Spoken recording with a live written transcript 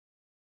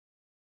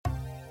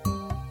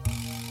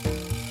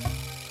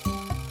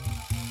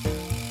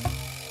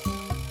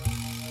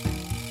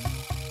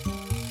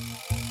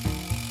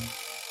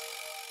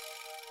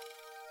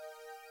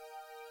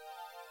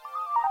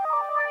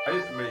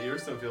my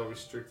ears don't feel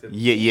restricted.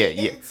 Yeah.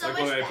 It's so Like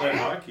much when I play better.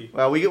 hockey.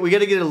 Well, we got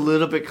to get a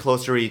little bit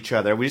closer to each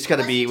other. We just got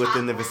to be Let's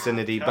within the talk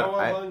vicinity. But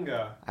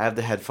Cowabunga. I have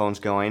the headphones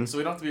going. So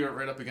we don't have to be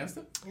right up against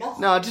it?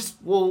 No, just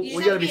we You just got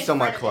have to to be be in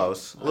somewhat front of it.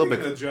 close. A I little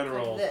think bit. the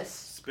general Like this.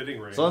 spitting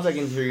range. As long as I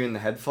can hear you in the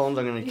headphones,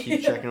 I'm gonna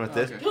keep checking with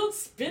this. Okay. Don't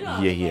spin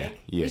on Yeah, it, yeah, Mike.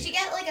 yeah, We should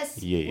get like a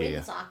Yeah.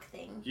 windsock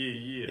thing.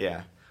 Yeah.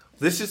 yeah.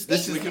 This is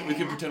We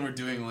could pretend we're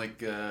doing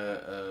like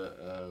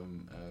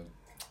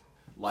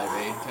Live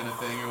Aid kind of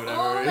thing or whatever.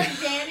 Oh, like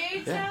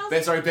Band-Aid Yeah.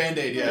 sounds? Sorry,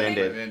 Band-Aid, yeah.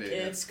 Band-Aid. Band-Aid, yeah.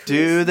 It's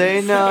Do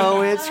they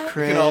know it's We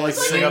Christmas? can all like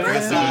It's sing like up my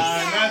this birthday.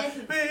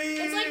 song.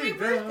 It's like my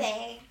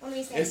birthday when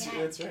we sang It's, that.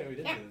 that's right, we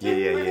did.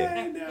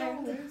 Yeah.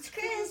 It's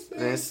Christmas.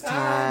 This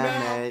time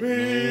at me.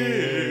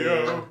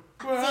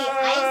 See, I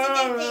used to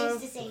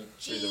get things to say,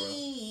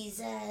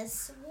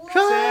 Jesus. What?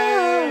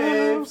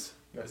 Comes.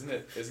 Isn't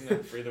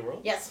it Free the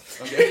World? Yes.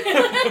 Okay.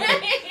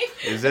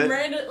 Is it?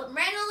 Miranda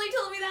only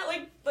told me that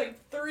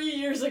like 3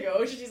 years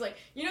ago. She's like,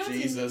 you know,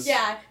 Jesus.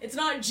 It's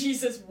not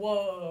Jesus.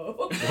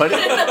 Whoa. What?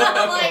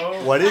 I'm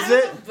like, What is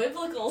that's it? a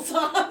biblical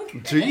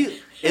song. Gee,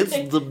 it's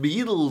the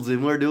Beatles,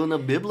 and we're doing a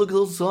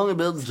biblical song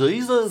about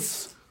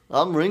Jesus.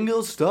 I'm Ringo He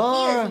was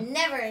Starr.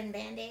 never in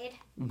Band-Aid.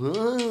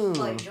 Oh,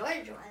 Boy,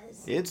 George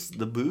was. it's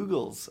the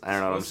Boogles. I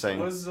don't know what I'm saying.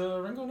 Was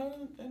Ringo not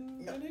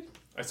in Band-Aid?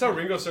 I saw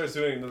Ringo starts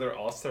doing another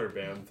all-star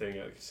band thing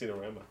at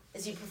Casino-Rama.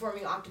 Is he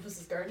performing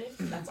Octopus's Garden?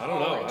 That's I don't all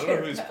know. I don't know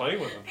care who he's about. playing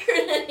with him.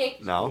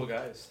 Cool No.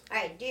 guys.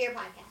 Alright, do your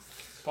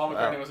podcast. Paul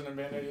McCartney wasn't in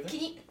Band-Aid either? Can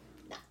you?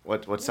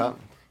 What's up?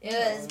 It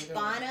was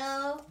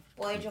Bono,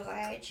 Boy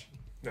George.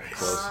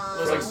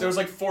 Nice. There was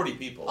like 40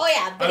 people. Oh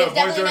yeah, but I know, it's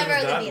definitely Boy George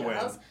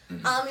never was the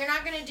not Beatles. You're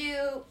not gonna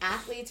do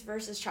athletes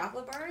versus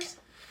chocolate bars.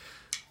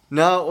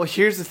 No, well,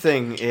 here's the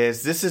thing: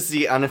 is this is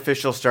the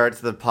unofficial start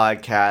to the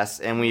podcast,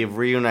 and we've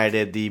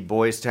reunited the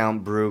Boys Town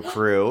Brew I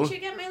crew. should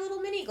get my little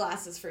mini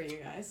glasses for you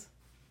guys.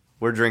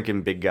 We're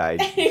drinking big guy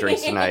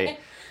drinks tonight.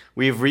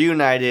 We've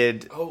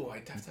reunited. Oh,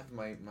 I'd have to have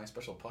my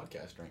special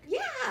podcast drink.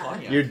 Yeah.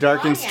 Cognac. You're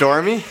dark and Cognac.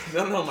 stormy.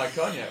 No, my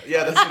cognac.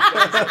 Yeah, that's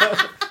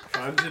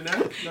Cognac?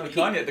 no,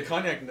 the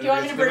cognac Do you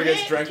want me to bring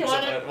gets it? drank Do you or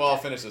want something. it? Well, I'll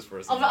finish this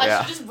first. I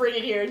Yeah. should just bring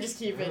it here and just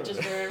keep it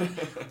just for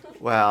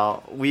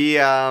Well, we Maybe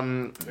I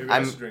I'm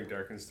should drink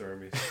Dark and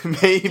Stormy.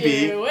 maybe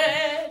do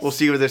it. we'll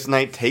see where this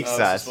night takes This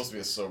is us. supposed to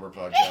be a sober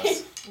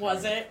podcast.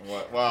 Was it?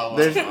 What? Well,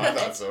 There's- I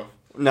thought so.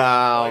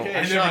 No. Okay,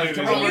 I Sean, never knew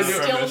come this Are over you was here.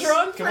 still premise.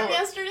 drunk Come from over.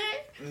 yesterday?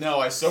 No,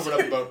 I sobered up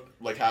about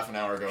like half an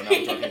hour ago. Now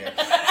I'm drinking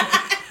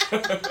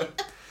it.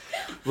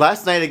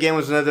 Last night again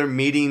was another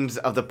meetings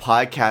of the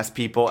podcast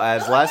people.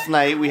 As last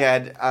night we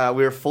had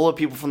we were full of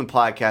people from the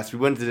podcast. We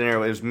went to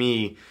dinner. It was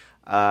me,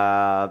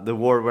 the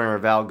award winner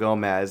Val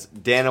Gomez,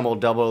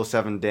 Danimal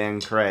 007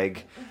 Dan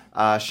Craig,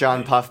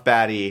 Sean Puff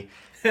Batty,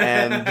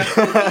 and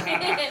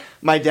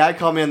my dad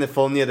called me on the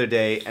phone the other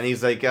day, and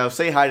he's like,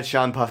 "Say hi to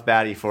Sean Puff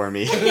Batty for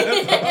me."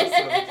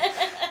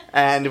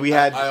 And we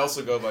had I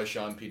also go by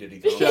Sean P. Diddy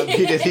Combs. Sean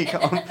P. Diddy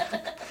come.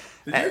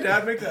 Did your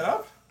dad make that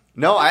up?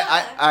 No,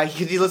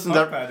 he listens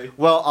Puff to. Batty.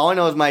 Well, all I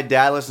know is my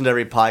dad listens to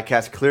every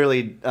podcast.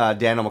 Clearly,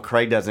 Daniel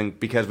McCraig doesn't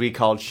because we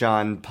called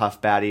Sean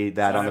Puff Batty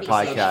that on the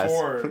Sorry. podcast.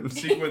 4,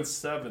 sequence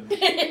 7.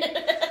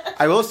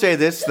 I will say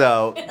this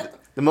though: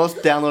 the most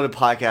downloaded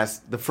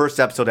podcast, the first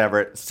episode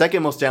ever,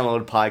 second most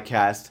downloaded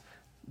podcast,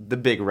 the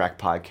Big Wreck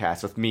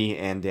podcast with me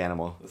and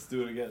Danimal. Let's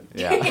do it again.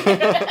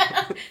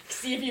 Yeah,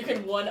 See if you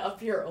can one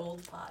up your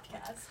old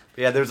podcast.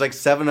 yeah. There's like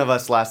 7 of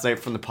us last night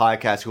from the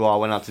podcast who all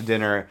went out to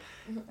dinner,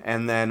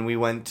 and then we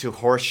went to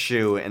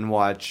Horseshoe and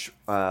watched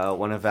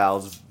one of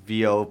Val's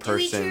VO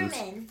persons,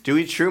 Truman.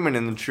 Dewey Truman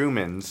and the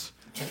Trumans.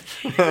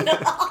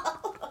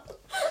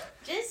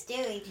 Just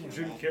Dewey Jim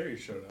Truman. Carrey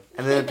showed up.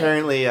 And then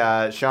apparently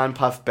Sean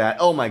Puff Bat.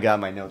 Oh my god,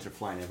 my notes are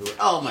flying everywhere.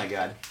 Oh my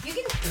god, You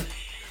can.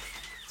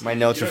 my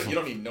notes You are.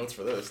 don't need notes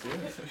for this, do you?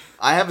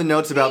 I have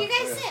notes about You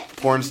guys sit.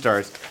 porn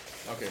stars.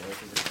 Okay,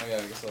 I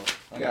guess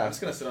I'll. Yeah. I'm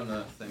just gonna sit on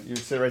the thing. You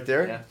sit right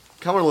there. Yeah.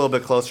 Come a little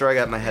bit closer. I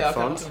got my Yeah, I'll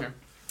come headphones. here.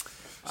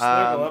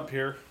 Snuggle up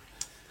here.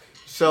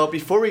 So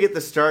before we get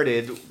this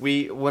started,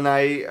 when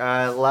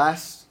I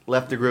last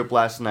left the group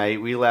last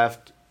night, we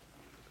left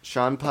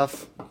Sean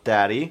Puff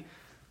Daddy,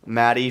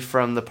 Maddie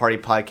from the Party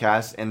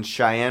Podcast, and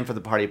Cheyenne for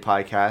the Party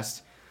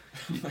Podcast.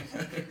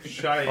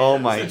 Shy. Oh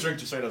my- It's a drink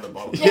just right out of the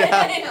bottle.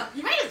 Yeah.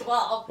 You might as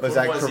well. Was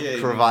that Courvoisier.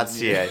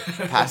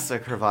 Crevassier? Pasta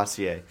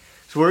Crevassier.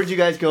 So where did you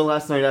guys go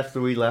last night after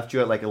we left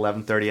you at like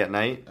 11:30 at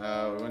night?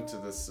 We went to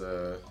this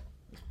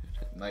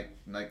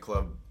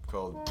nightclub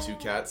called Two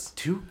Cats.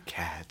 Two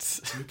cats.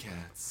 Two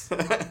Cats.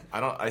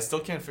 I still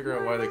can't figure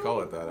out why they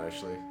call it that.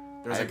 Actually,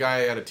 there's a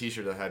guy who had a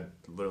T-shirt that had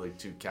literally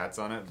 2 cats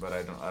on it, but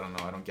I don't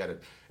know. I don't get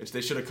it.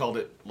 They should have called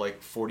it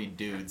like 40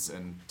 dudes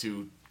and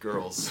 2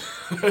 girls.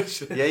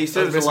 Yeah, you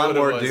said That's there's a lot basically what it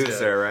more was, dudes yeah.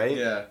 there, right?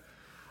 Yeah.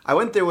 I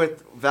went there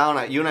with Val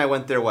and you and I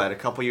went there, a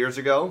couple years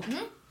ago?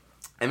 Mm-hmm.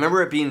 I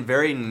remember it being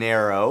very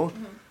narrow.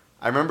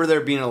 I remember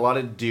there being a lot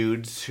of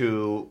dudes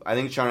who, I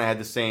think Sean and I had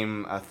the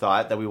same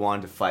thought that we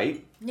wanted to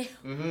fight.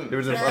 There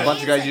was a bunch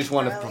of guys you just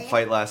wanted to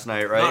fight last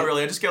night, right? Not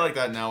really. I just get like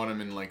that now when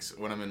I'm in like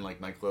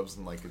nightclubs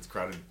and like it's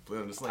crowded.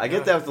 I'm just like, I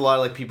get that with a lot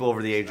of like people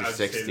over the age of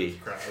 60.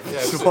 Yeah,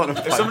 Just wanna if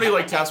fight. somebody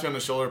like taps me on the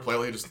shoulder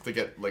politely just to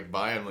get like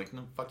by, I'm like,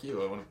 no, fuck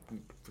you. I want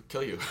to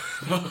kill you.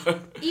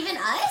 Even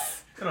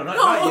us? No,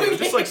 not you.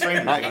 Just like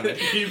strangers.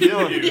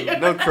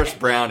 No Chris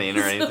Browning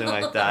or anything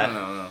like that.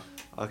 No.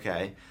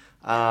 Okay.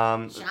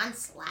 Sean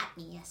slapped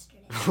me yesterday.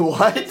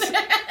 What?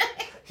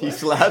 He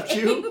slapped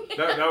you?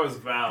 That was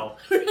Val.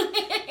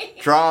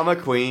 Drama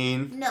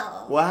queen.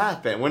 No. What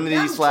happened? When did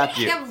No, he slap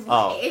you? damn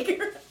Oh,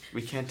 leg.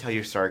 we can't tell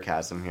your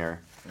sarcasm here.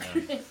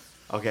 Yeah.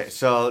 Okay,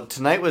 so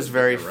tonight was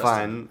very Get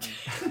fun.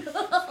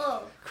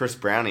 No. Chris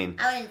Browning.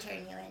 I wouldn't turn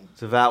you in.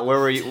 So Val, where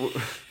were you?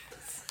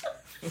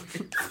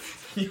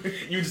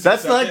 You just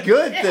That's not accept it?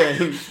 good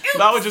thing.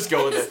 I would just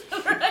go with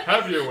it.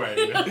 Have your way.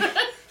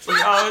 It's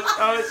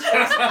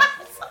like,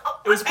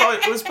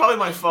 it was probably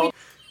my fault.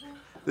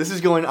 This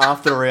is going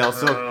off the rails.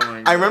 So Oh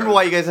my I remember God.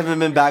 why you guys haven't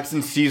been back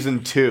since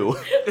season 2.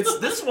 It's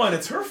this one.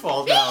 It's her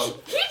fault now. You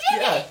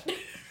did Yeah.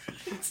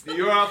 it!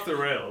 You're off the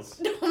rails.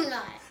 No, I'm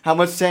not. How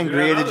much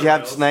sangria Yeah, did you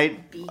have rails.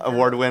 tonight? Beaker.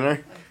 Award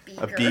winner?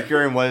 A A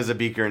beaker, and what does a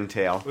beaker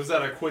entail? Was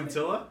that a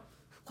quintilla?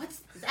 What's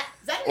that?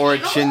 Is that an Or a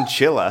animal?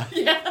 chinchilla.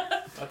 Yeah.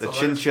 That's The a large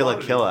chinchilla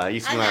quantity. killer.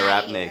 Used to be I'm my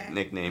rap outta here.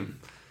 nickname.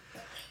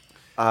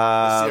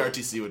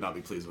 CRTC would not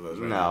be pleased with us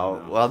right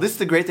now. No. Well, this is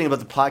the great thing about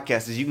the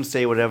podcast is you can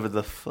say whatever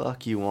the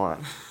fuck you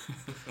want.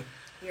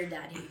 Your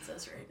dad hates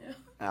us right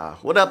now.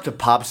 What up to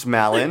Pops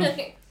Malin?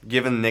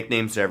 Giving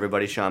nicknames to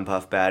everybody, Sean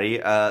Puff Batty.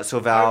 So Hi,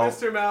 Val,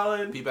 Mr.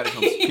 Malin. P. Betty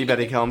comes. P.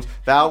 Betty Combs.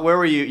 Val, where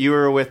were you? You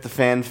were with the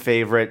fan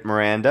favorite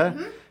Miranda,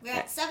 We're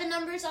at 7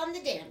 numbers on the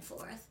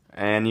Danforth.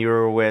 and you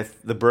were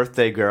with the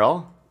birthday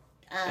girl,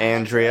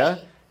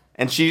 Andrea.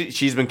 And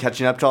she's been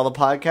catching up to all the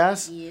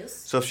podcasts. Yes.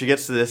 So if she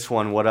gets to this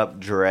one, what up,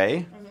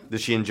 Dre? Did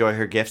she enjoy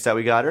her gifts that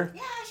we got her?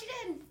 Yeah, she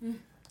did.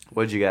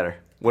 What did you get her?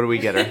 What did we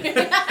get her?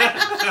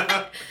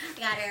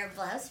 Got her a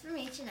blouse from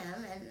H&M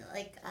and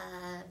like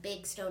a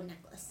big stone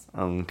necklace.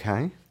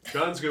 Okay.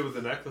 John's good with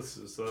the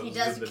necklaces, so that He was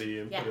does- good that he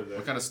inputted yeah. there.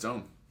 What kind of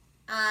stone?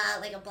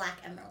 Like a black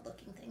emerald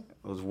looking thing.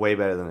 It was way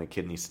better than a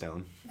kidney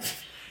stone.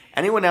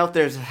 Anyone out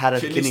there's had a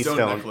kidney stone?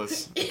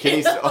 necklace.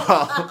 Kidney stone.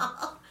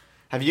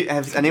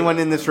 Has anyone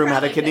in this room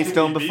had a kidney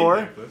stone Bead before?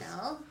 necklace.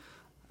 No.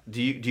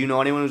 Do you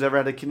know anyone who's ever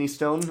had a kidney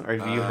stone, or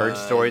have you heard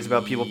stories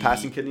about people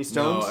passing kidney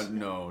stones?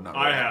 No, not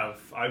I really.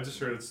 have. I've just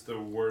heard it's the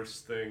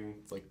worst thing.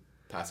 It's like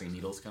passing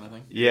needles kind of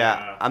thing. Yeah,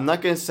 Yeah. I'm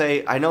not gonna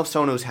say. I know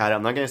someone who's had it.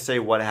 I'm not gonna say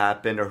what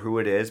happened or who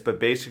it is, but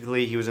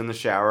basically he was in the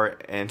shower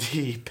and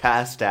he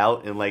passed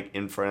out and like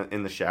in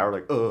the shower,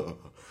 like ugh.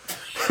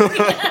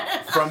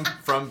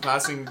 From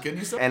passing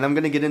kidney stone. And I'm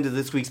gonna get into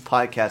this week's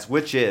podcast,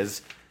 which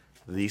is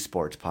the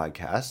sports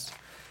podcast.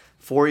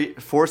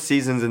 Four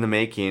seasons in the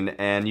making,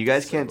 and you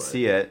guys can't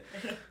see it,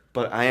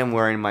 but I am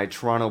wearing my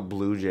Toronto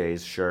Blue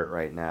Jays shirt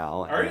right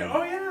now. Are you? and-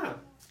 Oh, yeah.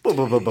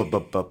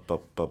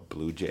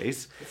 Blue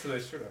Jays. That's a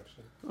nice shirt,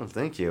 actually. Oh,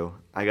 thank you.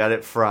 I got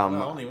it from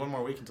Well, only one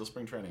more week until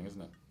spring training,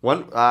 isn't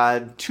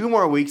it? 2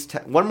 more weeks.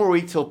 1 more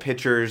week till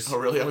pitchers. Oh,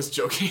 really? I was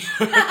joking.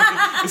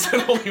 Is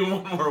it only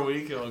one more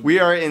week? Oh, We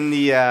are in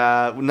the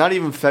not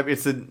even February.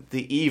 It's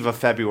the eve of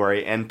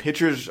February, and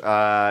pitchers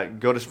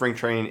go to spring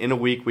training in a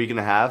week and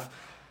a half.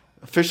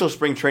 Official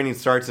spring training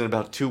starts in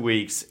about 2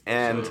 weeks,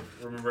 and So,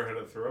 remember how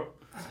to throw?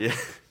 yeah,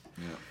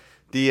 Yeah.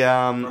 the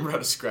Remember how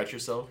to scratch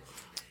yourself?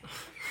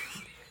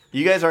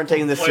 you guys aren't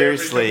taking this Play every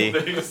seriously.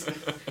 couple days.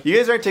 You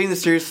guys aren't taking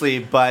this seriously,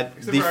 but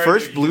Except the for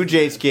first RJ. Blue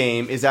Jays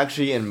game is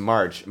actually in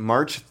March.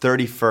 March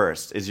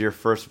 31st is your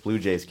first Blue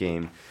Jays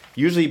game.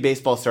 Usually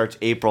baseball starts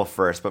April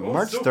 1st, but Oh,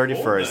 March so cold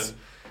 31st. then.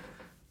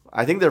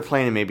 I think they're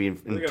playing maybe in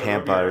They gotta rub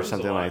Tampa your or arms a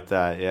something lot. like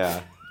that.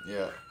 Yeah,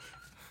 Yeah.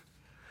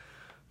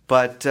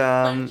 but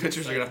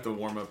Pitchers are gonna have to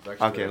warm up.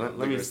 Actually, okay. Let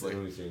me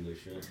vigorously. see this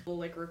shit. We'll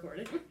like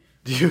recording.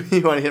 Do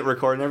you want to hit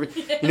record and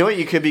everything? You know what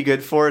you could be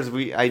good for is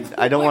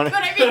I don't want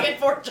What to. could I be good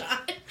for, John?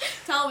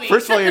 Tell me.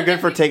 First of all, you're good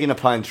for taking a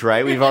punch,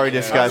 right? We've already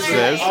discussed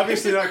Yeah. this.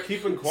 Obviously not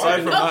keeping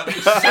Aside quiet. from not.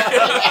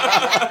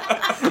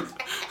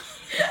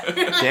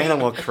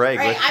 Daniel Craig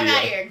All right, with I'm you.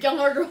 out of here.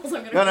 Gilmore Girls,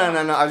 I'm gonna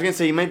No. go. I was gonna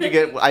say you might be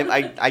good.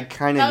 I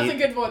kind That of was a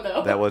need. good one,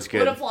 though. That was good.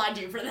 Would applaud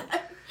you for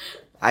that.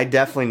 I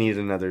definitely need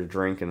another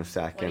drink in a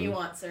second. What do you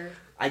want, sir?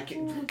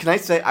 Can I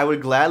say I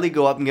would gladly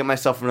go up and get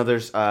myself another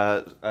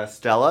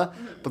Stella,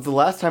 but the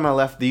last time I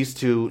left these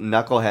two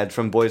knuckleheads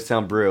from Boys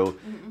Town Brew,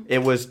 it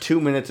was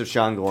 2 minutes of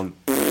Sean going.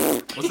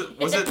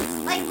 Was it?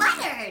 Like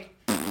Leonard.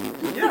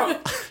 Yeah.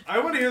 I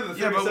want to hear the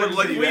 30 Yeah, but seconds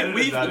like that you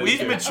edited that we've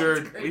into.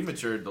 matured. We've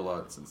matured a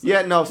lot since.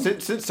 Yeah, no.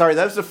 Since sorry,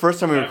 that was the first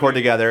time we recorded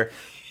together.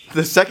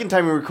 The second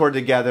time we recorded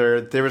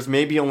together, there was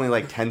maybe only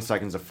like 10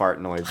 seconds of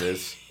fart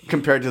noises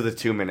compared to the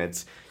 2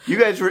 minutes. You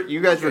guys were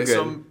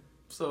good.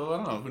 So I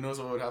don't know. Who knows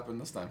what would happen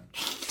this time?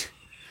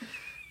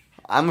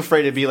 I'm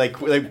afraid it'd be like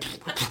deep.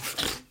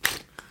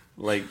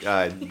 Oh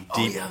yeah,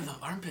 the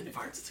armpit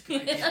farts. It's a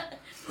good idea.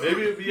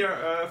 Maybe it'd be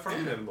our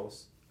farm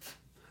animals.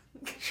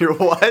 You're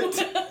what?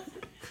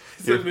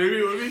 So maybe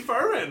it would be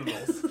farm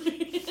animals.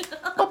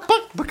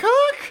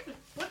 Bacock.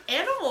 What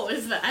animal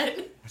is that?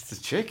 That's the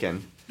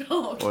chicken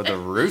Oh, okay. or the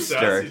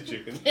rooster. Sassy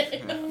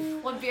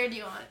chicken. What beer do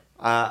you want?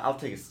 I'll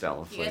take a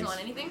Stella, Do you guys please. want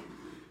anything?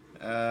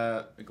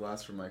 A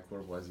glass for my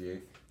Courvoisier.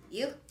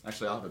 You?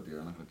 Actually, I'll have a beer.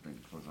 I'm not going to drink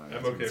Courvoisier.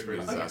 I'm okay It's for a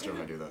it. disaster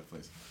if I do that,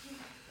 please.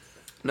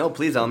 No,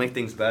 please, I'll make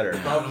things better.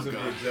 Problems would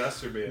be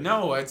exacerbated.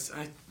 No,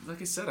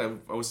 like I said,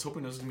 I was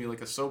hoping it was going to be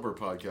like a sober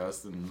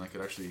podcast and I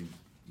could actually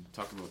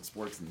talk about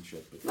sports and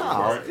shit. But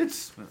No,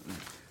 it's...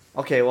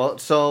 Okay, well,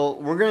 so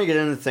we're going to get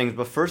into things,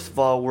 but first of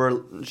all,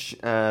 we're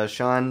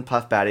Sean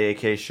Puff Batty,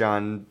 a.k.a.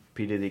 Sean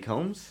P. Diddy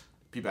Combs?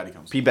 P. Batty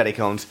comes. P. Betty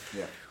Combs.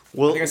 Yeah.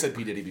 Well, I think I said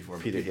P. Diddy before.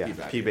 P. Diddy, yeah.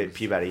 Batty.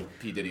 P. Betty.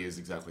 P. Diddy is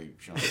exactly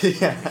Sean.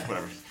 Yeah.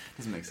 Whatever.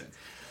 Doesn't make sense.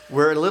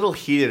 We're a little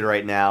heated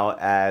right now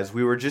as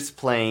we were just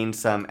playing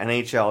some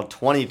NHL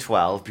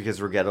 2012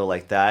 because we're ghetto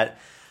like that.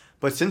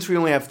 But since we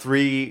only have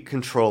 3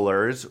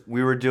 controllers,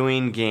 we were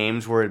doing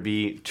games where it'd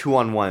be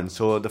 2-on-1.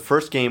 So the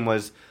first game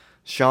was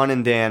Sean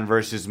and Dan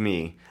versus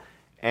me.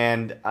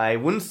 And I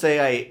wouldn't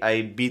say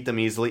I beat them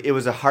easily. It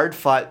was a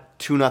hard-fought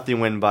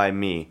 2-0 win by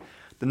me.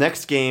 The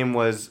next game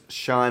was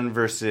Sean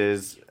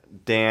versus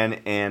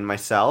Dan and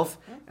myself.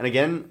 And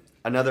again,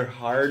 another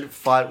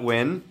hard-fought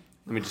win.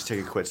 Let me just take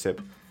a quick sip.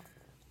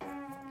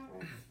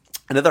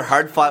 Another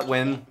hard-fought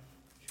win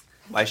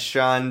by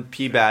Sean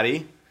P.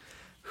 Batty,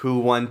 who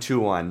won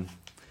 2-1.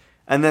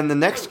 And then the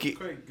next game...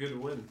 Quite good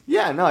win.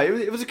 Yeah, no,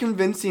 it was a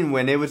convincing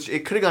win. It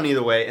could have gone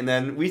either way. And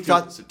then we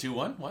thought... Is it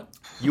 2-1? What?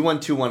 You won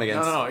 2-1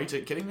 against... No. Are you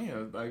kidding me?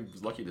 I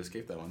was lucky to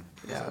escape that one.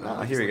 Yeah,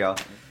 no, here we go.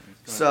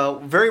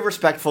 So, very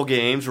respectful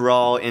games. We're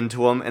all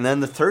into them. And then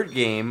the third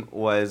game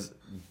was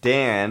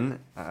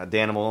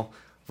Danimal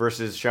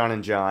versus Sean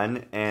and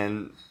John.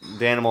 And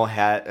Danimal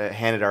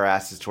handed our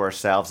asses to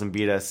ourselves and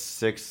beat us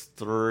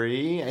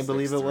 6-3, I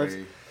believe it was.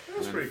 That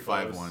was pretty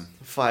close.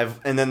 5-1.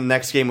 And then the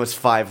next game was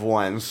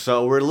 5-1.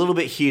 So we're a little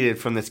bit heated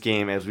from this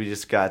game as we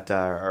just got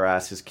our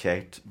asses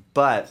kicked.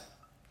 But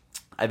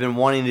I've been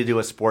wanting to do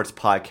a sports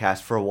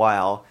podcast for a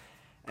while.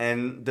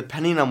 And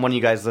depending on when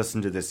you guys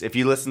listen to this, if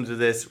you listen to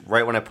this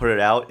right when I put it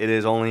out, it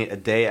is only a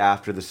day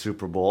after the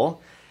Super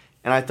Bowl.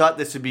 And I thought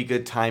this would be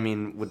good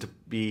timing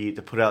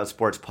to put out a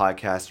sports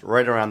podcast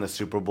right around the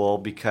Super Bowl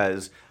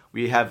because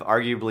we have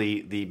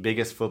arguably the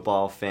biggest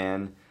football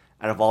fan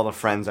out of all the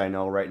friends I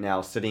know right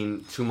now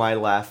sitting to my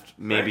left.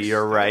 Maybe Thanks.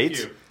 you're right.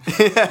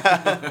 Thank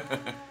you.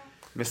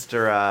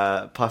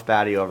 Mr. Puff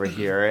Batty over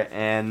here.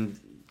 And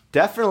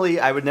definitely,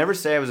 I would never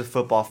say I was a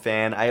football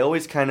fan. I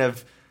always kind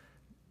of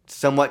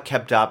somewhat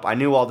kept up. I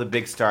knew all the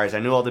big stars. I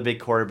knew all the big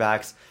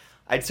quarterbacks.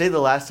 I'd say the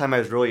last time I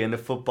was really into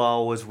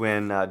football was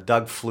when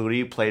Doug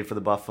Flutie played for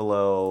the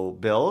Buffalo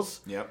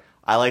Bills. Yep.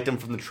 I liked him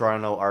from the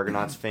Toronto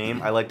Argonauts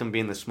fame. I liked him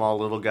being the small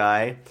little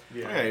guy.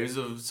 Yeah, he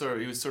was sort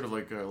of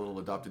like a little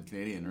adopted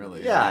Canadian,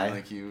 really. Yeah. I mean,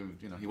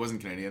 like he wasn't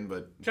Canadian,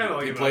 but Kinda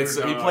like he an played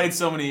underdog.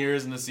 so many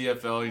years in the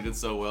CFL. He did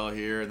so well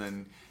here, and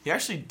then he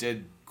actually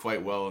did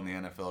quite well in the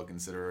NFL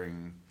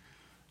considering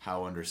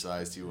how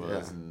undersized he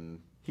was. Yeah. And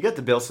He got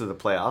the Bills to the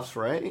playoffs,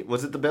 right?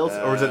 Was it the Bills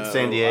or was it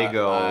San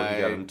Diego? I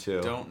He got him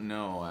too. don't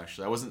know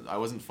actually. I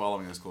wasn't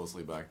following as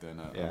closely back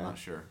then. Yeah. I'm not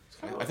sure.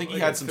 I think he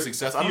like had a some th-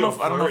 success. Theo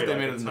I don't know if they Fleury,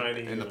 made like it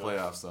a tiny, in the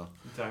playoffs though.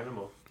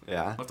 Dynamo.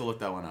 Yeah. I'll have to look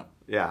that one up.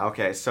 Yeah.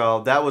 Okay.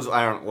 So that was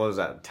what was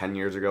that? 10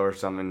 years ago or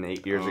something?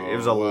 8 years ago. It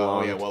was a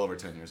long. well over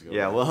 10 years ago.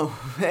 Yeah. Well,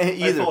 I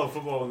either. followed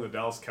football when the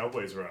Dallas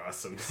Cowboys were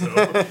awesome. So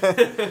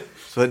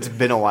So it's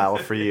been a while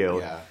for you.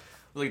 Yeah.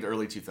 Like the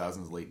early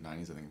 2000s, late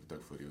 90s, I think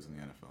Doug Flutie was in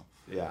the NFL.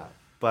 Yeah.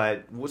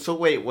 But so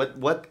wait,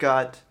 what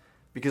got?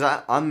 Because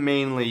I'm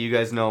mainly, you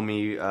guys know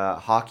me,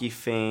 hockey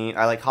fan.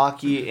 I like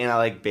hockey and I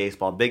like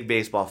baseball. Big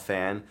baseball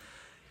fan.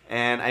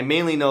 And I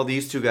mainly know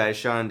these two guys,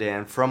 Sean and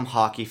Dan, from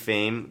hockey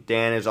fame.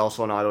 Dan is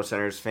also an Ottawa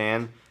Senators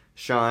fan.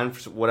 Sean,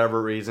 for whatever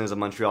reason, is a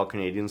Montreal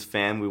Canadiens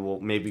fan. We will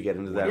maybe get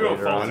into that we won't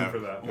later fault on. him for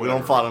that. We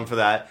won't fault him for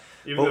that.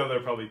 Even Oh. though they're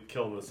probably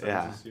killing the Sens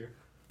Yeah. this year.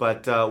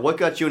 But what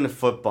got you into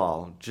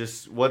football?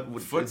 Just is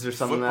there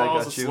something that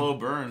Football's got a you? slow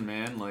burn,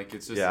 man. Like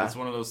it's just Yeah. it's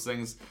one of those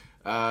things.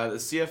 The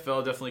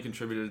CFL definitely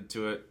contributed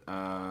to it.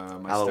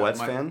 Alouettes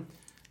fan?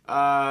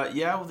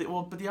 Yeah, but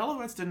the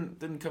Alouettes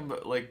didn't come. The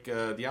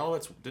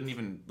Alouettes didn't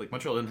even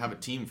Montreal didn't have a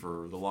team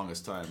for the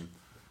longest time.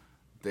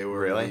 They were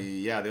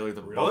Really? they were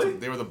the Really?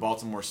 they were the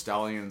Baltimore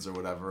Stallions or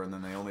whatever, and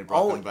then they only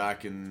brought Oh, them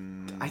back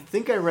in I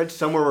think I read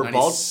somewhere where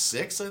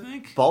 96, I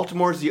think.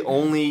 Baltimore's the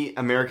only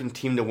American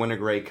team to win a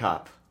Grey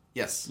Cup.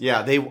 Yes.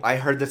 Yeah, I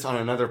heard this on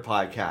another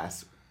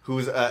podcast.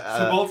 Who's So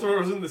Baltimore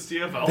was in the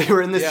CFL. they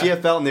were in the Yeah.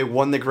 CFL and they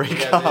won the Grey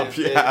Cup.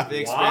 They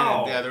expanded.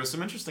 Wow. Yeah, there was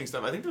some interesting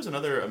stuff. I think there was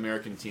another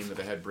American team that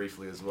they had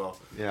briefly as well.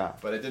 Yeah.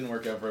 But it didn't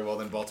work out very well.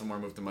 Then Baltimore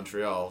moved to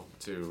Montreal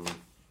to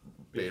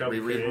Become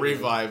Canadian.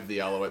 revive the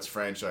Alouettes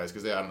franchise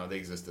because they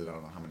existed. I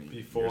don't know how many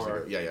Before. years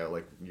ago. Yeah,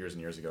 like years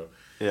and years ago.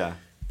 Yeah.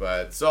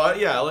 But so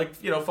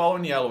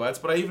following the Alouettes,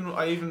 but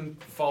I even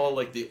follow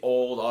like the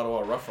old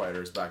Ottawa Rough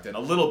Riders back then a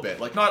little bit,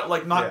 not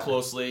Yeah.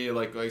 closely.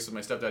 Like I said,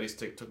 my stepdad used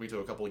to took me to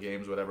a couple of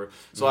games, whatever.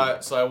 So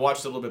I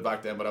watched a little bit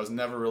back then, but I was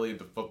never really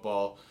into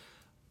football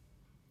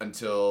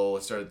until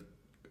it started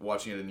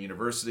watching it in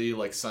university,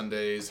 like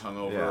Sundays,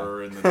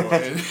 hungover in the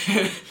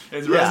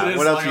his Yeah, residence,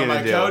 what else lying you on my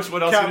gonna do? couch.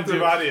 What else you Captive gonna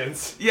do?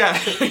 audience. Yeah,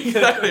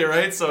 exactly,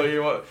 right? So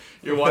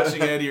you're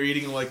watching it, you're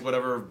eating like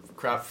whatever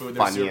crap food they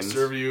Funyuns.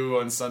 serve you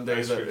on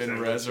Sundays Ice cream in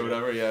sandwich, res or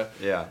whatever, yeah.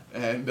 Yeah.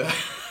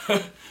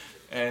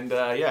 And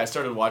I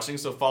started watching,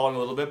 so following a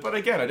little bit, but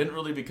again, I didn't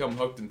really become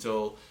hooked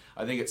until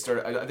I think it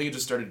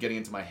just started getting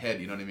into my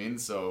head, you know what I mean?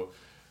 So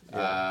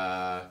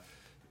that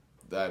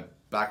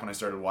back when I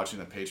started watching,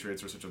 the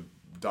Patriots were such a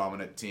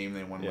dominant team.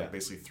 They won like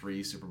basically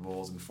 3 Super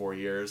Bowls in 4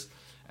 years.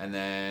 And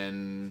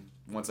then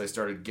once I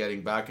started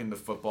getting back into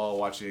football,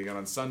 watching it again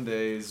on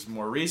Sundays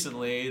more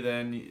recently,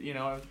 then, you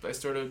know,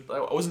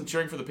 I wasn't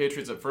cheering for the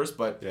Patriots at first,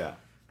 but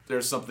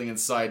there's something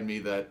inside me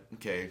that,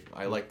 okay,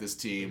 I like this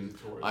team.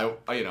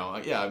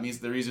 It means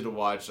they're easy to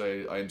watch.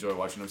 I enjoy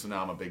watching them. So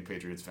now I'm a big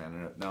Patriots fan.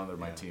 And now they're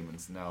my team,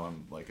 and now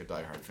I'm like a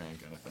diehard fan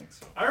kind of thing.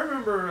 So I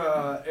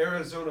remember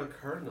Arizona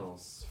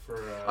Cardinals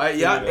for.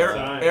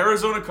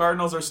 Arizona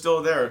Cardinals are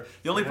still there.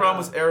 The only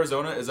problem with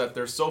Arizona is that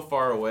they're so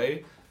far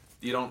away.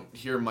 You don't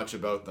hear much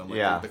about them.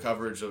 The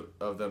coverage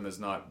of them is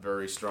not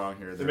very strong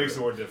here. It makes it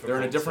more difficult. They're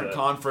in a different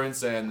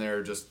conference, and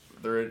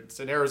it's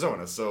in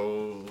Arizona,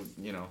 so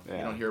you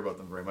don't hear about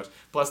them very much.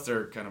 Plus,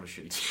 they're kind of a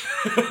shitty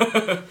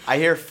team. I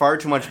hear far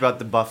too much about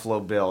the Buffalo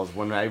Bills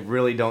when I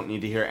really don't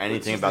need to hear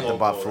anything about the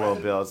Buffalo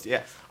Bills.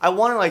 Yeah, I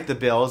want to like the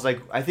Bills.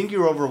 Like, I think you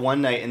were over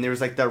one night, and there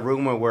was like that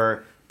rumor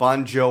where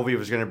Bon Jovi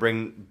was going to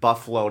bring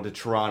Buffalo to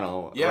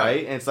Toronto,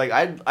 right? And it's like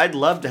I'd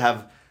love to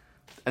have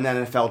an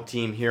NFL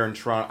team here in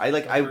Toronto. And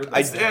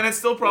it's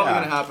still probably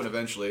going to happen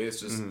eventually.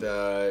 It's just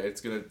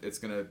it's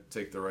gonna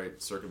take the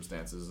right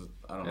circumstances.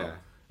 I don't know. Yeah.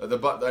 The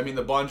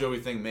Bon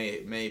Jovi thing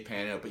may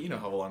pan out, but you know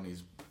how long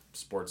these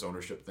sports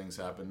ownership things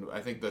happen. I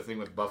think the thing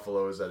with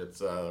Buffalo is that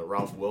it's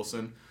Ralph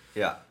Wilson,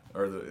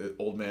 or the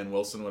old man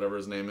Wilson, whatever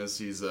his name is.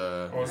 He's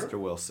Mr.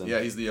 Wilson. Yeah,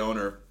 he's the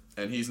owner,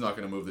 and he's not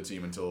going to move the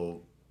team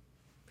until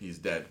he's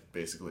dead,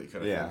 basically,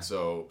 kind of thing.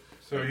 So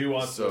he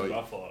wants to in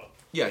Buffalo.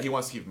 Yeah, he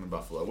wants to keep him in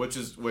Buffalo, which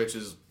is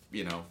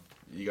you know,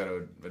 you got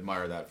to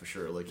admire that for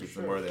sure. Like, keep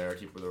them where they are,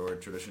 keep where the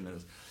tradition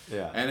is.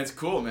 Yeah. And it's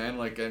cool, man.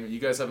 Like, I mean, you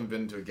guys haven't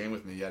been to a game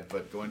with me yet,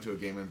 but going to a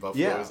game in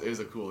Buffalo is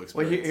a cool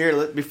experience. Well,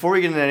 here, before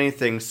we get into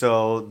anything,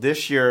 so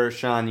this year,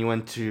 Sean, you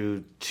went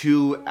to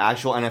 2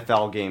 actual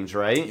NFL games,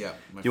 right? Yeah,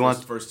 my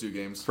first 2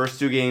 games. First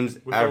 2 games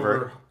with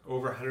ever.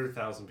 Over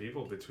 100,000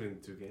 people between the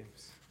 2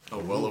 games. Oh,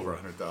 well over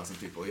 100,000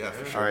 people, yeah,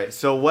 for sure. All right,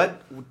 so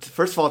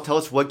first of all, tell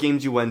us what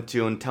games you went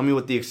to, and tell me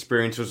what the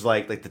experience was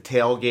like the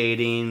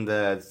tailgating,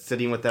 the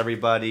sitting with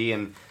everybody,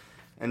 and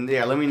let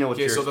me know what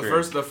your experience.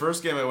 Okay, so the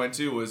first game I went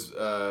to was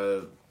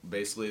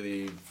basically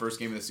the first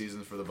game of the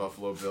season for the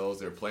Buffalo Bills.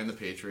 They were playing the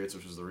Patriots,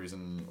 which was the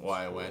reason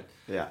why I went.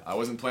 Yeah. I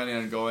wasn't planning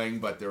on going,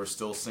 but there were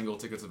still single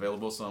tickets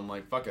available, so I'm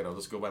like, fuck it, I'll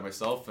just go by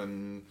myself,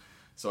 and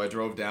so I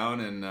drove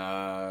down, and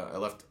I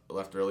left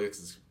early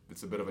because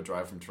it's a bit of a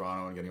drive from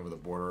Toronto and getting over the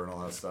border and all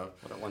that stuff.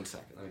 Hold on 1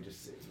 second. Let me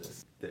just save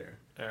this. There.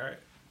 All right.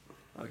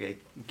 Okay.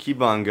 Keep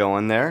on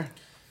going there.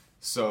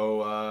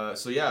 So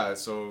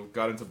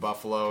got into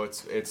Buffalo.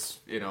 It's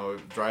you know,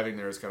 driving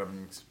there is kind of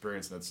an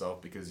experience in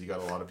itself because you got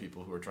a lot of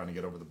people who are trying to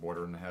get over the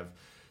border and have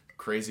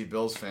crazy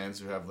Bills fans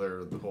who have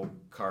the whole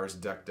cars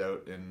decked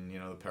out in, you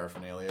know, the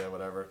paraphernalia,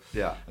 whatever.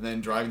 Yeah. And then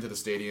driving to the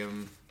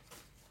stadium,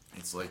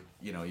 it's like,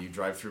 you know, you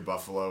drive through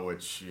Buffalo,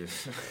 which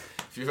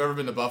if you've ever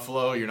been to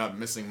Buffalo, you're not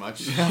missing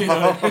much. You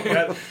know?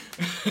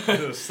 It's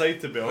a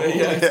sight to behold.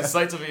 Yeah, it's a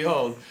sight to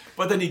behold.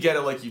 But then you get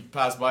it, like, you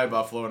pass by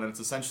Buffalo, and it's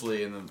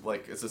essentially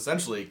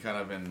kind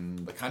of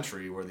in the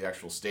country where the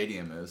actual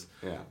stadium is.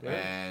 Yeah.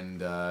 And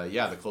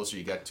the closer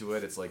you get to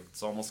it, it's like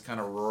it's almost kind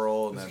of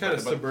rural. It's kind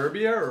of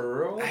suburbia or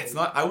rural. It's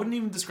not. I wouldn't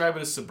even describe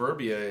it as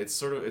suburbia. It's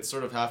sort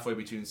of halfway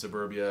between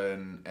suburbia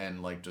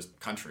and like just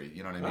country.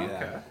 You know what I mean?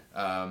 Okay.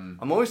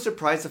 I'm always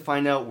surprised to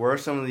find out where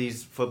some of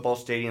these football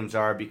stadiums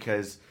are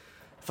because,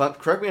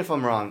 correct me if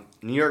I'm wrong,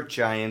 New York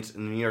Giants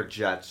and the New York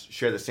Jets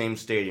share the same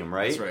stadium,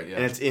 right? That's right, yeah.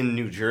 And it's in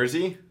New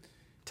Jersey,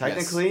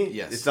 technically?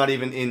 Yes. It's not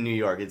even in New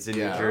York, it's in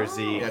New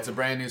Jersey. Yeah, it's a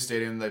brand new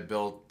stadium they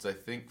built, I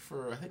think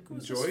it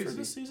was for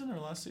this season or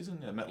last season?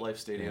 Yeah, MetLife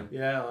Stadium.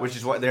 Yeah. Which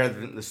is what they're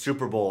the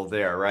Super Bowl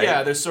there, right?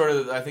 Yeah, there's sort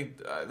of, I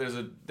think there's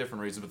a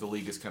different reason, but the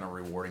league is kind of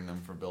rewarding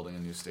them for building a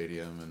new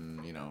stadium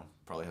and, you know,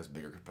 probably has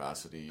bigger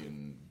capacity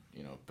and,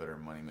 you know, better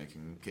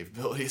money-making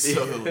capabilities,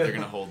 so they're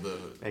going to hold the...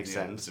 Makes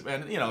sense.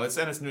 And, you know,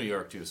 it's New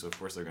York, too, so of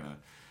course they're going to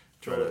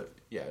try to...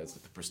 Yeah, it's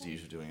like the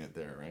prestige of doing it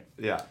there, right?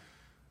 Yeah.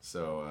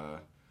 So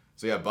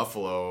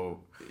Buffalo,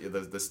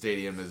 the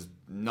stadium is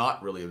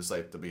not really a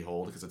sight to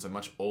behold because it's a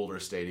much older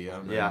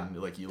stadium. Yeah. And,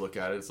 like, you look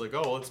at it, it's like,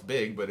 oh, well, it's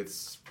big, but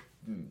it's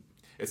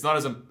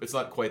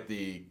not quite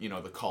the, you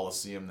know, the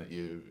Coliseum that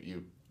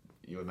you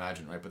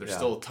imagine, right? But there's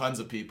still tons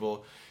of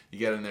people. You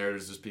get in there,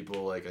 there's just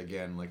people, like,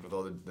 again, like with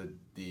all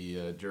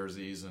the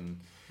jerseys and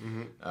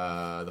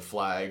the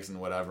flags and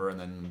whatever, and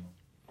then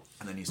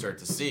And then you start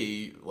to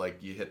see,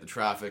 like, you hit the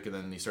traffic, and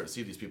then you start to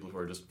see these people who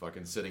are just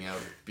fucking sitting out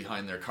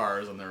behind their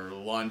cars on their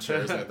lawn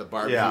chairs, and the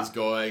barbecue's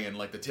going, and,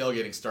 like, the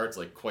tailgating starts,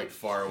 like, quite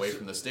far away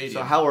from the stadium.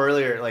 So how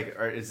early,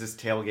 is this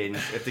tailgating?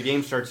 If the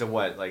game starts at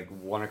what, like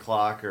 1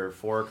 o'clock or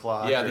 4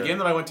 o'clock? Yeah, the game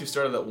that I went to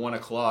started at 1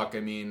 o'clock.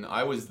 I mean,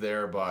 I was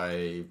there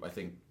by, I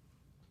think,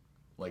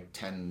 like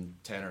 10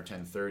 or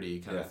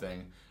 10:30 kind of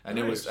thing, and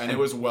Nice. it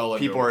was well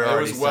People are it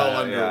already was well set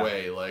up,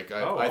 underway. Like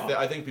wow.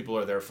 I think people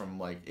are there from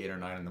like 8 or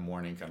 9 in the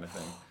morning kind of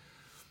thing.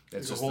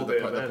 It's The just whole the day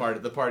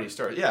event. party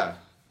starts. Yeah,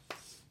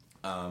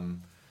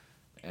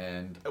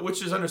 and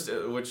which is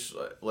which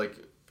like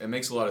it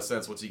makes a lot of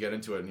sense once you get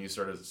into it and you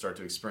start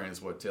to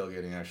experience what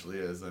tailgating actually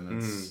is,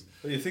 and it's.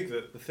 Well, you think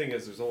that the thing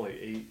is, there's only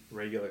 8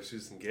 regular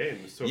season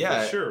games, so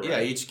Yeah, for sure, right? yeah.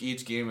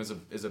 Each game is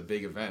a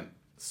big event.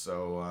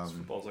 So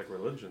Football's like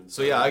religion.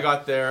 So yeah, I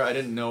got there. I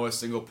didn't know a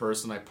single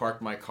person. I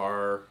parked my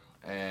car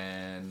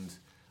and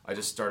I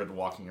just started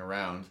walking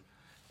around.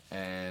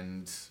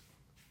 And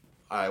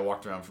I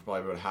walked around for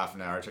probably about half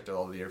an hour. I checked out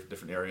all the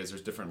different areas.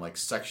 There's different like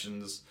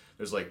sections.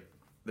 There's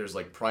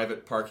like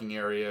private parking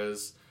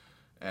areas,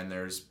 and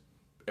there's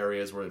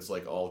areas where it's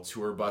like all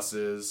tour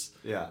buses.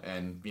 Yeah.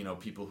 And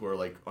people who are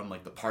like on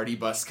like the party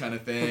bus kind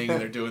of thing.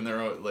 And they're doing their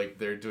own, like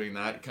they're doing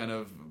that kind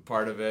of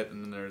part of it.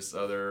 And then there's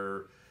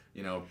other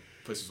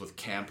places with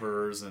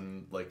campers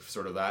and like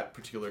sort of that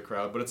particular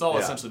crowd, but it's all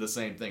essentially the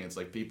same thing. It's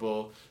like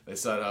people, they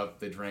set up,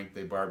 they drink,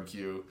 they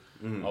barbecue,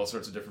 all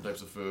sorts of different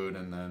types of food,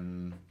 and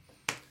then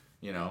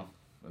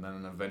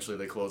eventually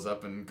they close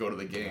up and go to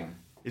the game.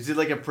 Is it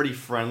like a pretty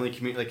friendly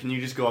community? Like, can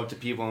you just go up to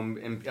people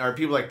and are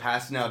people like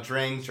passing out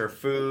drinks or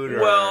food?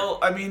 Or... Well,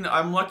 I mean,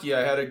 I'm lucky.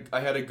 I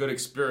had a good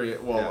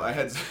experience. Well,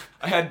 Yeah.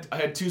 I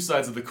had two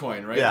sides of the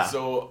coin, right? Yeah.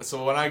 So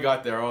when I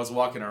got there, I was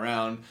walking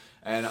around.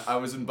 And I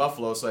was in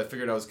Buffalo, so I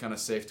figured I was kind of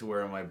safe to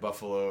wear my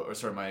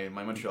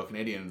my Montreal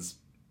Canadiens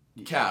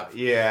cap.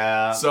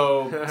 Yeah.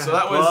 So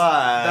that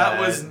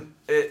was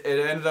it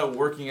ended up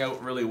working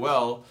out really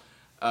well.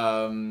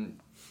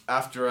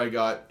 After I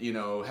got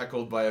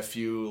heckled by a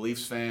few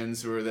Leafs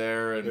fans who were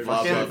there and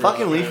blah, blah, blah,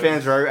 fucking Leaf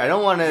fans are. I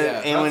don't want to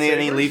Yeah, alienate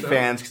any Sabres, Leaf though.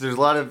 fans because there's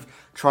a lot of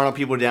Toronto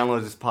people who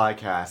download this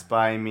podcast. But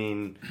I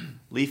mean,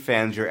 Leaf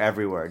fans, you're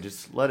everywhere.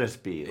 Just let us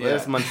be. Let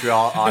us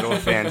Montreal, Ottawa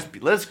fans be.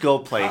 Let's go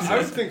places. I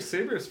would think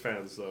Sabres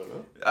fans, though,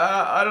 no?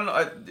 I don't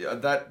know.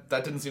 That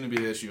didn't seem to be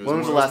the issue. It When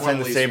was the more- it last time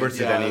the Leafs Sabres fans.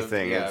 did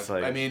anything? Yeah, It's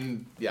like- I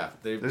mean, yeah.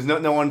 There's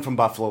no one from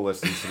Buffalo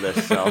listens to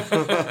this,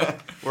 so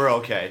we're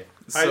okay.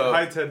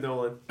 Hi, Ted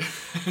Nolan.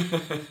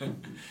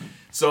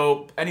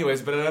 So,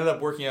 anyways, but it ended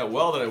up working out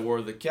well that I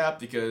wore the cap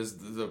because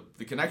the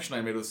connection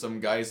I made with some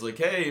guys, like,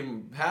 hey,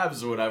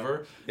 Habs or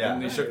whatever, Yeah.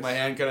 and he shook my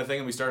hand kind of thing,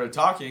 and we started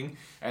talking,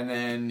 and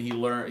then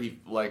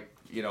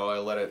I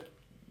let it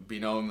be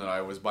known that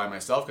I was by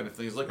myself kind of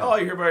thing. He's like, oh,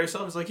 you're here by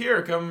yourself? He's like,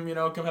 here, come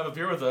have a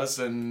beer with us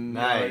and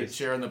Nice.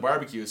 share in the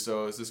barbecue.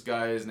 So it's this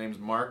guy, his name's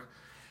Mark,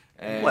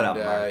 and What up,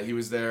 Mark? he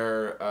was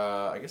there,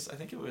 I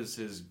think it was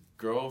his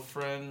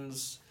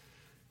girlfriend's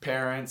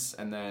parents,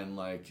 and then,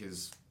 like,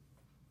 his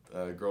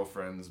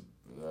girlfriend's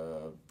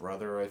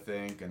brother, I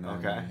think, and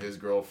then his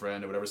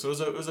girlfriend or whatever. So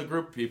it was a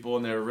group of people,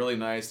 and they were really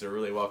nice. They were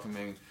really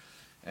welcoming,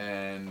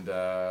 and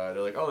they're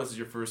like, "Oh, this is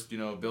your first,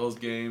 Bills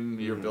game.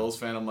 You're a Bills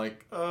fan." I'm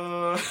like,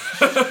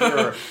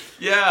 Sure.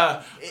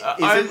 yeah. Is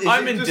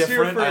I'm it just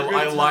here indifferent. for a good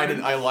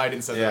I lied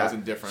and said that I was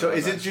indifferent. So about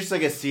is it that. just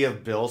like a sea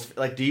of Bills?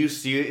 Like, do you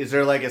see? Is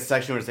there like a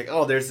section where it's like,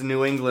 oh, there's a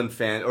New England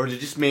fan, or is it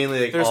just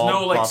mainly like There's all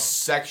no like Buff-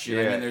 section.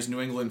 I Yeah. mean, there's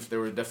New England. There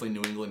were definitely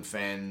New England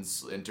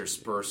fans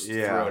interspersed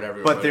throughout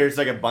everywhere. But there's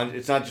like a bunch.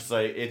 It's not just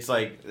like it's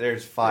like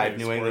there's 5 Yeah,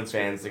 New England sports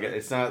fans. fans, right?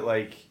 It's not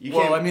like you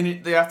Well, can't. I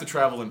mean, they have to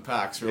travel in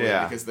packs, really,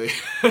 Yeah. because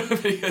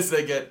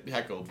they get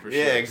heckled for sure.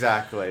 yeah,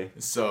 exactly.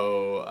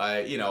 So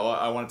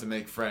I wanted to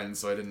make friends,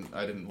 so I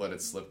didn't let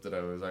it slip that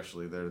I was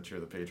actually there to cheer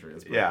the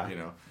Patriots. But, Yeah.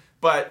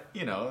 But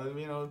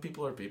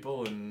people are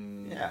people,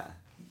 and Yeah.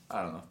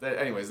 I don't know.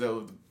 Anyways,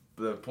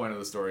 the point of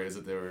the story is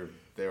that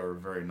they were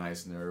very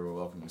nice and they were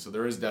welcoming. So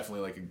there is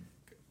definitely like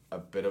a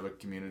bit of a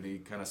community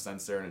kind of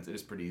sense there, and it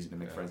is pretty easy to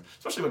make friends,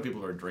 especially when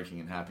people are drinking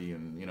and happy,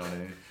 and you know what I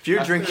mean. If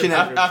you're drinking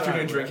at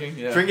Afternoon drinking,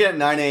 yeah. drinking at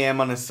 9 a.m.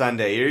 on a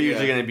Sunday, you're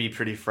usually Yeah. going to be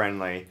pretty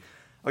friendly.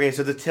 Okay,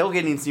 so the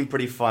tailgating seemed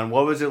pretty fun.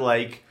 What was it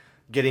like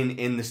getting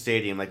in the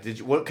stadium? Like,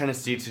 what kind of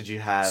seats did you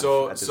have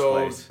So at this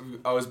place?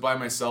 I was by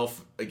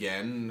myself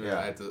again.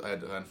 Yeah.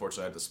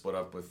 Unfortunately, I had to split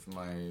up with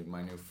my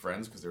new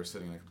friends because they were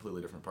sitting in a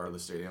completely different part of the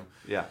stadium.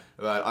 Yeah.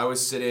 But I was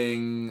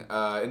sitting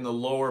in the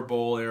lower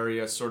bowl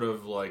area, sort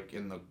of like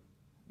in the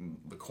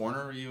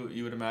corner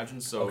you would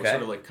imagine. So Okay.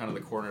 sort of like kind of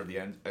the corner of the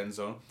end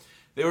zone.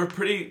 They were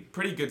pretty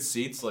good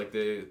seats. Like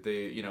they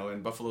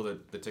in Buffalo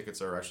the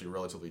tickets are actually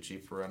relatively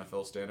cheap for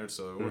NFL standards,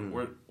 so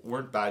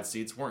weren't bad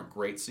seats, weren't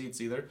great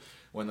seats either.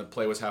 When the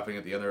play was happening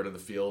at the other end of the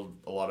field,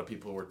 a lot of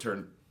people were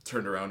turned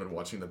around and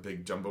watching the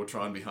big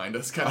jumbotron behind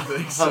us, kind of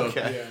thing. So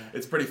Okay. Yeah.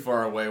 it's pretty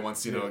far away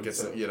once it gets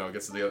to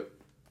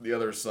the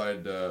other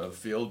side of the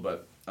field,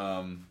 but.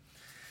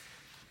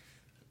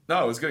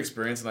 No, it was a good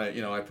experience, and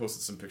I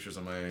posted some pictures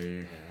on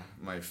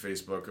my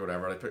Facebook or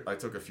whatever. I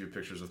took a few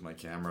pictures with my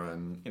camera,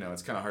 and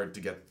it's kind of hard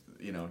to get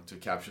to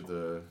capture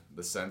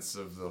the sense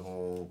of the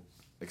whole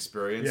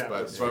experience. Yeah,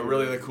 but that's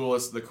really the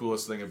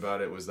coolest thing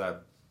about it was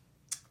that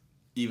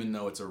even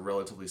though it's a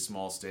relatively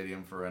small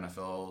stadium for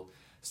NFL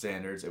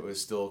standards, it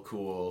was still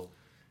cool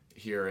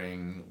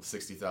hearing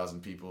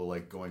 60,000 people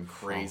like going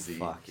crazy.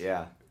 Oh, fuck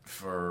yeah.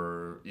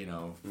 For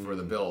for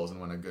the Bills, and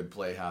when a good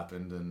play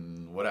happened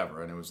and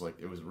whatever, and it was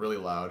really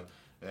loud,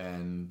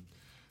 and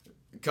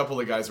a couple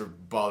of guys were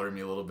bothering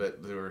me a little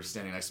bit. They were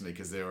standing next to me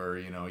because they were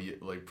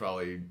like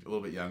probably a little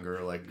bit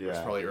younger, like it was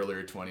probably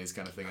earlier 20s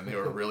kind of thing, and they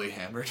were really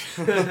hammered.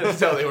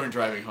 So they weren't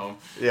driving home.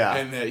 Yeah.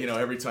 And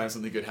every time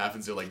something good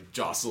happens, they're like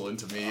jostle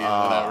into me and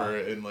whatever,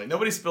 and like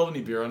nobody spilled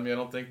any beer on me, I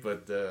don't think,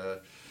 but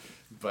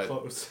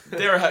Close.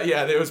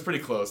 it was pretty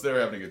close. They were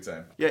having a good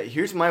time. Yeah,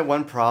 here's my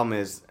one problem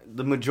is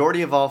the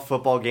majority of all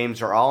football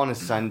games are all on a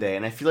Sunday,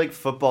 and I feel like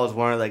football is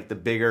one of like the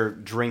bigger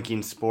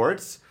drinking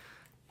sports.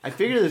 I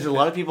figure there's a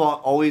lot of people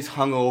always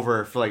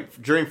hungover for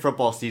like during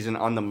football season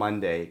on the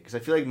Monday, because I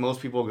feel like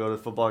most people go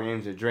to football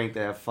games to drink,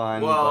 they have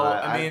fun. Well,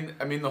 but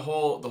I mean the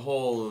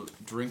whole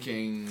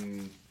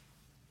drinking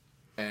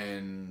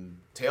and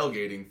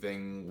tailgating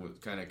thing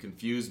kind of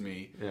confused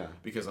me. Yeah.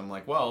 Because I'm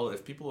like, well,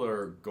 if people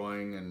are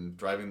going and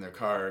driving their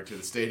car to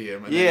the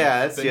stadium and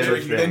that's the other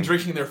thing. then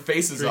drinking their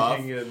faces off,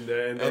 And and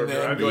then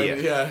then going,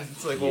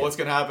 it's like, well, what's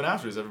going to happen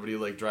after? Is everybody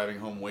like driving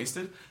home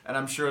wasted? And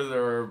I'm sure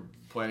there are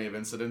plenty of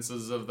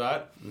incidences of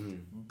that. Mm-hmm.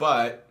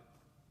 But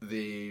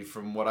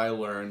from what I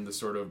learned, the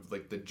sort of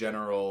like the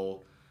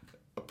general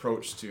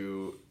approach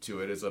to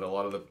it is that a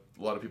lot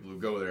of people who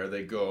go there,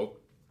 they go.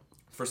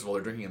 First of all,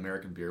 they're drinking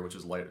American beer, which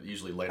is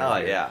usually lighter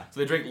beer. Yeah. So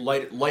they drink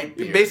light beer.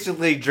 You're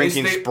basically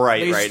drinking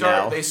Sprite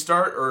now. They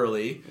start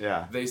early.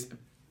 Yeah.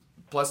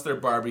 Plus they're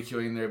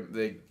barbecuing.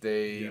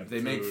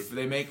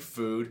 They make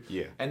food.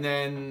 Yeah. And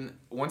then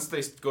once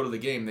they go to the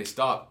game, they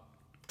stop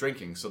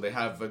drinking. So they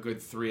have a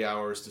good 3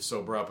 hours to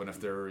sober up. And if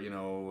they're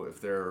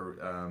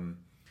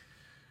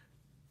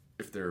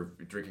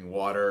drinking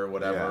water or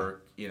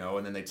whatever,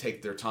 and then they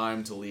take their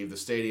time to leave the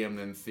stadium,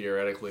 then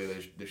theoretically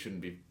there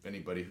shouldn't be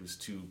anybody who's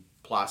too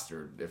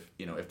plastered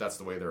if that's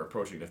the way they're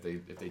approaching it.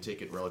 If they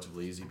take it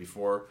relatively easy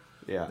before,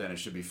 then it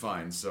should be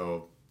fine.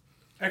 So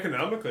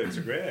economically, it's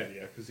a great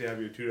idea because you have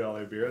your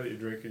 $2 beer that you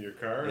drink in your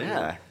car.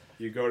 Yeah.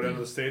 You go down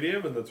to the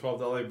stadium, and the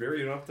 $12 beer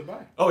you don't have to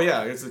buy. Oh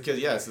yeah, it's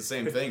the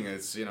same thing.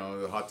 It's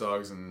the hot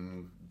dogs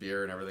and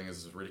beer and everything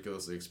is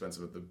ridiculously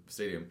expensive at the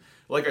stadium.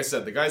 Like I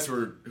said, the guys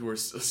who were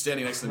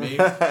standing next to me,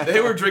 they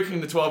were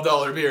drinking the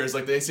 $12 beers.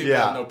 Like they seemed to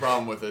have no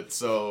problem with it.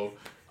 So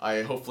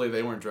hopefully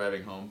they weren't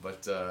driving home,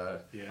 but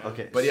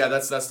Okay. But yeah,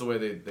 that's the way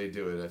they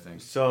do it, I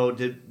think. So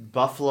did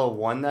Buffalo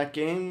won that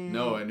game?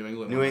 No, New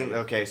England. New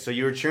England. Okay, so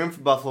you were cheering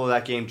for Buffalo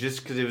that game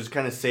just because it was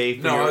kind of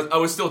safe. No, I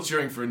was still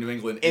cheering for New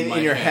England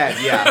in your head.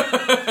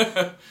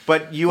 Yeah.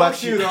 But you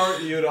Plus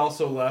actually you had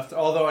also left.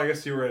 Although I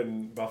guess you were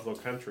in Buffalo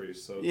country,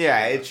 so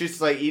it's just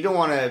like you don't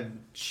want to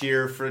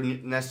cheer for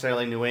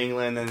necessarily New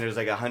England, and there's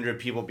like 100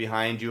 people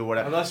behind you or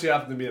whatever. Unless you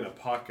happen to be in a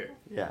pocket.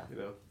 Yeah. You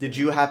know. Did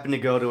you happen to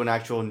go to an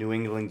actual New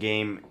England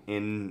game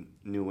in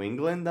New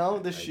England though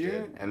this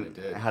year? Did. And I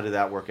did. how did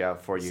that work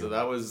out for you? So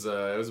that was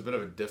it was a bit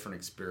of a different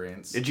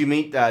experience. Did you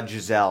meet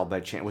Giselle by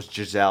chance? Was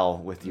Giselle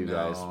with you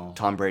guys? No.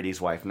 Tom Brady's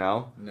wife?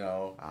 No.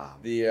 No. Ah,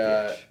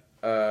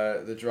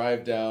 The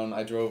drive down,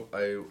 I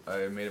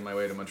made my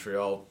way to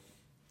Montreal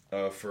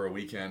for a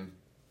weekend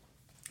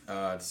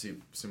to see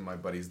some of my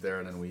buddies there,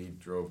 and then we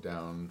drove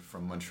down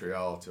from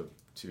Montreal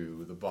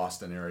to the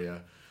Boston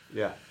area.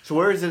 Yeah. So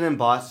where is it in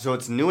Boston? So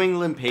it's New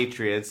England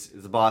Patriots.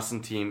 It's the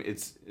Boston team.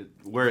 It's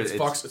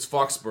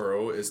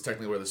Foxborough is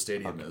technically where the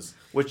stadium is.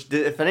 Which,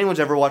 if anyone's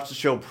ever watched the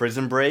show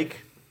Prison Break,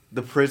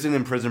 the prison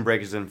in Prison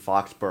Break is in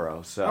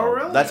Foxborough. So oh,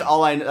 really? That's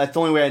all I. That's the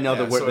only way I know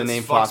the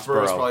name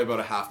Foxborough is Foxborough. probably about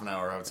a half an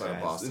hour outside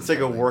of Boston. It's like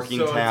a working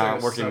So it's town,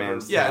 like a working suburb.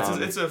 man's Yeah,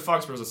 town. it's a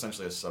Foxborough is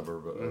essentially a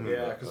suburb.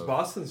 Yeah, because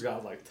Boston's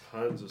got like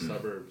tons of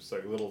suburbs,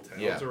 like little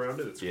towns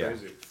around it. It's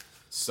crazy.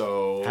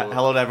 So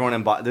Hello to everyone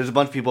in Boston. There's a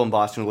bunch of people in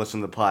Boston who listen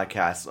to the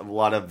podcast. A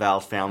lot of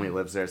Val's family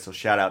lives there, so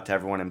shout out to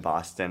everyone in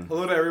Boston.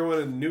 Hello to everyone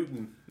in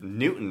Newton.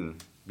 Newton,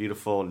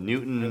 beautiful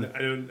Newton.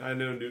 I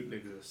know Newton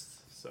exists.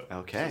 So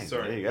Okay,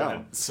 sorry, there you go go.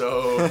 ahead.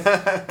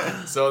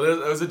 So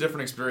it was a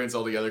different experience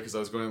altogether because I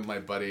was going with my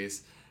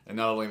buddies, and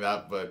not only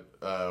that, but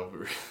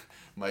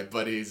my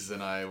buddies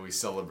and we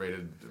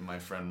celebrated my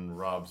friend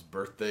Rob's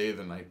birthday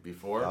the night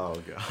before.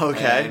 Oh,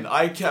 okay. And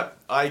I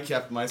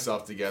kept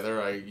myself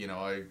together.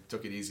 I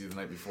took it easy the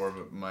night before,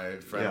 but my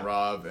friend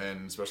Rob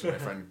and especially my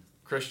friend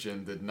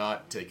Christian did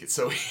not take it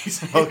so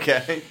easy.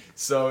 Okay.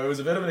 So it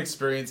was a bit of an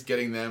experience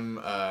getting them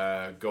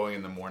going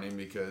in the morning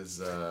because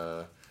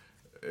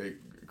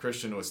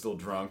Christian was still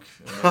drunk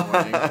in the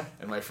morning,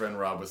 and my friend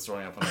Rob was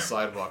throwing up on the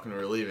sidewalk when we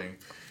were leaving.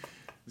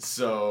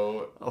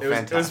 So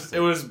it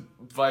was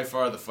by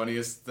far the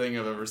funniest thing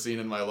I've ever seen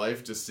in my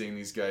life, just seeing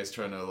these guys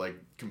trying to like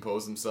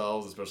compose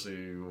themselves, especially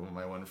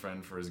my one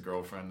friend for his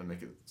girlfriend, to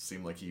make it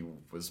seem like he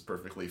was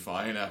perfectly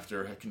fine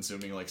after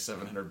consuming like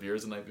 700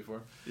 beers the night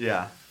before.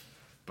 Yeah.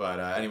 But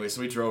anyway, so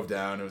we drove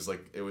down. It was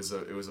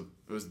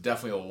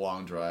definitely a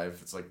long drive.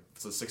 It's a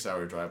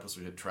 6-hour drive, plus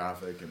we hit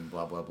traffic and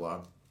blah blah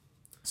blah.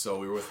 So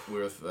we were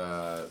with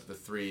the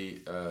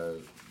three,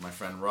 my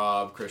friend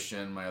Rob,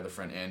 Christian, my other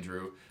friend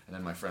Andrew, and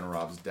then my friend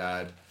Rob's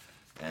dad.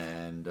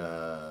 And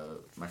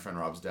my friend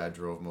Rob's dad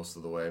drove most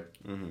of the way.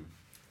 Mm-hmm.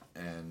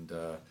 And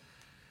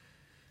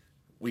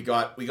we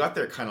got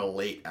there kind of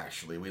late,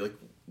 actually.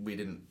 We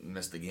didn't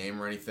miss the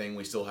game or anything.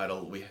 We still had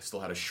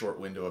a short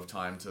window of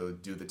time to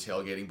do the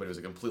tailgating, but it was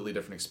a completely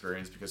different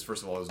experience because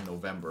first of all it was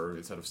November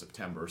instead of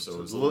September, so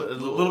it was a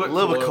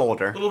little bit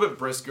colder, a little bit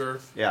brisker.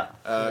 Yeah.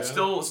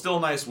 Still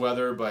nice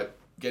weather, but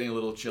getting a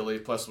little chilly.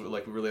 Plus, we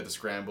really had to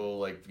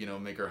scramble,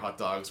 make our hot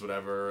dogs,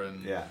 whatever,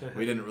 and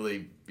we didn't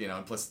really,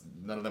 plus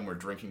none of them were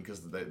drinking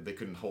because they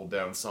couldn't hold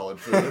down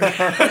solid food.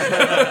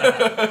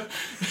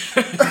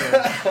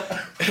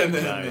 And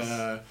then.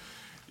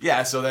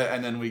 Nice. So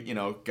then we,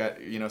 got,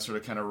 sort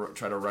of kind of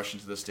try to rush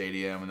into the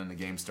stadium, and then the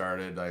game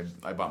started.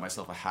 I bought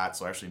myself a hat,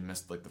 so I actually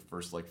missed the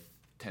first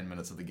 10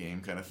 minutes of the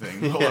game kind of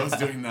thing while I was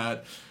doing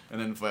that.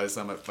 And then by the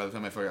time I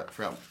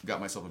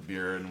got myself a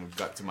beer and we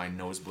got to my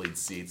nosebleed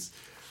seats,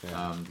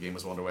 the game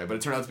was well underway. But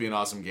it turned out to be an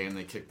awesome game.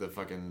 They kicked the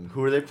fucking...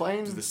 Who were they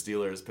playing? The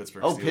Steelers,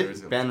 Pittsburgh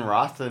Steelers. Ben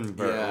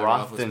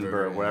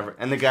Roethlisberger, whatever.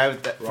 And the guy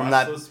with from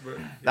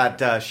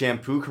that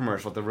shampoo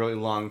commercial with the really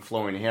long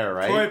flowing hair,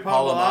 right? Troy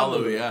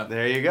Polamalu, yeah.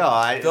 There you go.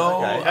 I'm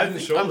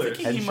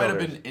thinking he might have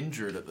been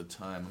injured at the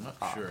time. I'm not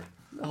sure.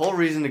 The whole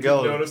reason to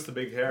go. Didn't notice the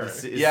big hair.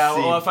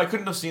 If I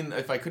couldn't see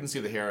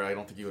the hair, I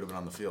don't think he would have been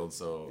on the field.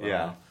 So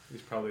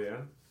he's probably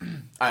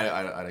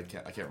I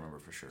can't remember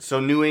for sure. So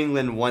New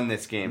England won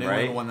this game,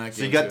 right? England won that game.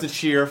 So you got to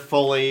cheer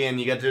fully, and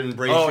you got to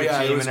embrace your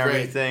team and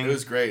everything. It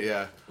was great,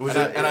 yeah.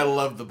 And I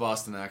love the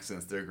Boston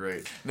accents; they're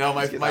great. No,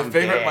 my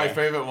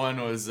favorite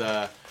one was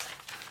 10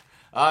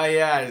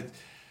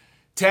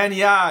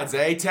 yards,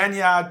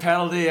 10-yard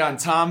penalty on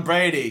Tom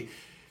Brady.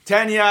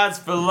 10 yards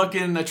for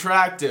looking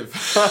attractive.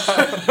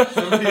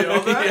 Somebody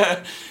yelled that?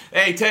 Yeah.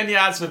 Hey, 10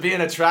 yards for being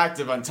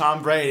attractive on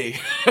Tom Brady.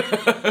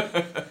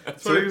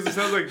 It's funny because it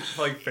sounds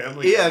like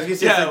Family. Yeah, I was gonna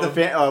say it's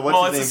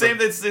it's the same.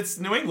 It's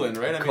New England,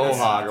 right?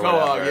 Quahog.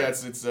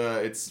 Yeah,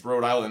 it's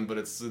Rhode Island, but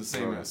it's the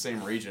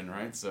same region,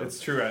 right? So it's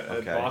true.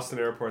 At Boston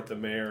Airport, the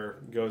mayor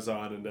goes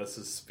on and does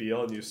his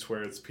spiel, and you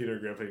swear it's Peter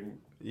Griffin.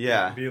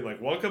 Yeah, being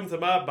like, "Welcome to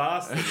my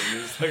Boston,"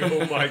 and it's like,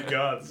 "Oh my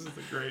God, this is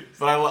the great."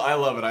 But I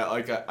love it.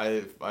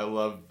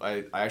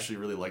 I actually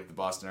really like the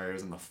Boston area. It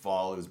was in the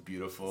fall. It was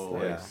beautiful.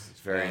 Yeah,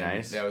 it's very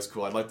nice. Yeah, it was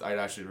cool. I'd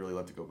actually really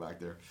like to go back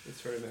there. It's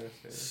very nice.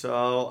 Yeah.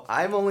 So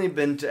I've only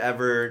been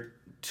to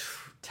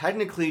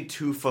technically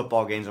 2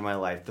 football games in my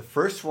life. The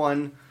first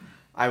one,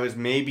 I was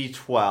maybe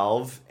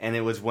 12, and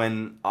it was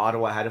when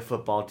Ottawa had a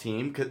football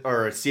team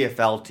or a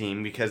CFL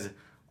team because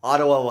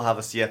Ottawa will have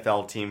a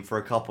CFL team for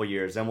a couple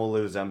years, then we'll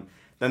lose them.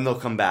 Then they'll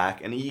come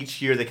back, and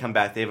each year they come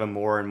back, they have a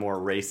more and more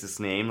racist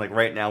name. Like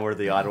right now, we're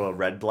the Ottawa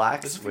Red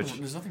Blacks.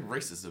 There's nothing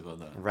racist about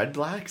that. Red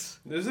Blacks?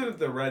 Isn't it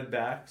the Red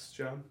Backs,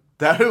 John?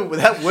 That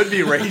would be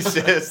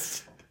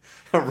racist.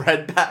 A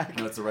Red Back?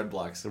 No, it's the Red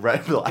Blacks. The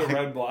Red Blacks. The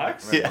Red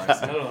Blacks? Yeah.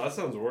 I don't know, that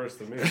sounds worse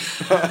than me.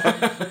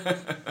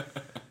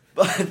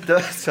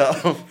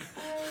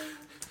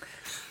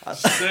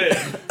 Just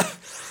saying.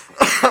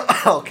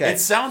 Okay. It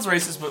sounds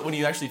racist, but when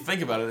you actually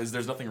think about it,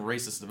 there's nothing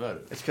racist about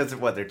it. It's because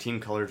of their team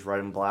colors red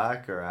and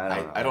black, or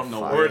I don't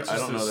know. Or it's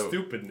just a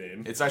stupid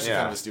name. It's actually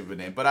kind of a stupid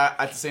name, but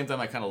at the same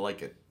time, I kind of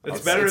like it.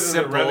 It's better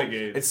than the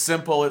Renegades. It's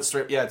simple. It's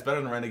straight. Yeah, it's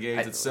better than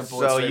Renegades. It's simple.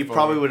 So you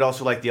probably would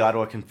also like the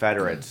Ottawa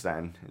Confederates,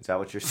 then? Is that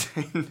what you're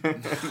saying?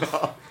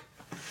 No.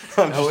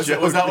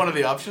 Was that one of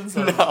the options?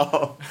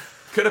 No.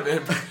 Could have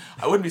been.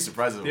 I wouldn't be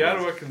surprised if it the was.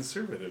 Ottawa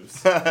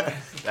Conservatives.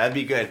 That'd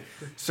be good.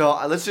 So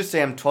let's just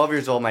say I'm 12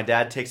 years old. My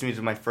dad takes me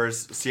to my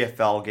first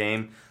CFL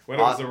game. When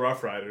it was the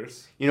Rough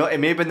Riders. It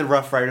may have been the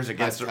Rough Riders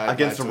against the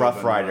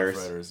Rough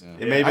Riders. Yeah.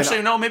 It may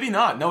actually, no, maybe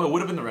not. No, it would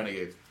have been the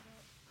Renegades.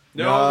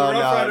 No, the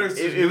Rough Riders.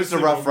 It was the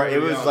Rough Riders.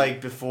 It was like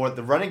before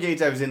the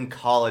Renegades. I was in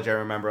college. I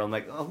remember. I'm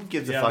like, who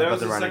gives a fuck about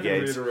the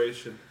Renegades? Second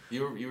reiteration.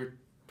 You were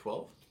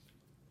 12.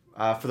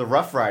 For the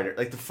Rough Riders,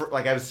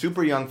 I was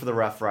super young for the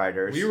Rough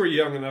Riders. We were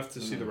young enough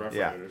to see the Rough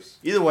Riders.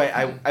 Either way,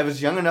 I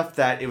was young enough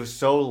that it was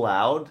so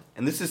loud,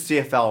 and this is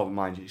CFL,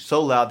 mind you,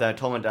 so loud that I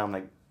told my dad, I'm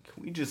like,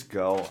 can we just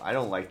go? I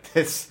don't like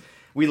this.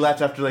 We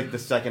left after the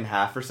second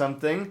half or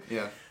something.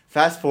 Yeah.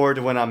 Fast forward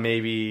to when I'm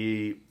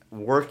maybe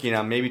working,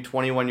 I'm maybe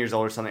 21 years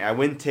old or something. I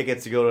win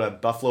tickets to go to a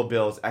Buffalo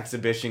Bills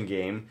exhibition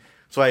game.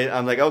 So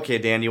I'm like, okay,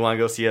 Dan, you want to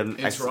go see in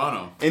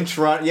Toronto? In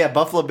Toronto, yeah,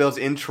 Buffalo Bills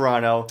in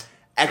Toronto.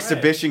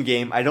 Exhibition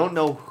game. I don't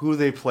know who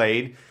they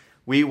played.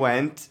 We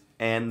went,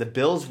 and the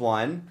Bills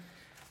won.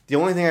 The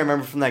only thing I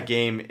remember from that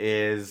game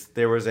is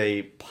there was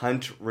a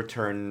punt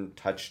return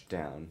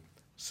touchdown.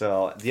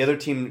 So the other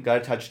team got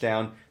a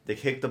touchdown. They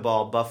kicked the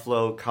ball.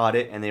 Buffalo caught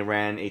it, and they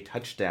ran a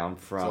touchdown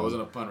from... So it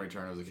wasn't a punt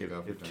return. It was a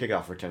kickoff return.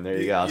 Kickoff return. There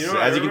you go.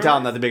 As you can tell,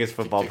 I'm not the biggest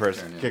football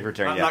person. Return, yeah. Kick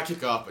return, Not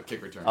kickoff, but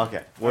kick return.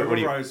 Okay.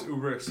 I was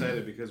uber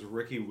excited because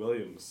Ricky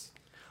Williams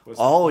was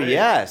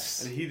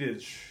yes. And he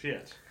did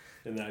shit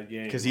in that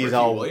game. Because he's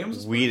all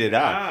weeded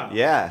up.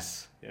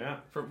 Yes. Yeah.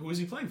 Who was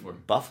he playing for?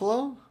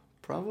 Buffalo?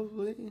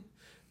 Probably.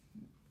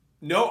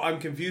 No, I'm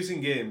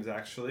confusing games,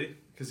 actually.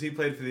 because he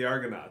played for the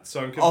Argonauts. So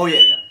I'm Oh,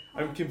 yeah.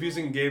 I'm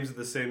confusing games at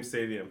the same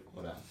stadium.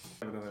 Hold on.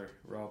 I have another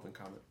relevant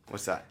comment.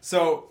 What's that?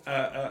 So,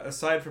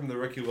 aside from the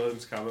Ricky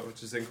Williams comment,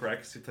 which is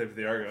incorrect because he played for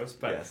the Argos,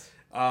 but Yes.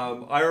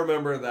 I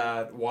remember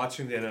that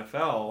watching the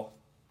NFL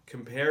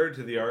compared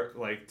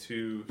to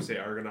to say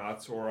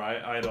Argonauts, or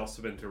I had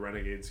also been to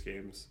Renegades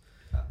games.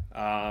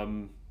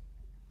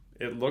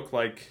 It looked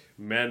like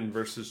men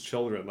versus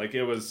children. Like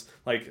it was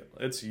like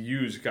it's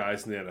huge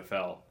guys in the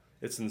NFL.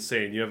 It's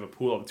insane. You have a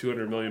pool of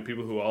 200 million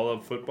people who all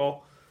love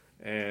football,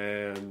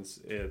 and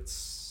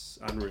it's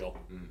unreal.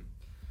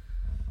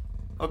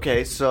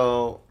 Okay,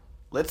 so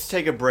let's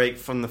take a break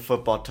from the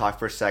football talk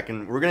for a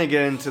second. We're going to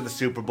get into the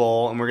Super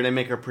Bowl, and we're going to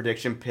make our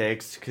prediction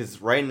picks,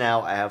 because right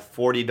now I have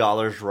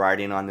 $40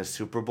 riding on the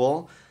Super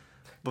Bowl.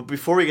 But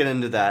before we get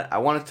into that, I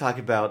want to talk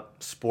about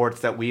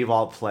sports that we've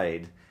all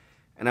played.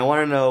 And I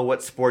want to know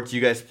what sports you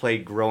guys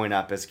played growing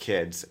up as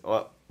kids.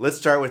 Well, let's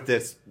start with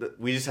this.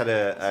 We just had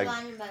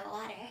Surrounded by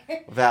water.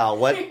 Val,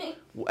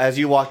 as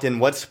you walked in,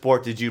 what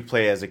sport did you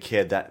play as a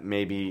kid that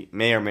may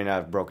or may not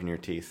have broken your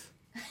teeth?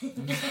 Ghetto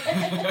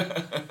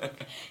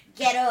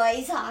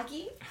ice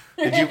hockey.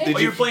 Did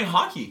you were playing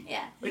hockey?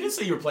 Yeah. I didn't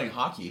say you were playing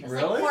hockey. It's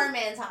Really? like poor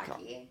man's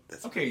hockey.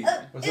 Okay.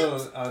 Was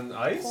it on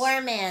ice? Poor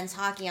man's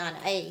hockey on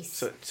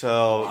ice.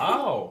 So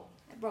Wow.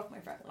 I broke my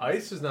front leg.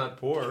 Ice is not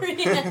poor.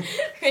 Yeah.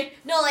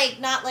 No, like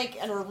not like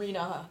an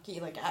arena hockey,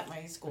 like at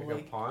my school. Like a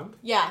Like, pond?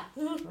 yeah.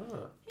 Ah.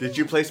 did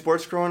you play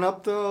sports growing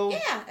up, though?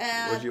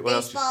 Yeah. what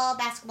else Baseball,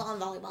 basketball,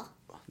 and volleyball.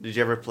 Did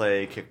you ever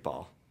play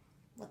kickball?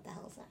 What the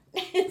hell is that?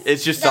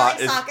 It's just Is that like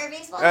it's- soccer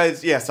baseball?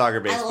 Soccer,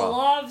 I baseball.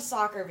 love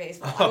soccer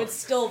baseball. I would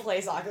still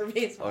play soccer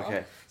baseball.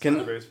 Okay.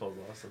 Baseball's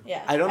awesome.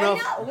 Yeah. I don't know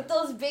if- with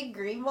those big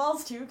green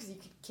balls too, because you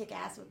could kick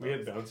ass with those. We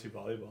had bouncy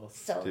volleyballs.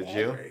 So Did good.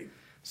 you?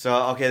 So,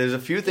 okay, there's a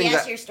few things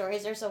Yes, that... your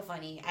stories are so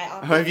funny.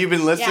 Have you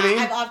been listening?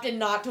 Yeah, I've opted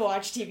not to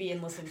watch TV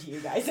and listen to you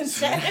guys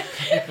instead.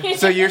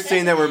 So you're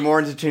saying that we're more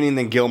entertaining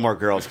than Gilmore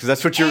Girls, because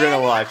that's what you're going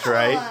to watch,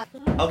 right?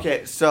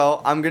 Okay,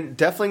 so I'm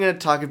definitely going to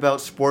talk about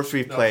sports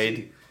we've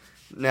played.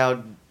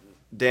 Now,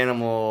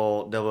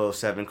 Danimal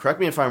 007,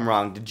 correct me if I'm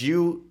wrong, did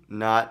you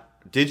or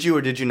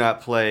did you not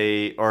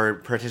play or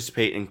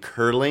participate in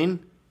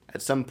curling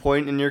at some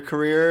point in your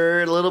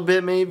career? A little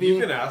bit, maybe? You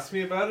can ask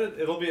me about it.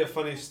 It'll be a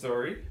funny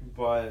story,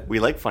 but... We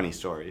like funny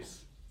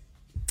stories.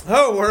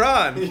 Oh, we're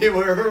on! Yeah,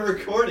 we're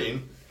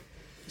recording.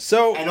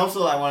 So... And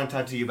also, I want to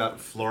talk to you about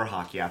floor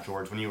hockey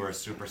afterwards when you were a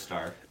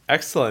superstar.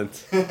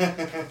 Excellent.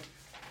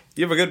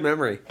 You have a good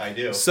memory. I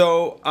do.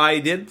 So, I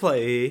did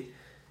play.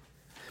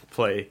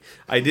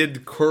 I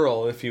did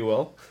curl, if you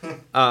will.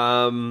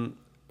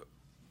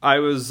 I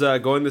was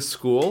going to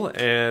school,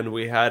 and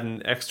we had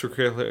an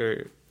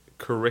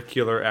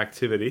extracurricular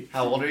activity.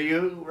 How old are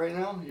you right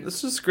now?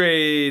 This is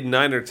grade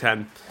 9 or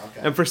 10.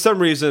 Okay. And for some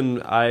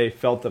reason, I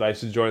felt that I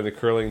should join the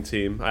curling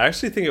team. I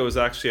actually think it was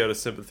actually out of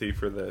sympathy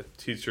for the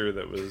teacher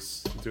that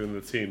was doing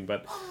the team.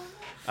 But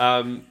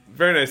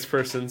very nice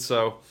person,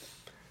 so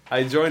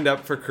I joined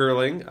up for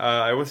curling.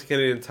 I went to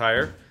Canadian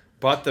Tire,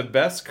 bought the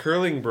best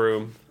curling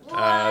broom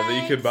that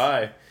you could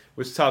buy,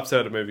 which tops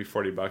out at maybe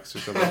 $40 or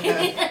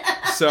something.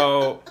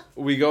 So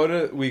we go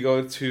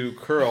to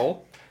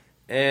curl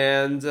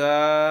and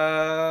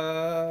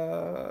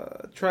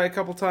try a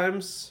couple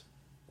times.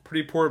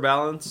 Pretty poor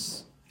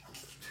balance.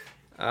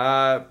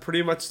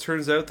 Pretty much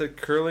turns out that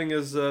curling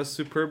is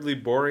superbly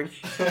boring.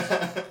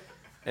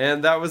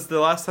 And that was the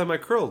last time I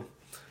curled.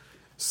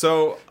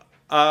 So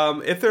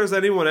if there's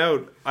anyone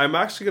out, I'm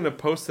actually going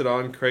to post it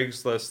on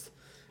Craigslist.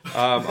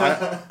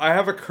 I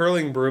have a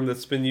curling broom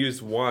that's been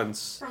used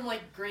once. From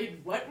like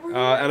grade what were you?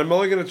 And I'm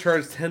only going to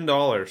charge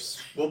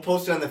 $10. We'll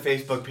post it on the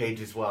Facebook page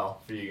as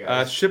well for you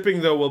guys.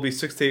 Shipping, though, will be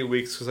 6 to 8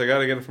 weeks because I got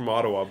to get it from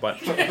Ottawa. But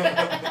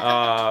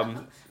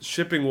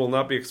shipping will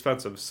not be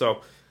expensive. So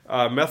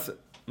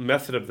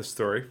method of the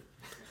story.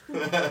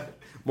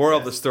 Moral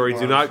of the story,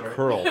 do not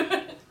curl.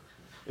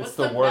 It's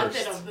the worst.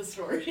 Method of the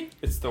story?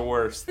 It's the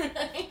worst.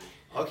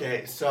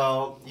 Okay,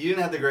 so you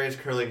didn't have the greatest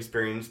curling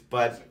experience,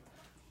 but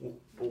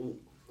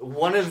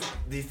one of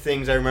the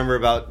things I remember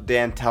about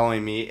Dan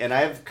telling me, and I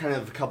have kind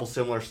of a couple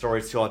similar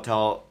stories too I'll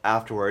tell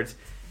afterwards,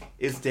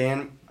 is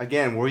Dan,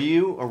 again, were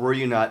you or were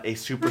you not a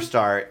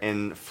superstar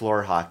in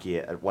floor hockey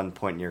at one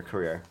point in your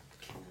career?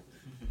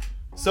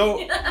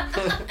 So,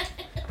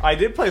 I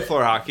did play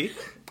floor hockey.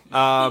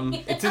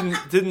 It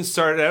didn't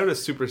start out a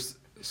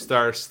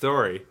superstar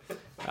story,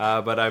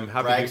 but I'm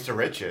happy. Rags to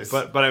riches.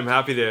 But I'm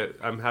happy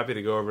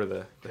to go over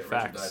the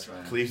facts.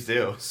 Please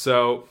do.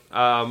 So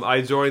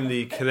I joined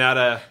the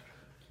Canada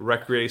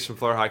Recreation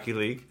Floor Hockey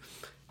League,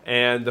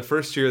 and the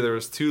first year there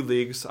was 2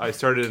 leagues. I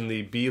started in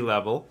the B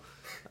level,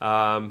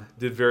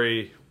 did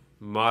very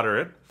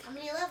moderate, How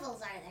many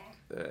levels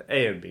are there?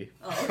 A and B.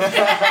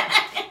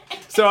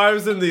 So I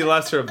was in the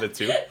lesser of the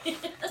 2.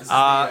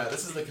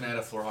 This is the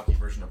Canada floor hockey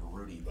version of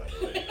Rudy, by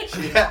the way.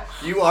 Yeah,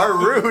 you are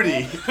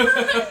Rudy.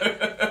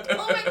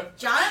 Oh my,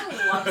 John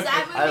loves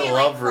that movie. I and,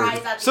 love cries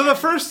Rudy. at So the the end.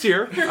 first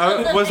year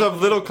was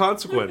of little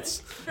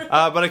consequence,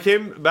 but I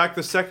came back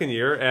the second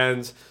year,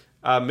 and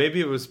Maybe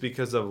it was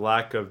because of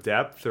lack of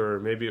depth, or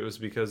maybe it was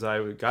because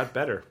I got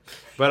better.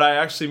 But I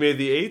actually made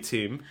the A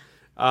team.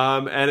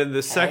 And in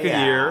the second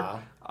year,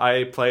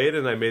 I played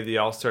and I made the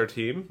All-Star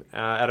team.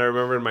 And I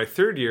remember in my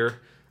third year,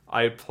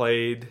 I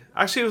played...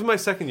 Actually, it was my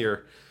second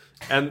year.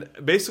 And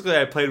basically,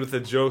 I played with the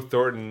Joe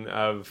Thornton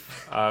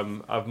of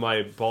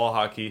my ball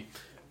hockey,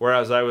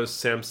 whereas I was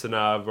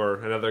Samsonov,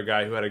 or another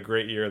guy who had a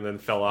great year and then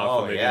fell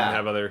off and they didn't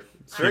have other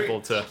people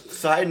to...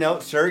 Side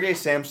note, Sergei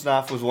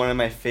Samsonov was one of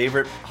my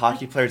favorite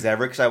hockey players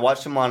ever, because I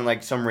watched him on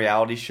like some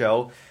reality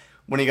show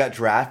when he got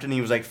drafted, and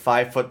he was like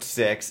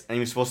 5'6", and he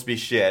was supposed to be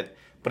shit,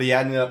 but he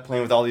ended up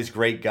playing with all these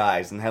great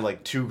guys and had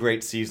like 2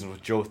 great seasons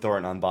with Joe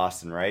Thornton on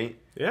Boston, right?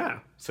 Yeah.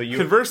 So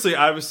conversely,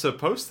 I was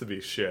supposed to be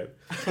shit,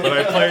 but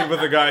I played with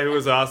a guy who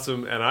was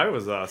awesome, and I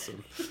was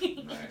awesome.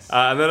 Nice.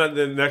 And then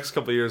the next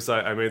couple of years,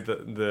 I made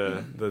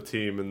the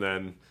team, and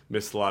then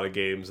missed a lot of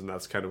games, and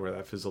that's kind of where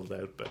that fizzled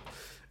out. But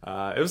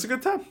it was a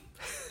good time.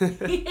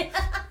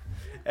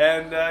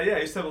 And I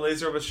used to have a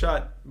laser of a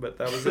shot, but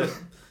that was it.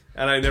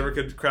 And I never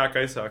could crack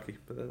ice hockey.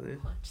 But then,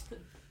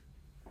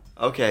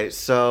 Okay,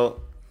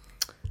 so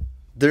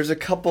there's a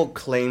couple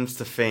claims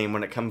to fame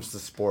when it comes to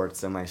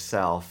sports and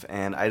myself,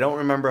 and I don't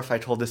remember if I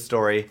told this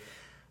story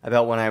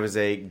about when I was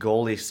a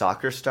goalie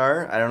soccer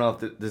star. I don't know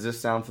if does this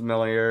sound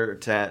familiar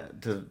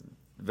to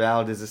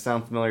Val? Does this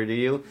sound familiar to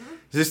you? Mm-hmm.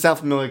 Does this sound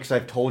familiar because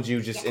I've told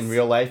you just in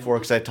real life, or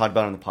because I talked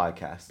about it on the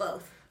podcast?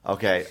 Both.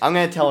 Okay, I'm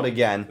going to tell it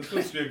again. It's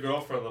supposed to be a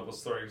girlfriend level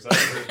story, because I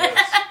heard this.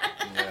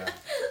 Yeah.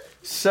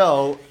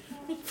 So,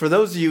 for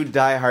those of you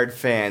diehard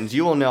fans,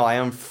 you will know I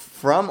am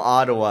from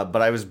Ottawa,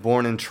 but I was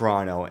born in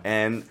Toronto.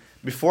 And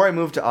before I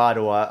moved to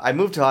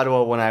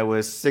Ottawa when I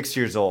was 6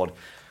 years old.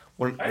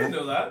 I didn't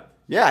know that.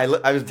 Yeah,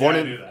 I was born I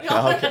in... knew that.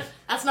 Oh, okay.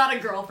 That's not a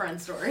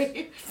girlfriend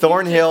story.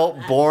 Thornhill,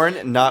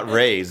 born, not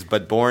raised,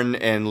 but born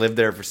and lived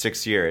there for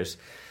 6 years.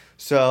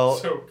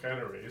 So kind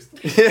of raised.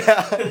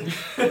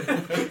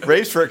 yeah,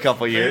 raised for a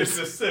couple years.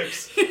 Raised to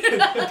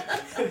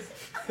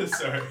 6.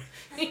 Sorry.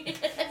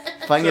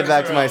 If I can get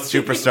back to my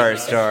superstar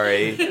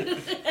story.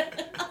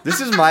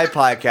 This is my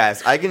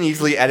podcast. I can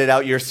easily edit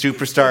out your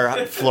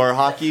superstar floor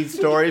hockey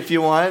story if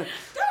you want.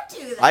 Don't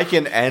do that. I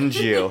can end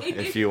you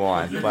if you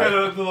want. You But kind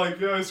of have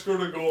to I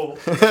scored a goal.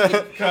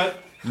 Cut.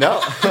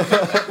 no.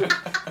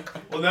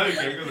 Well, now you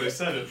can because I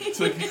said it. It's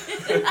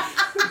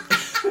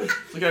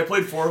like I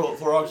played floor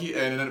hockey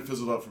and then it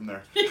fizzled out from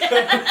there.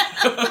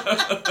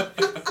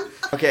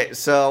 Okay,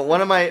 so one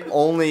of my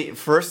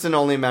first and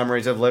only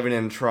memories of living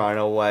in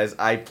Toronto was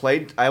I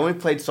only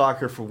played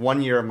soccer for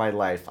 1 year of my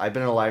life. I've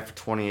been alive for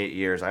 28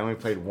 years. I only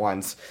played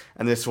once,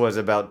 and this was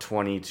about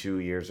 22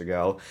 years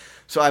ago.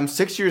 So I'm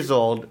 6 years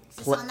old. Is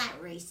this on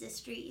that racist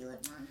street you live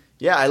on?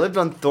 Yeah, I lived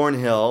on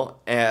Thornhill,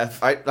 and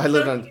I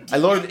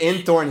lived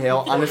in Thornhill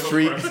on a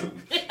street.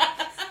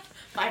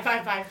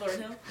 555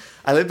 Thornhill.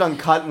 I lived on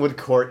Cottonwood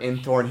Court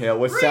in Thornhill,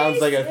 which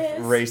sounds like a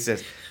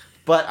racist.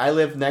 But I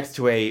lived next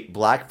to a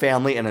black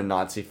family and a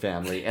Nazi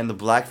family, and the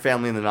black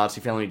family and the Nazi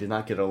family did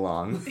not get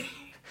along.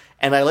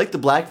 And I liked the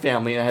black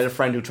family, and I had a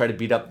friend who tried to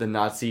beat up the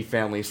Nazi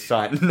family's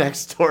son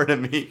next door to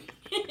me.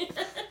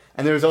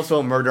 And there was also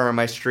a murder on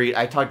my street.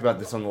 I talked about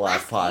this on the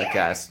last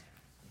podcast.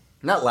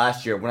 Not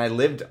last year. When I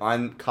lived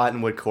on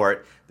Cottonwood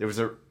Court, there was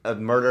a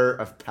murder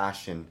of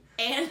passion.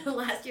 And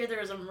last year there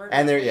was a murder.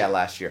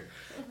 Last year.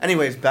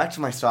 Anyways, back to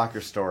my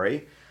soccer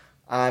story.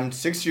 I'm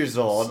 6 years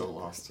old. So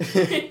lost.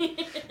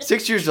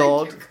 6 years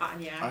old.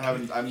 Cognac.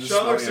 I'm just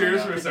Sean looks smelling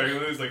it serious now. for a second,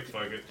 and then he's like,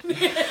 fuck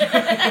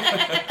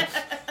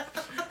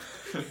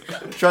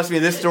it. Trust me,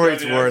 this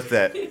story's Yeah. worth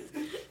it.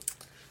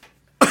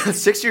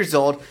 6 years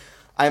old.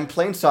 I'm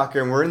playing soccer,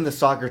 and we're in the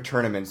soccer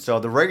tournament. So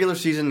the regular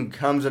season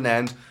comes and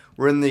ends.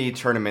 We're in the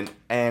tournament,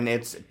 and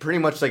it's pretty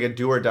much like a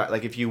do or die.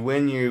 Like, if you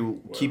win, you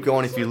keep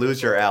going. If you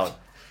lose, you're out.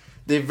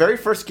 The very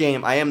first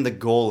game, I am the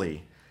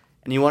goalie.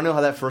 And you want to know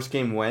how that first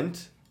game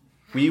went?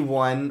 We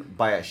won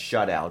by a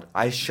shutout.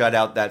 I shut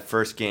out that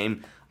first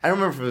game. I don't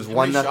remember if it was How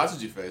one. many shots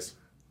did you face?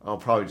 Oh,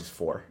 probably just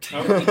 4.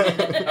 How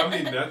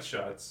many net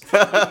shots?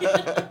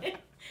 Oh,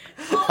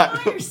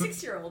 your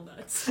 6-year-old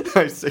nuts.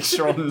 My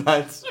 6-year-old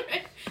nuts.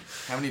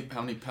 How many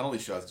penalty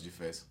shots did you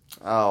face?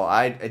 Oh,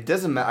 it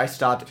doesn't matter. I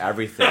stopped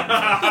everything.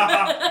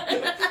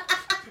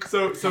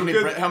 So How many,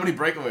 good. how many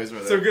breakaways were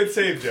there? So good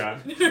save,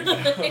 John.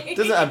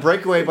 A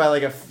breakaway by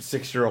like a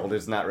 6-year-old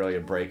is not really a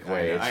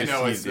breakaway. I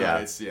know it's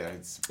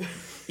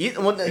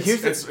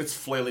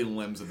flailing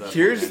limbs at that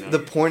Here's point. I know. the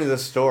point of the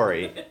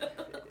story.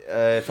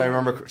 If I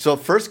remember, so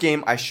first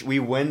game we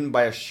win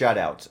by a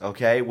shutout.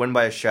 Okay, win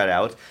by a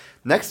shutout.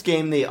 Next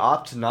game they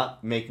opt to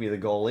not make me the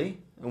goalie.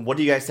 And what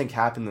do you guys think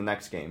happened the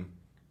next game?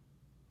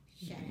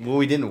 Well,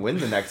 we didn't win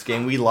the next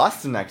game. We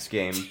lost the next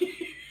game.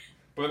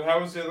 But how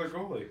was the other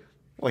goalie?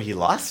 Well, he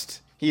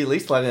lost. He at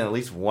least let in at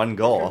least one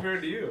goal.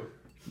 Compared to you.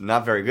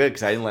 Not very good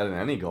because I didn't let in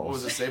any goals. What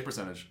was the save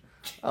percentage?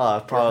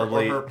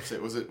 Probably. Or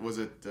her, was it?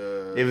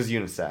 It was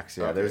unisex.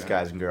 Yeah, Okay, there was yeah.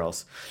 guys and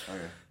girls. Okay.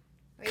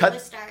 Were Cut- you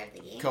the star of the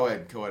game?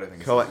 Co-ed, I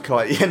think.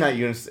 Co-ed. Yeah, not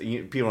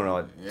unisex. People don't know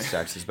what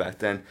sex is back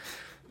then.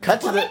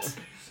 Cut to the.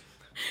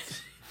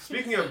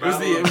 Speaking of It was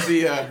battle,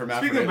 the hermaphrodite.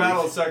 speaking of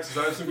battle of sexes,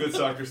 I have some good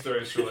soccer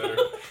stories for later.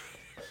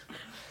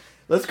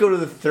 Let's go to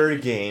the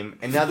third game.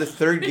 And now the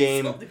third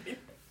game...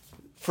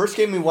 First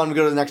game we won, we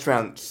go to the next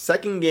round.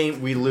 Second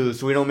game, we lose,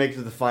 so we don't make it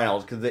to the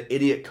finals because the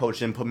idiot coach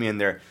didn't put me in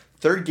there.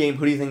 Third game,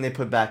 who do you think they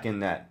put back in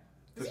that?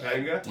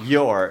 Topanga?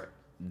 You're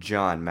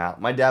John Mal.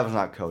 My dad was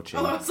not coaching.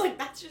 Oh, I was like,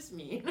 that's just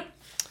mean.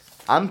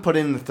 I'm put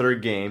in the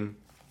third game.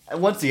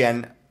 And once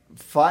again,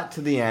 fought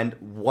to the end,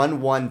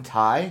 1-1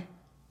 tie.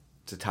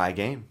 It's a tie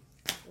game.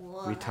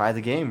 Whoa. We tie the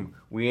game.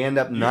 We end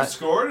up You not...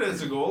 scored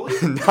as a goalie?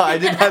 No, I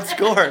did not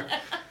score.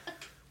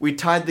 We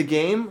tied the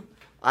game.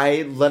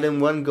 I let in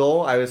one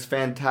goal. I was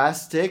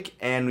fantastic.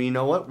 And you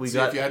know what? We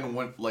got... If you hadn't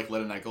let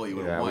in that goal, you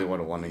would have Yeah, won. we would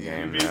have won the You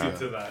game. beat Yeah. me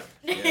to that.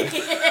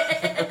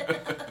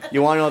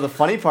 You want to know the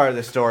funny part of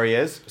the story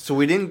is? So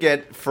we didn't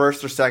get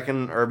first or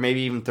second or maybe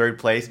even third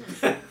place.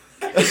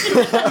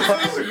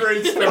 That's a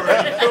great story.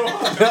 Go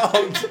on. No.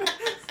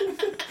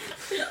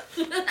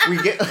 We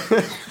get...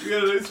 We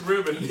got a nice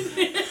ribbon.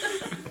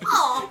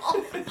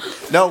 Oh.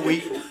 No,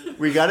 we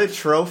got a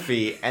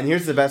trophy. And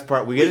here's the best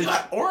part. We We get a...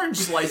 got orange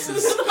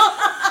slices.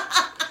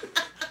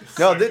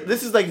 No,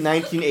 this is like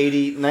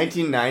 1980,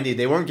 1990.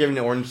 They weren't giving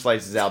orange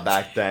slices out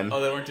back then. Oh,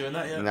 they weren't doing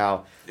that yet?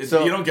 No. You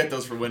So, don't get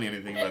those for winning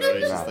anything, by the way.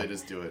 It's just, No. they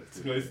just do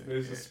it.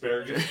 Nice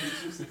asparagus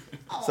pieces.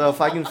 so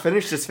if I can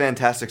finish this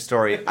fantastic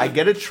story, I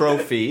get a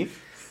trophy.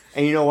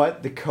 And you know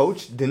what? The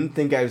coach didn't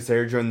think I was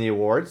there during the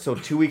awards. So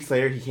 2 weeks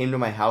later, he came to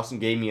my house and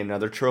gave me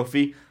another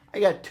trophy. I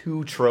got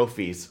 2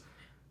 trophies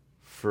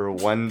for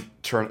one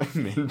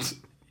tournament.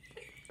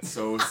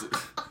 So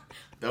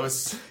that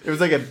was. It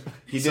was like a...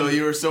 He So didn't,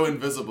 you were so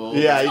invisible.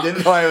 yeah, he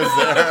didn't know I was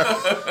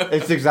there.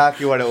 It's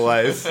exactly what it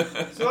was. So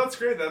that's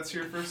great. That's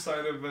your first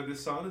sign of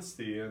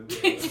dishonesty. And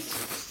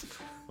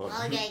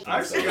Okay.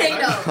 Actually, I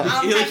know.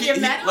 I'll He, take your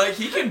medal.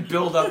 he can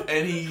build up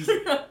any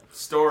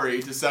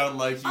story to sound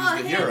like he's Oh,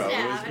 the hands hero.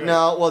 down. It was great.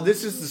 No, well,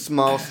 this is the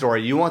small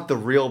story. You want the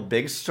real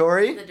big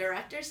story? The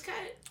director's cut?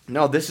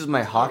 No, this is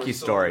my hockey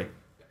story.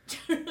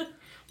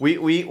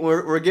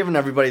 We're giving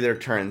everybody their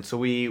turn. So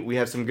we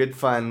had some good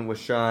fun with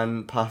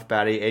Sean Puff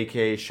Batty,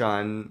 aka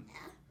Sean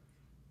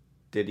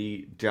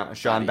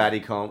Sean Batty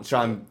Combs.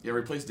 Sean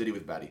replace Diddy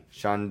with Batty.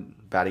 Sean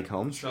Batty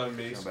Combs. Sean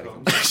Mace Sean Batty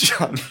Combs.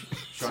 Sean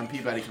Sean P.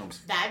 Batty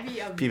Combs. That'd be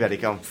a P Batty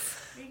Combs.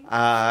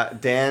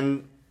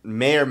 Dan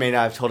may or may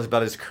not have told us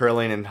about his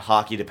curling and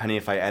hockey, depending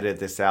if I edit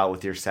this out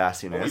with your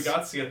sassiness. Well, we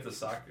got to get the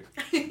soccer.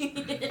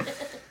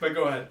 But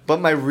go ahead. But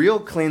my real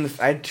claim,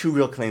 I had 2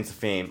 real claims to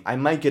fame. I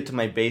might get to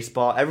my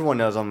baseball. Everyone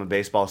knows I'm a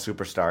baseball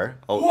superstar.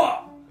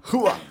 Oh,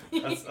 hooah.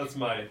 That's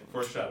my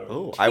foreshadow.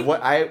 Oh,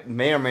 I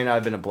may or may not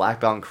have been a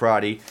black belt in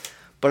karate,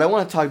 but I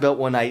want to talk about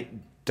when I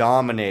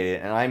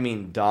dominated, and I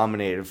mean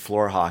dominated,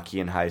 floor hockey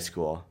in high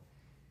school.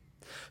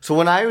 So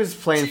when I was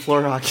playing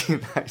floor hockey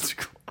in high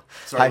school,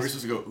 Sorry, we're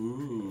supposed to go,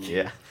 ooh.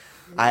 yeah,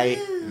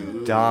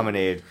 I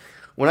dominated.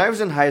 When I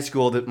was in high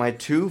school, my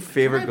 2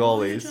 favorite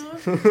goalies.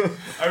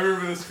 I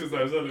remember this because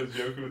I was on a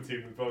Djokovic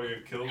team and probably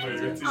got killed by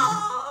your team.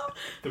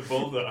 The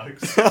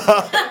Bulldogs.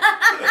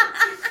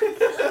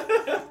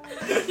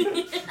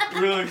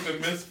 We're like the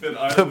misfit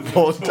island. The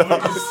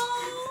Bulldogs.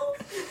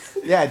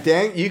 Yeah,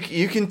 Dan,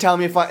 you can tell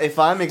me if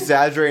I'm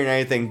exaggerating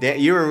anything. Dan,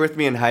 you were with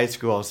me in high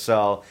school,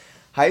 so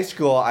high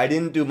school I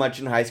didn't do much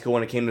in high school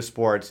when it came to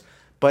sports,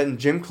 but in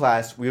gym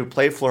class we would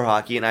play floor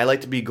hockey, and I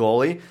liked to be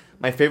goalie.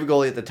 My favorite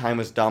goalie at the time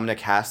was Dominic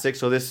Hasek,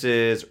 so this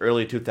is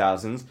early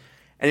 2000s.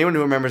 Anyone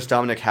who remembers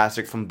Dominic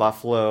Hasek from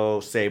Buffalo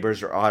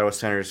Sabres or Ottawa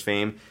Senators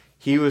fame,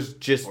 he was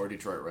just Or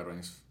Detroit Red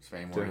Wings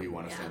fame where he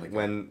won a Stanley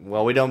Cup.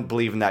 well, we don't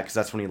believe in that because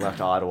that's when he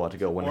left Ottawa to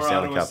go win a Or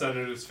Stanley Ottawa Cup.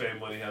 Senators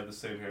fame when he had the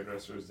same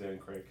hairdresser as Dan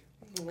Craig.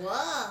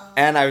 Whoa.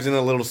 And I was in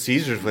the Little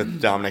Caesars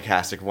with Dominic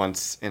Hasek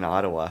once in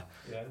Ottawa.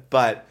 Yeah.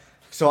 But,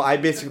 so I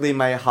basically,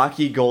 my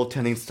hockey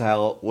goaltending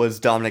style was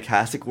Dominic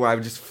Hasek, where I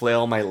would just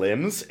flail my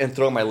limbs and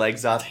throw my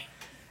legs up.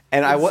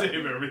 And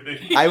Save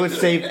everything. I would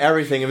save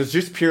everything. It was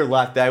just pure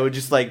luck that I would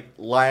just like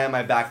lie on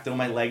my back, throw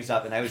my legs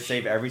up, and I would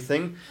save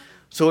everything.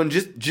 So in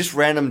just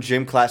random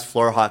gym class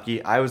floor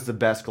hockey, I was the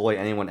best goalie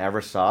anyone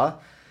ever saw.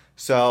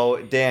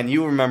 So Dan,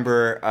 you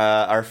remember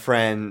our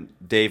friend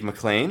Dave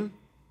McLean?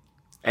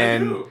 I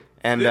do.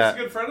 And Dave's a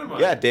good friend of mine.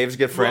 yeah, Dave's a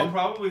good friend. We'll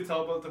probably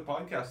tell about the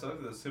podcast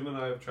after this. Him and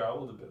I have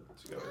traveled a bit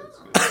together.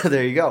 It's good.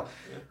 There you go.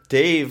 Yeah.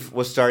 Dave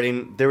was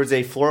starting. There was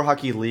a floor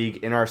hockey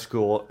league in our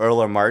school,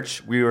 Earl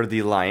March. We were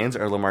the Lions,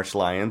 Earl March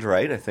Lions,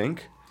 right? I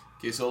think.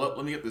 Okay, so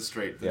let me get this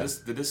straight. Did, Yeah.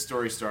 did this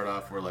story start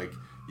off where, like,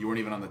 you weren't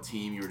even on the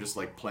team, you were just,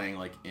 like, playing,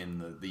 like,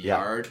 in the Yeah.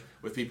 yard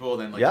with people,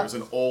 then, like, Yeah. there was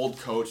an old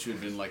coach who had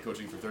been, like,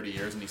 coaching for 30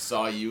 years, and he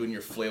saw you and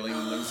you're flailing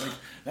and limbs, like,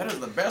 that is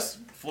the best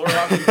floor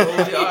hockey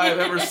goalie I've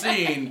ever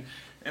seen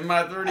in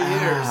my 30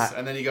 years.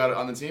 And then you got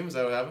on the team? Is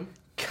that what happened?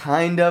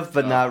 Kind of,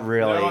 but not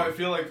really. No, I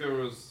feel like there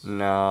was.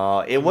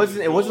 No, it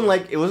wasn't. It wasn't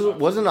like it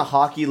wasn't a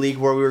hockey league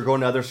where we were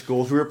going to other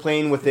schools. We were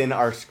playing within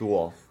our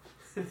school.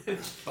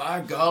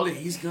 By golly,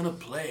 he's gonna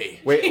play.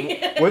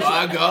 Wait,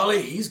 By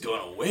golly, he's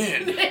gonna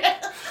win.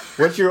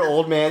 what's your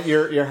old man?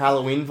 Your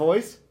Halloween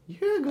voice?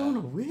 You're gonna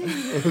win.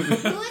 Who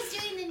was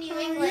doing the New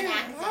England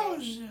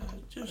accent?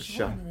 just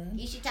Sure. wondering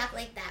You should talk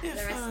like that for the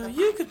if rest of the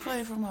you could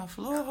play for my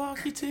floor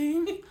hockey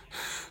team.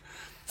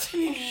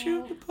 Please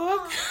shoot the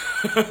puck.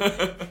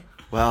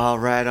 Well, all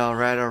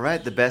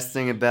right. The best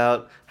thing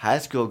about high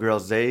school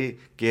girls, they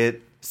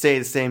stay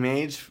the same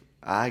age.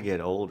 I get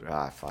older.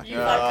 Ah, fuck. You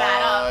fucked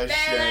that up.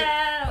 Shit.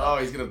 Damn. Oh,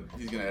 he's gonna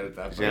edit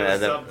that. gonna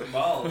edit Stop the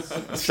balls.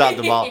 Stop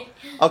the ball.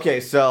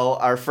 Okay, so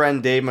our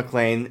friend Dave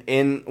McLean,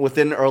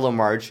 within early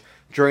March,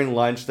 during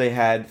lunch, they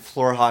had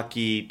floor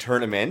hockey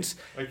tournaments.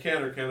 I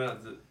can or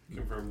cannot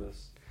confirm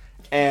this.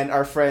 And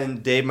our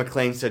friend Dave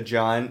McLean said,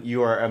 John,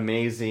 you are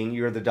amazing.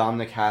 You are the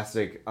Dominic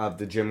Hasek of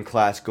the gym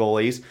class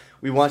goalies.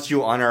 We want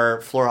you on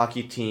our floor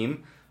hockey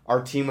team.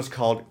 Our team was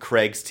called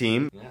Craig's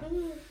team. Yeah.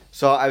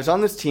 So I was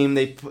on this team.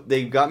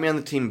 They got me on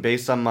the team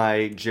based on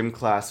my gym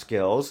class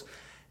skills.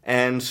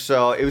 And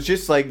so it was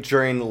just like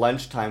during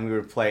lunchtime we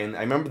were playing.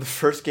 I remember the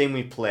first game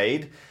we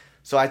played.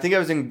 So I think I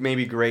was in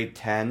maybe grade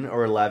 10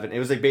 or 11. It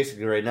was like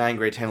basically grade 9,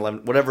 grade 10,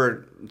 11,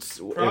 whatever it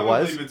was.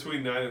 Probably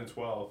between 9 and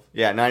 12.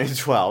 Yeah, 9 and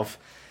 12.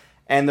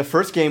 And the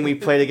first game we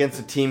played against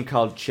a team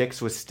called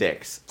Chicks with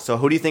Sticks. So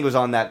who do you think was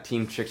on that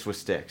team, Chicks with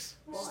Sticks?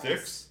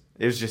 Sticks?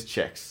 It was just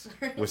Chicks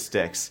with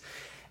Sticks.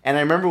 And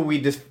I remember we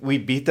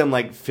beat them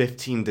like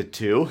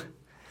 15-2.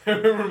 I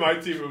remember my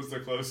team, it was a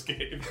close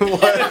game.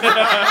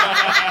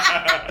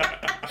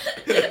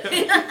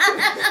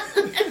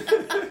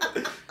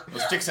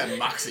 Those chicks had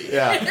moxie.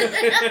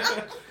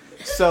 Yeah.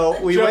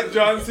 So we went.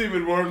 John's team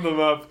had warmed them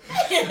up.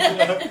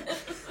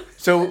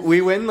 So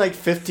we win like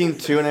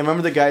 15-2, and I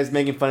remember the guys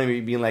making fun of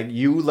me, being like,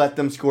 "You let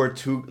them score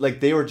 2." Like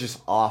they were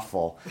just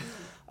awful.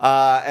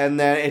 And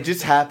then it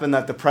just happened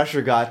that the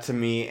pressure got to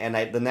me, and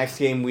the next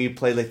game we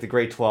played like the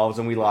grade 12s,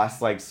 and we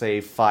lost like say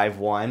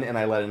 5-1, and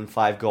I let in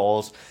 5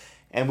 goals,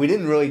 and we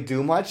didn't really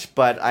do much.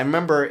 But I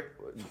remember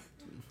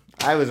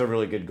I was a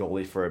really good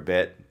goalie for a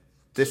bit.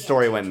 This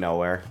story went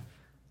nowhere.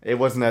 It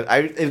wasn't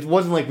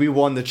like we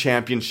won the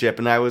championship,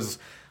 and I was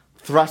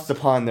thrust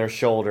upon their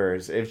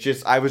shoulders. It's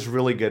just I was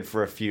really good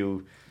for a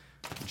few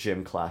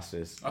gym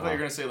classes. I thought you were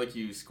gonna say like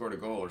you scored a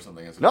goal or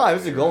something. No, I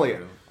was a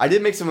goalie. I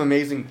did make some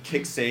amazing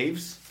kick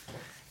saves,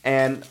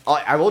 and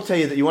I will tell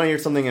you that you want to hear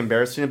something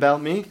embarrassing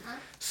about me.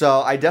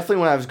 So I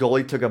definitely, when I was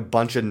goalie, took a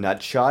bunch of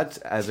nut shots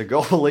as a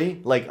goalie.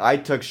 Like I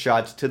took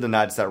shots to the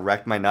nuts that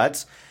wrecked my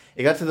nuts.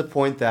 It got to the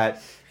point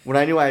that when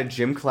I knew I had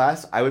gym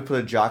class, I would put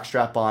a jock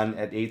strap on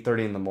at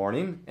 8:30 in the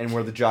morning and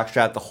wear the jock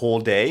strap the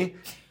whole day.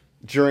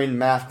 During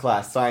math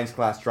class, science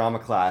class, drama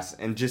class,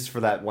 and just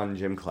for that one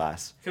gym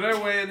class. Can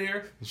I weigh in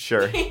here?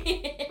 Sure.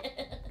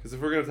 Because if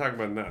we're going to talk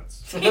about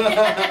nuts.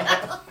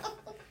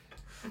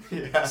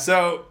 Yeah.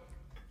 So,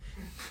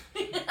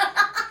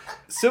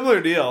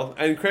 similar deal.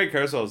 And Craig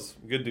Carswell's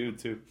a good dude,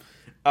 too.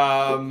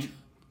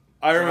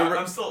 I remember...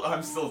 I'm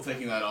still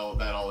taking that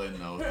all in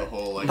though. The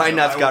whole like My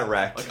nuts got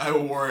wrecked. Like I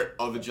wore it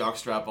on the jock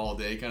strap all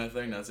day kind of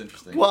thing. That's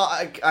interesting. Well,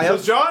 I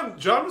So also,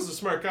 John was a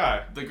smart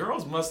guy. the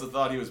girls must have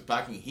thought he was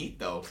packing heat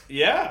though.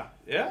 Yeah.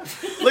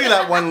 look at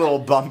that one little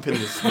bump in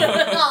his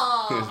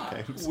Aw.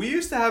 pants. We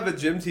used to have a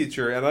gym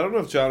teacher, and I don't know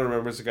if John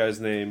remembers the guy's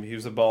name. He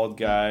was a bald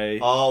guy.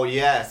 Oh,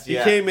 yes, He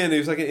came in, he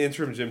was like an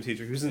interim gym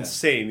teacher. He was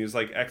insane. He was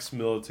like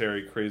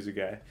ex-military crazy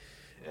guy.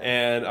 Yeah.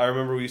 And I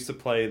remember we used to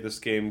play this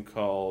game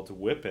called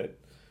Whip It,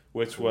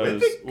 which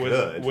was Whip It?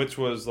 Good. which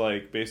was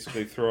like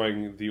basically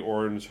throwing the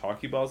orange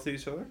hockey balls to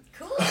each other.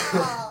 Cool.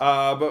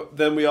 But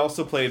then we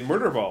also played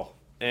Murder Ball.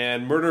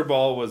 And Murder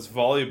Ball was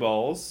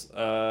volleyballs,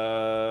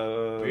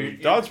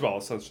 dodgeball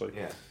essentially.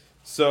 Yeah.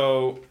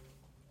 So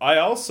I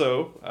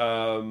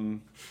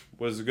also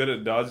was good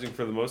at dodging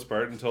for the most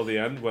part until the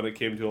end when it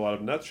came to a lot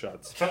of nut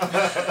shots.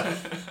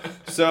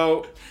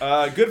 So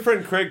good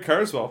friend Craig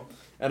Carswell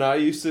and I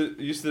used to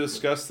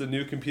discuss the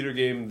new computer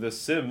game The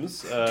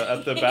Sims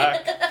at the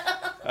back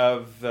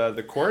of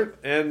the court,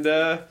 and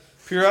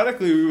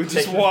periodically we would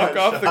just Taking walk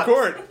nut off the shots.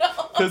 court.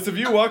 Because if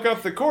you walk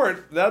off the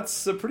court,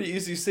 that's a pretty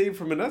easy save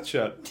from a nut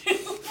shot.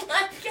 Oh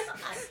my god.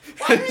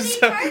 Why were they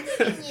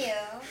targeting you?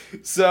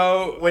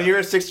 So When you're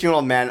a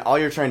 16-year-old man, all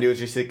you're trying to do is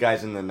just hit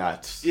guys in the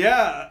nuts.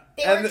 yeah,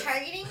 They and were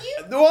targeting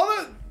you?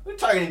 well, We're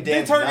targeting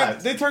they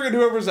target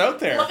whoever's out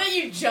there. Love that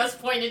you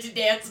just pointed to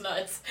Dance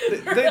Nuts.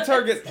 They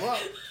target. Well,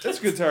 that's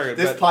a good target.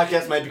 This but,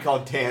 podcast might be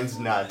called Dan's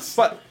Nuts.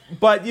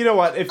 but you know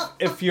what?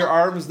 If your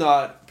arm's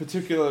not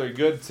particularly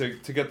good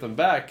to get them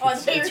back, Oh, I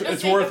thought you were gonna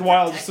it's say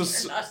worthwhile protect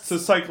just your nuts. to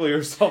cycle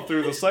yourself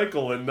through the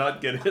cycle and not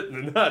get hit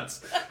in the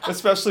nuts.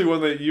 Especially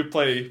when you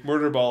play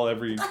murder ball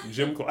every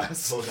gym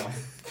class. Hold on.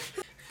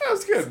 That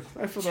was good.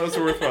 I thought that was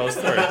a worthwhile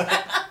story.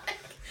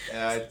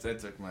 Yeah, I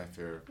took my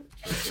fair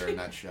share of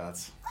nut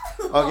shots.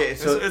 Okay,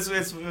 so It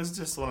was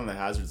just one of the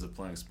hazards of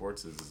playing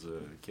sports as a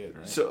kid,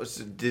 right? so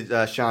did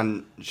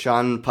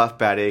Sean Puff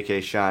Batty,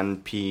 aka Sean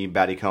P.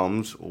 Batty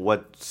Combs,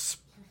 what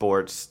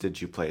sports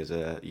did you play as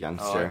a Oh, I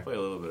youngster? played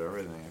a little bit of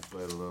everything. I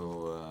played a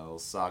little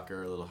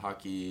soccer, a little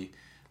hockey,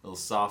 a little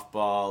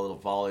softball, a little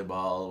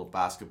volleyball, a little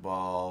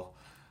basketball,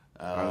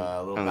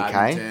 a little Okay.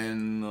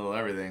 badminton, a little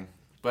everything.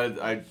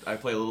 But I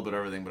played a little bit of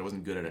everything, but I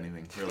wasn't good at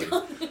anything really.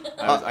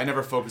 I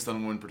never focused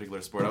on one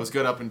particular sport. I was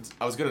good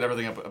at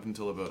everything up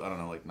until about, I don't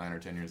know, like 9 or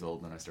 10 years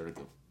old. And then I started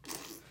to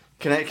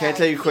Can I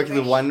tell you quickly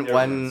the one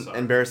Everyone's sorry.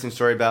 embarrassing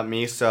story about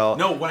me? So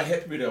No, when I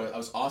hit puberty, I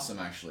was awesome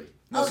actually.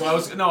 No, so Okay. I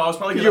was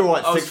probably gonna, You were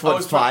what, I was-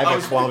 6'5" I at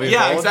was- 12 years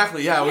yeah, old?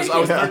 exactly. Yeah, I was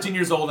 13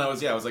 years old and I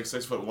was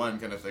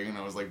 6'1" kind of thing, and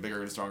I was like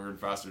bigger and stronger and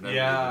faster than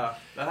everybody. Yeah,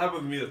 that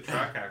happened with me at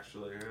track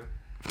actually.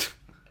 Yeah.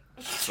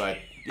 But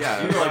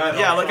yeah, You were like, at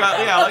yeah, all like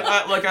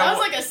track. That was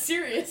like a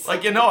serious.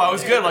 like I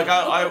was good. Like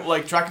I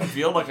like track and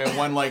field. Like I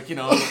won. Like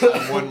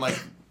I won.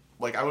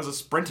 Like I was a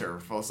sprinter.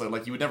 Also,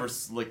 like you would never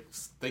like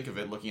think of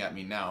it looking at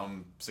me now.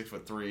 I'm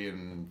 6'3"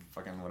 and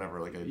fucking whatever.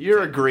 Like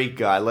you're a Greek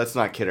guy. Let's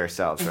not kid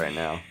ourselves right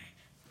now.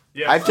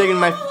 Yeah, I've taken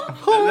my.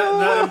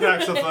 that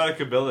impacts athletic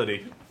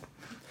ability.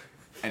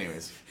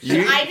 Anyways,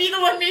 You, I'd be the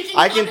one making.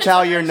 I can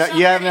tell you're nut.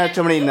 You haven't had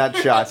too many nut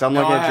shots. I'm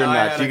No, looking at your I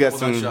nuts. had You a got couple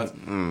some. nut shots.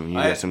 You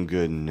I- got some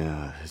good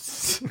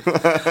nuts.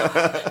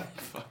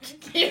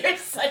 You're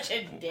such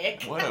a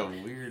dick. what a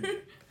weird.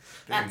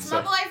 That's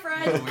my What a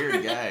boyfriend.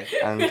 weird guy.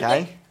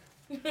 Okay.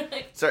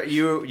 So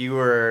you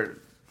were.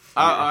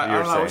 I you were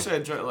don't know. I wish saying. I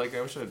had tried, like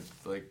I wish I'd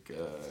like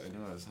I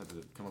knew I had to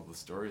come up with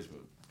stories,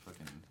 but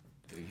fucking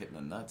getting hit in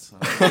the nuts.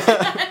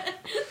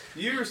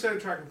 You were saying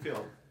track and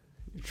field.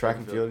 Track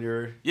and field.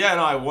 You're. Yeah,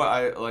 no,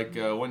 I like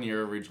 1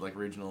 year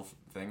regional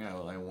thing.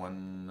 I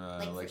won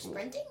Like for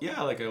sprinting?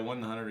 yeah, like I won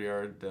the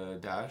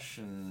 100-yard dash,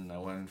 and I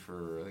won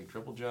for I think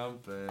triple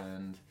jump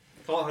and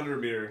Call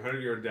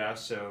 100-yard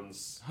dash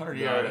sounds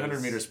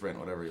 100 meter sprint,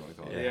 whatever you want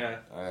to call it. Yeah.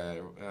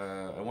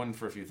 I won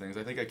for a few things.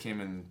 I think I came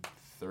in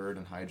third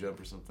in high jump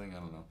or something. I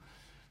don't know.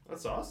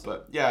 That's awesome.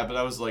 But yeah, but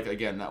I was like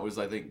again, that was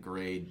I think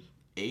grade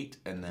 8,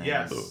 and then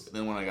Yes.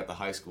 then when I got to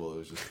high school, it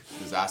was just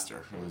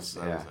disaster. It was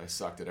Yeah. I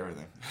sucked at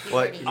everything.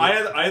 What?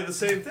 I had the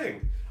same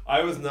thing.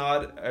 I was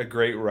not a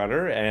great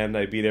runner, and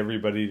I beat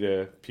everybody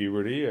to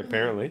puberty,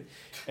 apparently.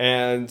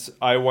 And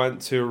I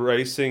went to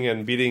racing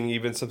and beating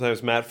even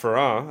sometimes Matt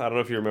Ferrand. I don't know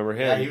if you remember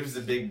him. Yeah, he was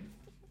the big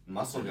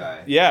muscle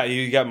guy. Yeah,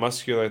 he got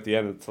muscular at the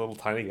end. It's a little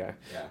tiny guy.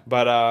 Yeah.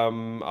 But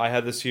I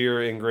had this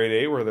year in grade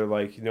 8 where they're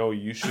like,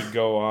 you should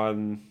go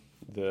on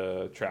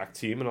the track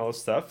team and all this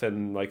stuff.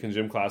 And like in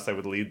gym class, I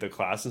would lead the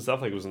class and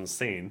stuff. Like it was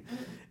insane.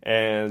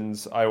 And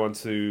I went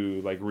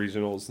to like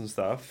regionals and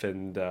stuff.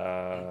 And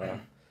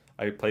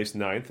I placed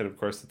 9th. And of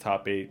course, the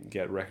top 8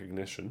 get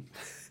recognition.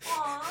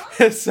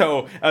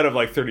 So out of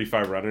like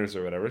 35 runners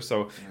or whatever.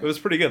 So it was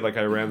pretty good. Like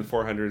I ran the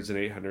 400s and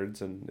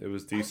 800s and it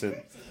was decent.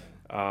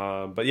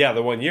 But yeah,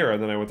 the 1 year,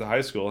 and then I went to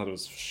high school, and it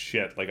was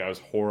shit. Like I was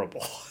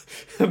horrible,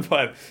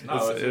 but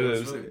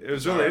it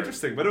was really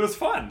interesting. But it was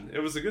fun. It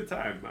was a good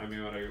time. I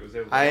mean, when I was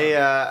able to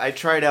I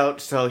tried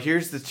out. So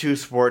here's the 2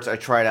 sports I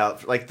tried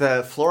out. Like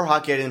the floor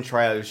hockey, I didn't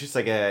try out. It was just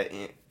like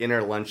a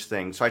inner lunch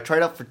thing. So I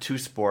tried out for 2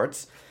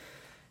 sports,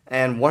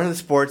 and one of the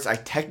sports I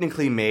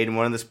technically made, and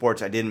one of the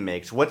sports I didn't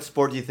make. So what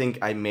sport do you think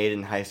I made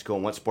in high school,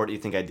 and what sport do you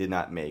think I did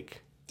not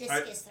make?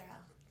 Discus throw.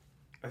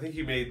 I think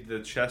you made the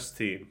chess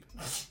team.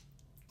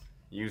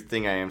 You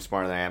think I am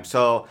smarter than I am.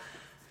 So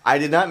I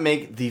did not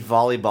make the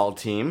volleyball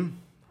team.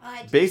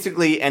 I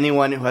Basically,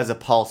 anyone who has a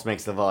pulse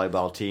makes the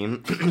volleyball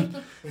team.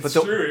 It's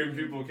the- true. Even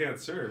people who can't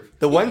serve.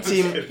 The one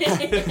team,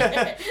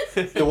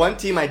 the one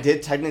team I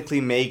did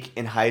technically make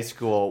in high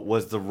school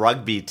was the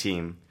rugby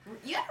team.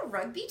 You had a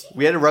rugby team?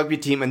 We had a rugby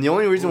team, and the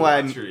only reason why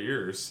Watch your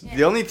ears.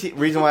 the only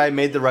reason why I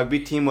made the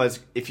rugby team was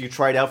if you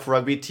tried out for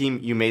rugby team,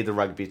 you made the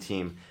rugby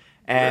team.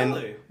 And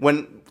Really?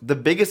 when the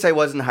biggest I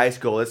was in high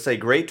school, let's say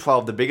grade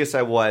 12, the biggest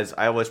I was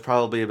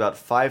probably about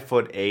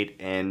 5'8"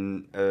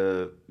 and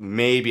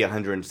maybe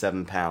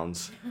 107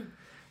 pounds.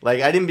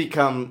 Like I didn't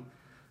become.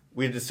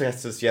 We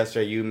discussed this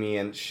yesterday. You, me,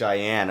 and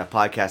Cheyenne, a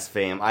podcast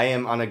fame. I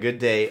am on a good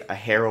day a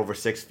hair over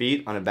 6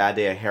 feet. On a bad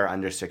day, a hair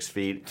under 6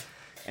 feet.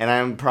 And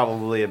I'm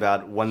probably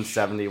about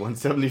 170,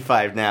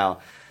 175 now.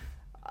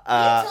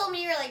 You told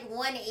me you're like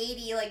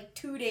 180 like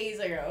 2 days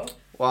ago.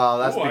 Well,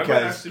 that's I might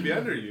because actually be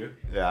under you.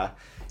 yeah.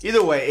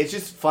 Either way, it's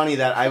just funny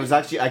that I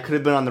could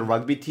have been on the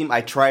rugby team.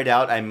 I tried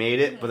out, I made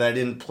it, but I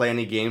didn't play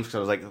any games because I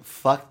was like,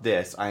 fuck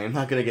this. I am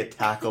not going to get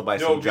tackled by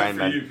No, some good giant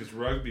for man. you because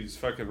rugby's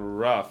fucking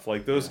rough.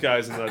 Like those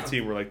guys in that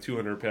team were like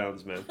 200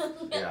 pounds, man.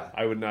 Yeah.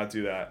 I would not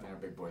do that. Yeah,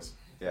 big boys.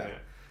 Yeah.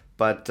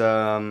 But,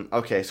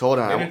 okay, so hold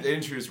on. They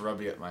introduced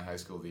rugby at my high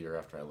school the year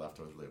after I left.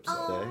 I was really upset.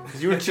 Oh.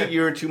 Because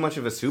you were too much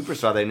of a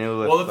superstar. They knew.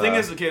 Well, the thing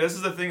is, okay, this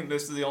is the thing.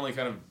 This is the only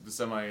kind of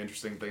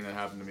semi-interesting thing that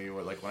happened to me.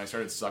 Like when I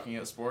started sucking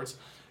at sports,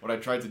 what I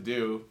tried to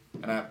do,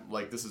 and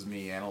this is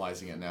me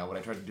analyzing it now. What I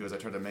tried to do is I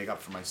tried to make up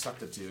for my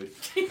suctitude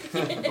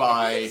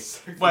by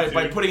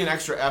putting an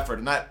extra effort,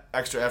 and that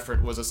extra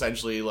effort was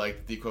essentially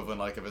like the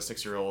equivalent like of a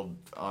 6-year-old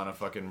on a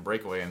fucking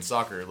breakaway in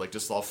soccer, like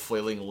just all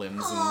flailing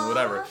limbs and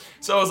whatever.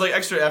 So it was like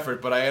extra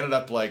effort, but I ended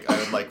up like I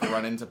would like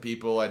run into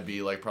people. I'd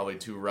be like probably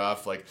too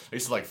rough. Like I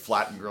used to like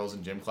flatten girls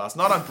in gym class,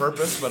 not on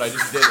purpose, but I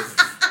just did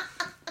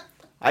it.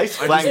 I used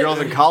to flatten girls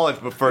in college,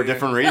 but for a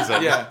different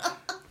reason. Yeah.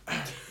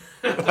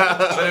 But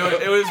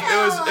it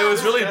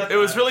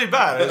was really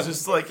bad. It was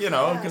just like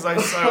because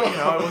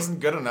I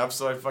wasn't good enough,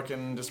 so I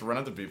fucking just run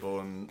into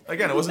people, and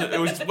again it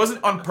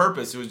wasn't on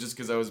purpose. It was just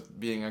because I was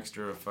being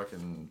extra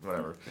fucking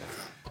whatever.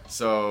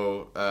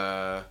 So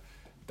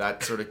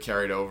that sort of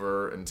carried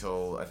over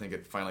until I think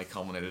it finally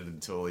culminated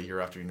until a year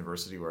after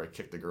university where I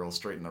kicked the girl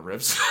straight in the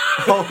ribs.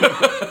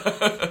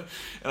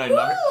 And I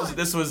knocked,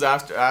 this was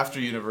after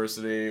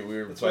university.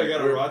 We were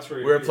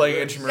playing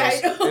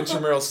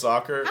intramural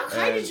soccer. How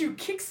high did you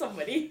kick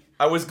somebody?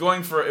 I was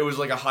going for, it was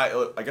like a high,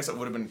 I guess it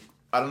would have been,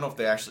 I don't know if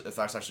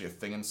that's actually a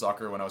thing in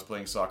soccer. When I was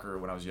playing soccer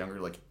when I was younger,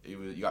 like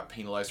you got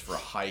penalized for a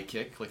high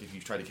kick. Like if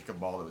you tried to kick a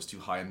ball that was too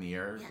high in the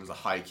air, it was a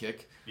high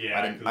kick. Yeah,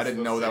 I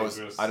didn't know that was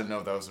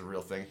a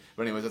real thing.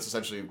 But anyways, that's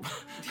essentially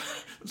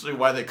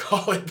why they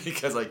call it,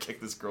 because I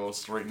kicked this girl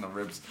straight in the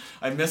ribs.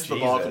 I missed the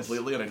ball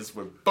completely, and I just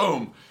went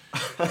boom.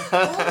 Oh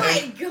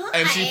my god!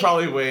 And she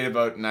probably weighed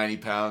about 90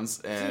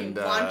 pounds, and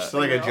so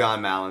like a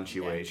John Mallon she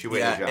weighed. She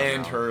weighed a John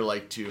Mallon. Her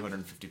like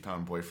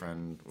 250-pound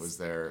boyfriend was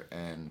there,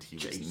 and he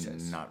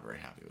was not very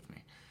happy with me.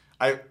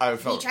 I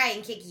felt. Did he try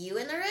and kick you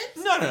in the ribs?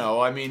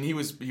 No. I mean, he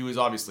was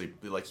obviously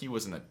like, he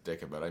wasn't a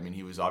dick about it. I mean,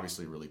 he was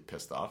obviously really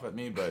pissed off at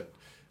me, but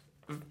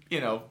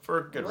for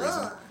a good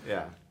reason.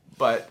 Yeah.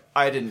 But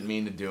I didn't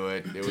mean to do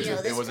it. It Do was you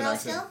know this it was an girl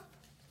accident. still?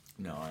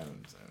 No, I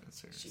don't.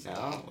 Seriously.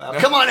 No? Well,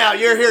 come on out.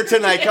 You're here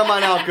tonight. Come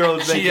on out,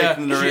 girls. She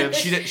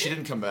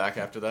didn't come back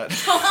after that.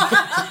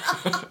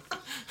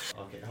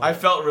 I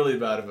felt really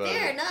bad about it.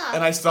 Fair enough.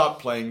 And I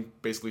stopped playing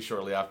basically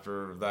shortly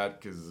after that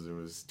because it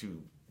was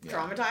too... Yeah.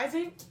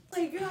 Traumatizing? Oh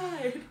my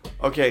god.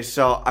 Okay,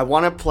 so I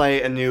want to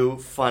play a new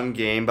fun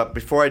game, but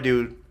before I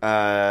do,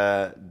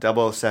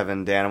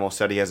 007 Danimal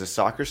said he has a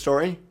soccer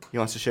story he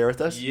wants to share with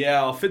us.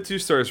 Yeah, I'll fit 2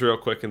 stories real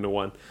quick into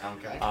one.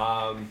 Okay.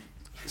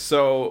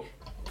 So,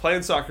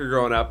 playing soccer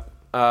growing up,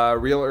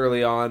 real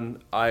early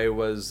on, I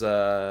was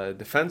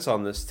defense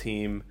on this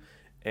team,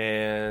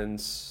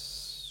 and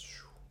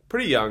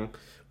pretty young.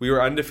 We were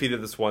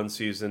undefeated this one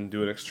season,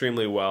 doing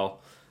extremely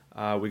well.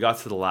 We got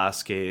to the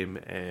last game,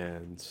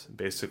 and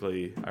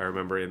basically, I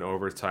remember in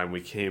overtime, we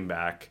came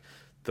back.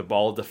 The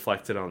ball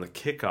deflected on the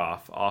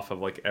kickoff off of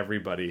like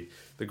everybody.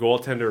 The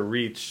goaltender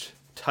reached,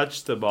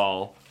 touched the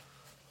ball,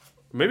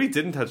 maybe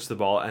didn't touch the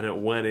ball, and it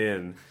went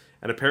in.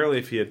 And apparently,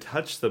 if he had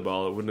touched the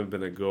ball, it wouldn't have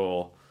been a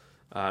goal.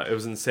 It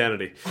was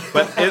insanity.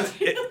 But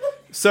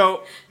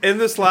in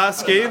this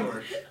last game,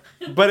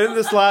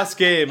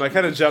 I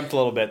kind of jumped a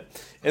little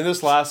bit. In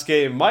this last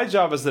game, my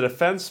job as a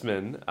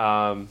defenseman,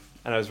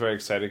 and I was very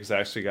excited because I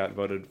actually got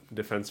voted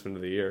Defenseman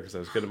of the Year because I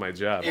was good at my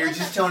job. You're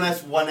just telling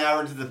us 1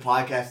 hour into the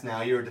podcast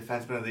now you're a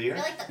Defenseman of the Year?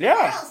 You're like the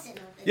Yeah. Carlson of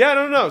it.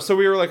 Yeah, no. So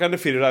we were like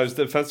undefeated. I was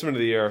Defenseman of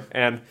the Year,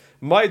 and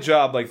my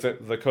job, like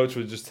the coach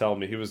would just tell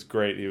me, he was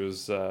great. He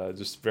was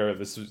just very.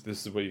 This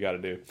is what you got to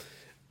do.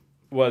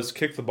 Was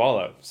kick the ball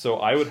out. So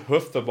I would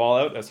hoof the ball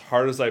out as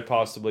hard as I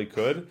possibly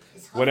could,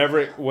 whenever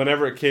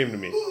it came to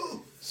me.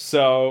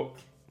 So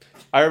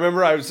I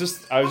remember I was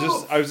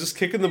just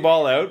kicking the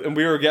ball out, and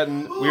we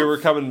were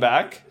coming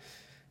back.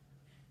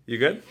 You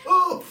good?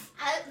 I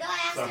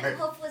asked if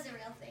hope was a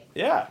real thing.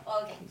 Yeah.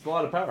 Oh, okay. It's a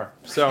lot of power.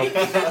 So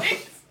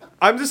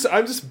I'm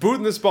just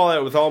booting this ball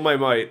out with all my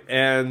might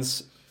and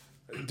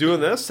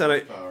doing this, and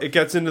it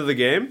gets into the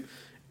game,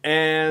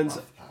 and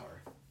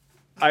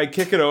I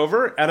kick it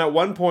over, and at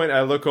one point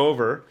I look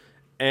over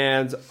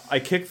and I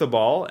kick the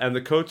ball, and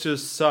the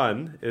coach's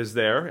son is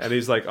there, and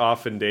he's like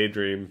off in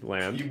daydream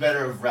land. You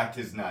better have wrecked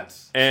his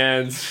nuts.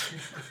 And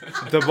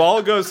the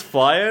ball goes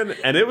flying,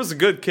 and it was a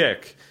good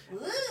kick. Ooh.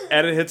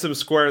 And it hits him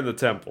square in the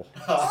temple.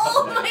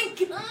 Oh my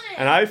god.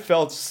 And I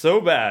felt so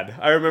bad.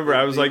 I remember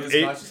I was like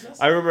 8.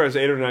 I remember I was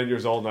 8 or 9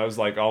 years old, and I was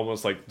like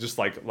almost like just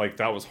like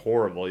that was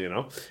horrible, you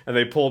know. And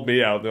they pulled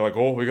me out. And they're like,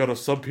 "Oh, we got to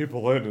sub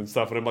people in and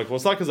stuff." And I'm like, "Well,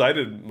 it's not because I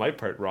did my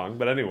part wrong,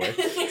 but anyway."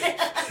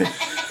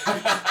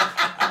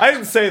 I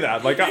didn't say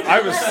that. Like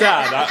I was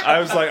sad.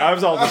 I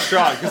was all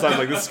distraught because I'm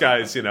like, this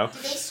guy's, you know.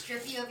 Did they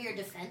strip you of your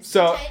defense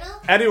So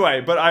title?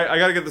 anyway, but I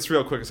got to get this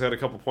real quick because I had a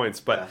couple points.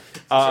 But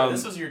So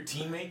this was your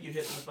teammate you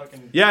hit in the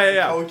fucking...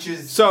 yeah.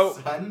 Coach's So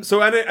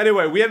son?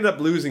 anyway, we ended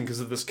up losing because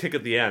of this kick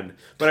at the end.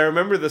 But I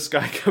remember this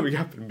guy coming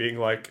up and being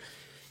like,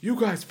 "You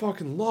guys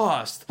fucking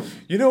lost.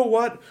 You know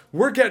what?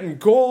 We're getting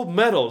gold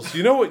medals.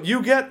 You know what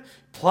you get?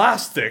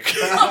 Plastic."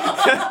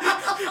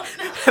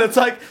 And it's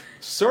like,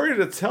 sorry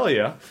to tell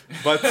you,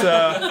 but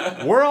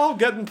we're all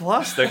getting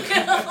plastic.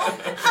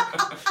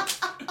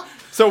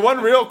 So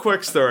one real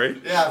quick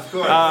story. Yeah, of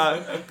course.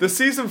 The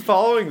season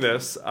following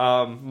this,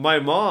 my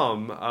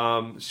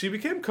mom, she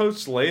became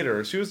coach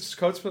later. She was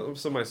coach for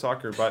some of my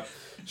soccer, but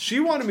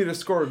she wanted me to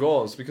score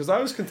goals because I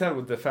was content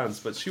with defense,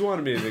 but she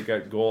wanted me to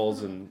get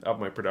goals and up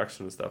my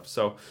production and stuff.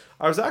 So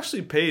I was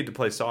actually paid to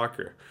play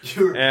soccer.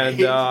 You were And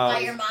paid? By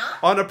your mom?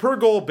 on a per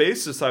goal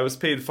basis, I was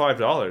paid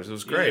 $5. It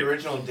was You're great. the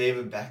original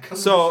David Beckham.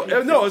 So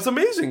no, it's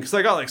amazing because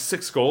I got like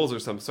 6 goals or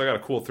something. So I got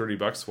a cool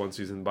 $30 one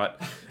season.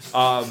 But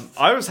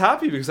I was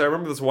happy because I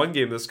remember this one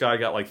game. This guy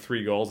got like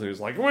 3 goals and he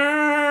was like, "Wah!"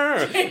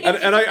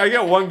 and I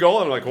get 1 goal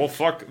and I'm like, well,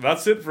 fuck,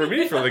 that's it for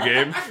me for the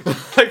game.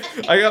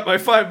 Like I got my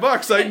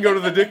 $5. I can go to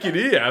the Dickie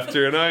D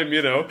after, and I'm,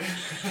 you know,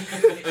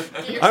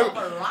 Get yourself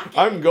a rocket.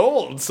 I'm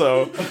gold.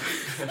 So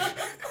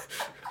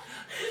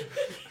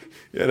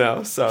you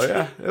know, so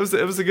yeah, it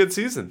was a good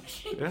season.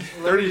 Yeah,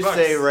 Let me $30.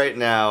 say right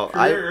now,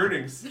 Career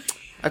earnings.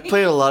 I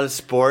played a lot of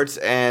sports,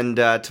 and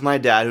to my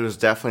dad, who's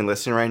definitely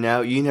listening right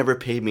now, you never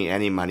paid me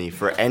any money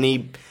for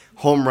any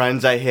home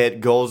runs I hit,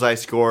 goals I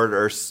scored,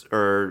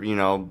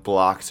 or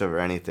blocks or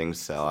anything.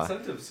 So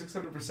Incentive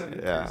 600%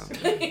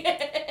 increase.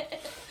 yeah.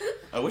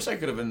 I wish I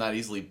could have been that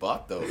easily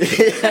bought though.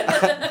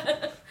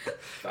 $5.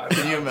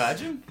 Can you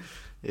imagine?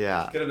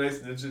 Yeah, Get a nice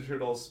Ninja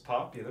Turtles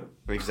pop,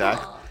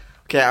 exactly.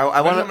 Okay, I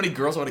I wonder want how many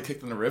girls I would have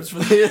kicked in the ribs for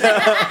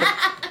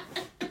that.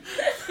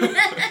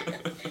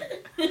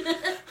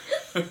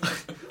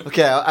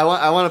 Okay,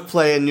 I want to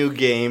play a new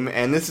game,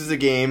 and this is a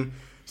game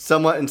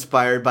somewhat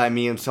inspired by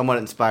me and somewhat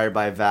inspired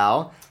by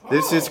Val.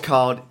 This is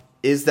called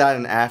Is That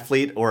an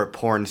Athlete or a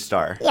Porn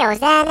Star? Yo, is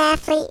that an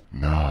athlete?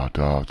 Nah,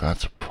 dog,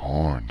 that's a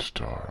porn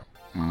star.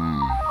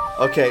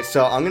 Okay,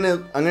 so I'm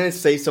gonna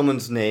say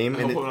someone's name,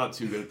 I and hope I'm not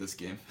too good at this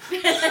game.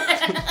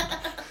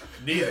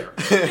 Neither.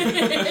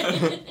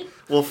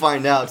 we'll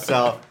find out.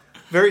 So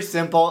very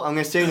simple. I'm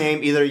gonna say a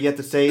name. Either you have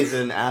to say is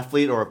it an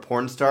athlete or a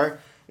porn star.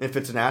 If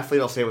it's an athlete,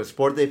 I'll say what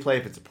sport they play.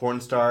 If it's a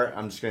porn star,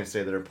 I'm just gonna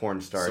say they're a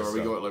porn star. So are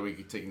we going? Like we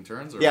taking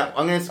turns? Or Yeah,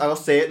 I'll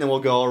say it and then we'll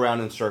go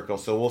around in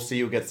circles. So we'll see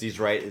who gets these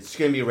right. It's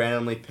gonna be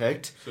randomly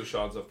picked. So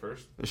Sean's up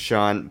first.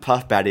 Sean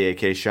Puff Batty,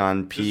 aka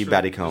Sean P.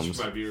 Batty Combs. Just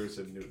for my viewers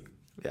in Newton.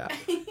 Yeah.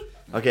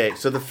 Okay,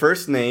 so the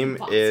first name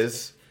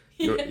is.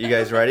 You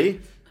guys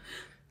ready?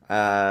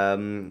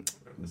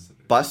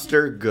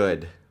 Buster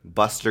Good.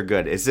 Buster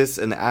Good. Is this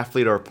an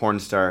athlete or a porn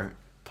star?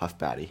 Puff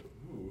Batty.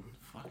 Ooh,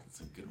 fuck,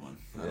 that's a good one.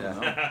 I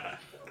don't know.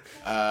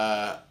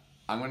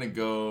 I'm gonna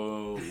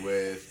go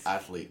with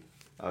athlete.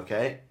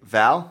 Okay,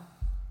 Val.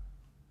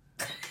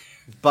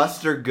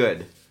 Buster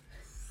Good.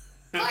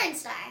 Porn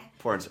star.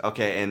 Porn star.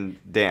 Okay, and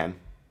Dan.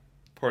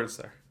 Porn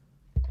star.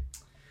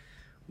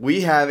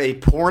 We have a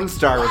porn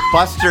star with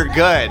Buster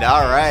Good.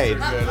 All right. Good.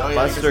 Oh, yeah,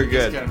 Buster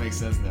Good. Kind of makes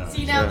sense now.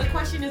 See, now Yeah. the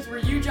question is, were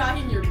you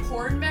jogging your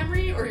porn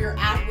memory or your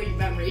athlete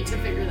memory to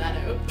figure that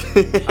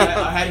out?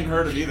 I hadn't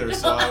heard of either,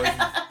 so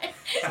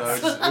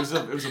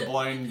it was a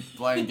blind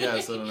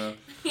guess. I don't know.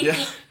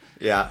 Yeah.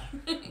 Yeah.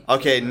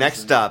 Okay,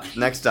 next up.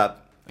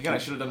 Again, I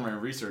should have done my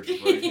research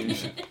before I came.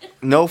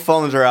 No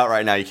phones are out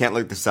right now. You can't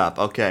look this up.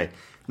 Okay.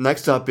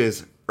 Next up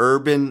is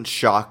Urban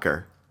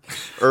Shocker.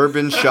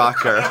 Urban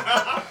Shocker.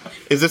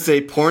 Is this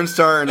a porn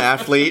star or an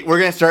athlete? We're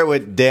going to start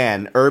with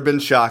Dan. Urban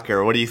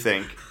Shocker. What do you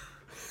think?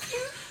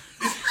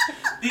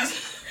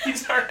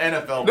 These aren't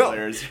NFL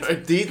players,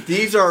 right?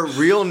 These are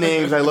real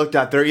names I looked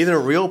at. They're either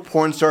real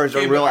porn stars or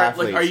Okay, real but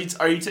athletes.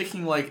 are you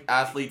taking like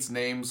athletes'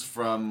 names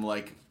from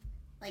like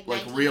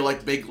real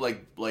big leagues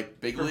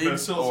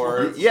Professional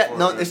or sports? Yeah,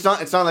 no, or- it's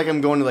not like I'm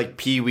going to like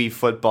Pee Wee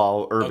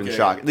football, Urban Okay.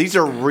 Shocker. These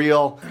are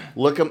real.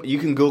 Look them. You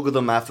can Google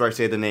them after I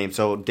say the name.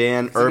 So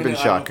Dan, Urban I don't know if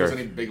Shocker. there's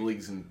any big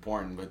leagues in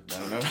porn, but I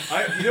don't know.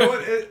 You know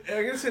what?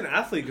 I'm gonna say an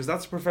athlete because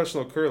that's a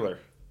professional curler.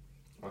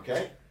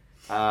 Okay.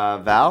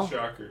 Val,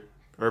 Shocker.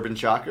 Urban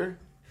Shocker,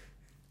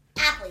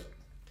 Athlete.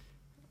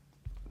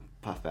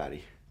 Puff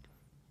Batty.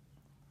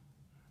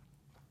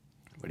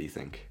 What do you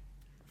think?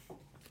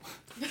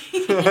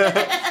 You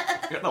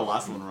got the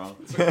last one wrong.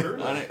 It's a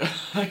curler.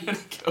 I'm gonna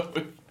go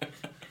with.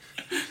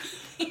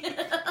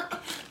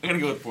 I'm gonna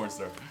go with porn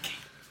star.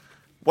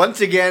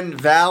 Once again,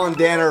 Val and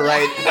Dan are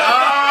right.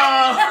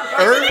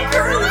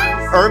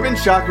 Urban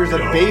Shocker's a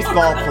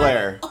baseball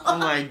player. Oh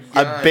my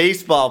A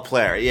baseball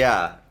player,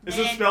 yeah. Is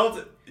it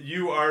spelled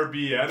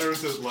URBN or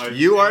is it like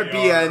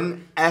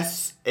URBN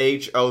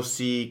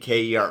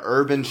SHOCKER.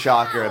 Urban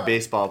Shocker, a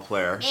baseball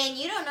player. Man,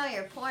 you don't know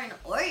your porn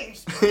or your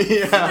sport.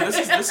 Yeah.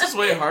 This is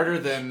way harder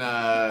than.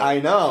 I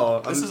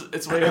know.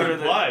 It's way harder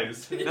than.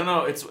 Lies.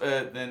 No, it's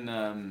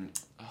than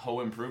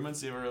Home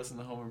Improvements. You ever listen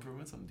to Home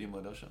Improvements on the Dean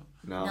Liddell show?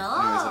 No. Anyways,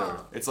 whatever.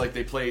 No. It's like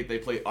they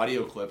play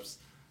audio clips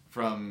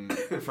from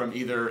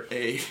either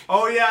a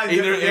Oh yeah.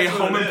 a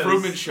Home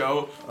Improvement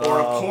show or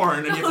a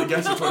porn, and you have to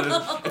guess which one it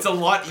is. It's a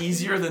lot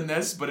easier than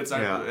this, but it's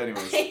Yeah.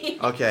 anyways.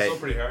 Okay. Still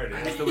pretty hard.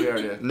 It's still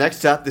hard, yeah.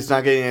 Next up, it's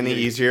not getting any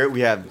easier.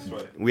 We have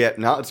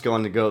now it's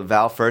going to go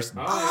Val first.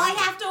 Oh, I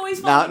have to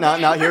always Now,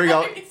 follow here we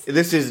go. backwards.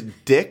 This is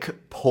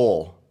Dick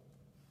Pole.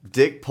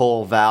 Dick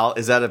Pole, Val.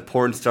 Is that a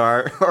porn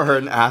star or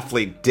an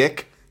athlete?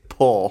 Dick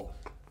Pole.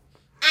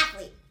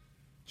 Athlete.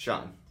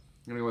 Sean. I'm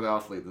gonna go with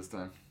athlete this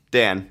time.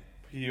 Dan.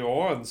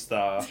 Porn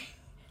star.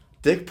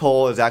 Dick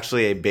Pole is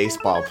actually a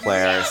baseball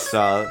player.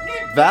 So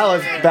Val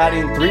is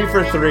batting 3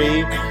 for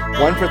 3.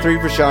 1 for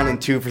 3 for Sean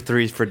and 2 for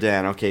 3 for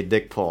Dan. Okay,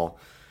 Dick Pole.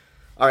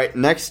 All right,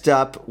 next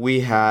up we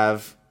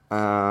have who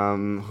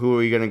are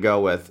we going to go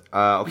with?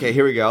 Okay,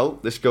 here we go.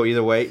 Let's go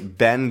either way.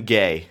 Ben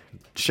Gay.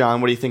 Sean,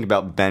 what do you think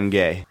about Ben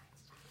Gay?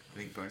 I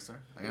think porn star.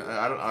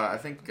 I don't. I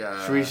think.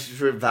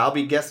 Should Val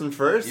be guessing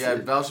first? Yeah,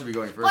 Val should be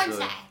going first. Porn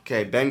Really. star.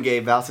 Okay, Ben Gay.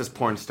 Val says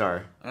porn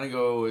star. I'm gonna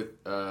go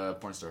with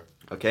porn star.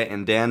 Okay,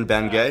 and Dan,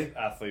 Ben Gay.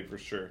 Athlete for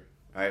sure.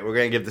 All right, we're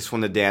going to give this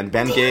one to Dan.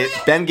 Ben Gay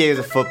is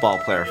a football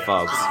player,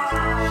 folks. No,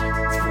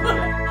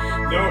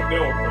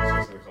 of course I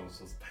was gonna call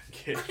himself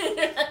Ben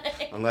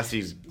Gay. Unless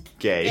he's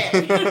gay.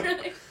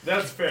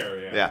 That's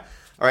fair. Yeah. Yeah.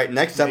 All right,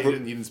 next up. You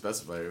didn't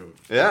specify.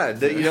 Yeah,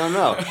 you don't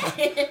know.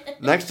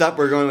 Next up,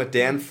 we're going with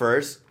Dan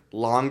first.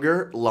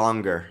 Longer.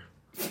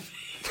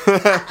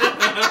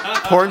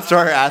 Porn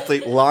star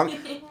athlete. Long.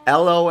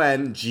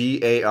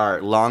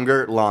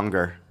 LONGAR.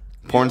 Longer.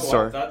 Porn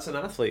star. That's an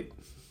athlete.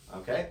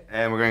 Okay.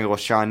 And we're gonna go with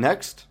Sean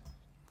next.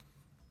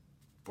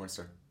 Porn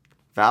star.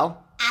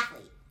 Val. Athlete.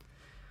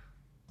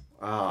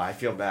 Oh, I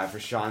feel bad for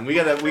Sean. We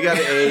got a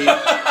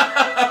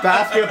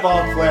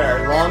basketball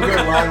player. Longer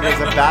is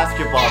a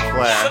basketball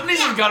player. Somebody's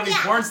gotta be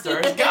porn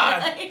stars.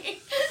 God.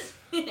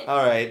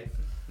 All right.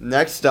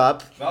 Next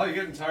up. Val, you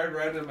getting tired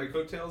riding on my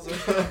coattails? No!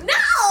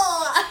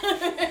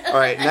 All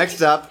right.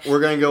 Next up, we're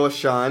gonna go with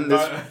Sean.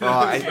 This.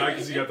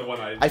 Because you got the one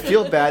I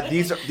feel bad.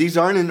 These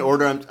aren't in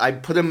order. I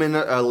put them in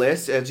a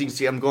list. As you can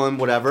see, I'm going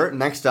whatever.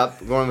 Next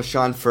up, we're going with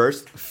Sean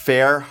first.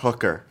 Fair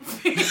hooker.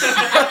 These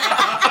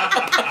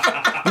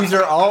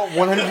are all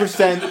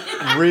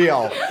 100%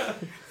 real.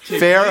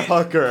 Fair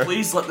hooker.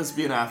 Please let this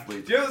be an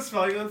athlete. Do you have the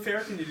spelling on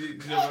fair? Can you do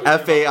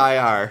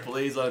FAIR.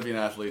 Please let it be an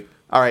athlete.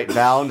 All right,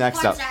 Val.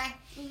 Next Porn up.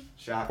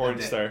 star. Porn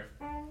star.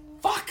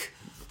 Fuck.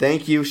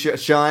 Thank you,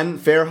 Sean.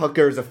 Fair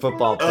hooker is a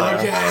football player.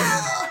 Okay.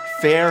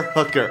 Fair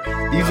hooker.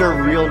 These are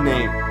real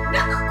names.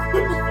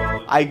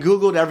 I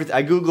googled everything.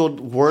 I googled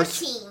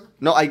worst. Team.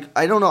 No, I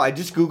don't know. I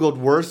just googled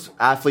worst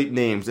athlete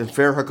names and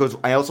fair hookers.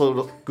 I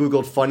also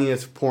googled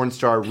funniest porn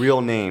star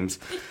real names.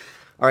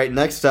 All right,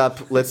 next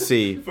up, let's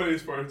see.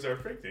 Funniest porn star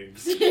fake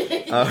names.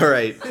 All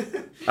right.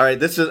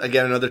 This is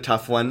again another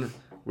tough one.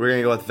 We're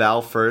gonna go with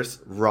Val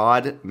first.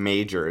 Rod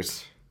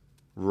Majors.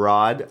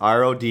 Rod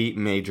ROD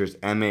Majors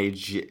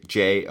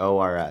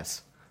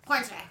MAJORS.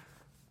 Porn star.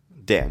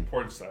 Dan.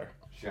 Porn star.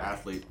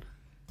 Athlete.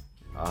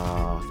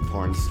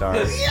 Porn star.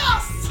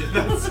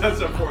 That's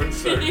a porn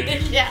star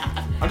name. Yeah.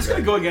 I'm just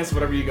gonna go against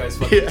whatever you guys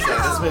fucking say.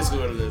 That's basically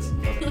what it is.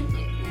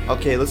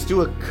 Okay, let's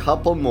do a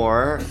couple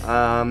more.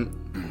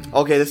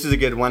 Okay, this is a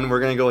good one. We're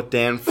gonna go with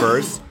Dan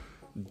first.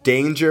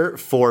 Danger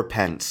 4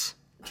 pence.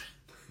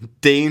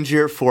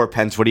 Danger 4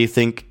 pence. What do you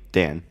think,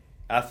 Dan?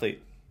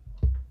 Athlete.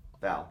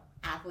 Val.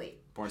 Athlete.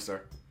 Porn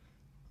star.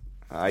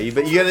 You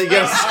gotta.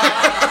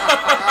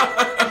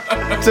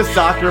 It's a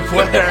soccer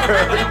player.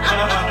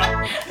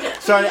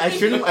 Sorry, I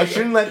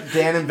shouldn't let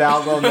Dan and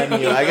Val go and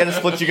then you. I gotta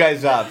split you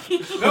guys up.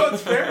 No,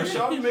 it's fair.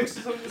 Sean makes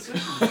some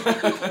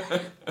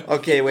decisions.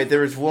 Okay, wait.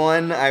 There was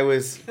one I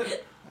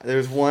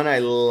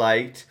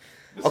liked.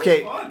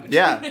 Okay, fun.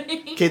 yeah.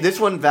 Okay, this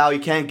one, Val, you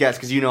can't guess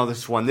because you know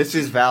this one. This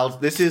is Val's.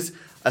 This is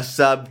a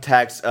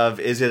subtext of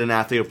is it an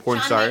athlete or porn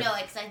Sean star? may know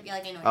it because I feel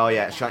like I know it. Oh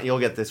yeah, Sean, you'll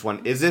get this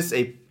one. Is this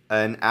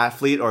an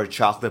athlete or a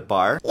chocolate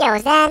bar? Yo,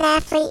 is that an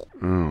athlete?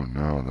 Ooh,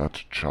 no, that's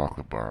a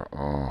chocolate bar.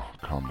 Oh,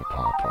 come to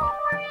Papa.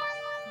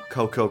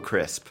 Cocoa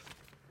Crisp.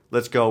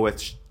 Let's go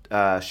with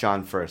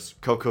Sean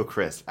first. Cocoa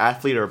Crisp,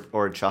 athlete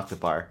or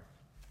chocolate bar?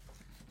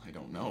 I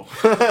don't know.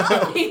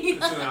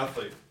 It's an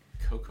athlete.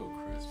 Cocoa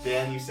Crisp.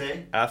 Dan, you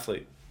say?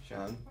 Athlete.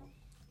 Sean.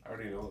 I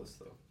already know this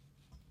though.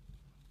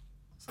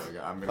 So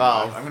I'm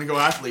gonna go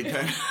athlete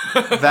then.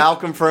 Val,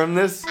 confirm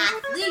this.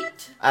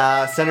 Athlete.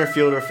 Center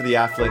fielder for the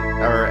athlete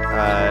or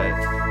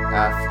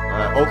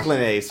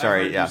Oakland A's. I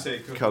Sorry, heard yeah. you say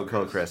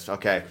Cocoa Crisp.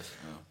 Okay.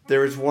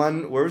 There was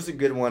one. Where was a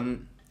good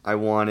one I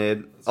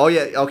wanted? Oh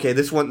yeah. Okay.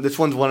 This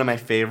one's one of my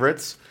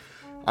favorites.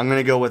 I'm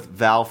gonna go with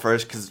Val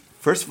first because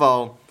first of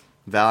all,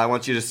 Val, I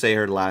want you to say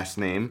her last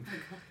name,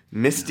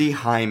 Misty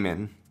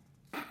Hyman.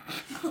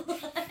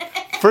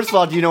 First of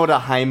all, do you know what a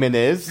hymen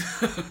is?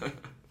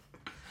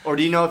 Or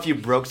do you know if you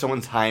broke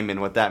someone's hymen,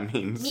 what that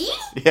means? Me?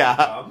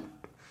 Yeah.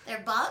 Their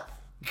bump?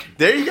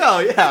 There you go.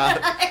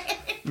 Yeah.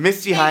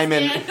 Misty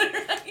Hyman.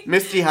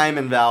 Misty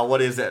Hyman, Val.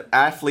 What is it?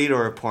 Athlete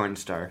or a porn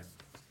star?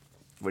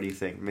 What do you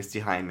think, Misty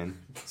Hyman?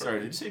 Sorry,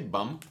 did you say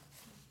bum?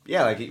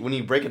 Yeah, like when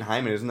you break a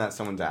hymen, isn't that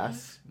someone's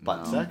ass?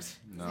 Butt No. sex?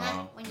 No,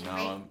 Not when you break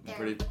I'm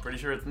their- pretty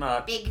sure it's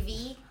not. Big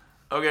V.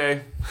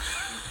 Okay.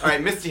 All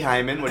right, Misty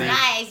Hyman. What do you?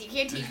 Guys, you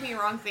can't teach me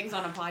wrong things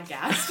on a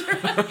podcast.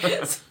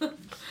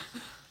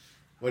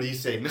 What do you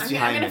say, Misty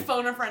I'm Hyman? gonna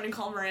phone a friend and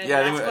call Miranda.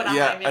 Yeah, That's what a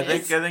hymen I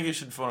is. think you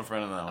should phone a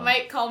friend on that I one.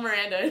 might call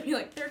Miranda and be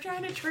like, they're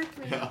trying to trick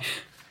me. Yeah.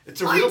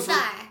 It's a Porn real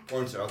star.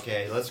 porn star.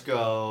 Okay, let's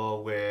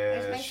go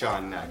Where's with my Sean cell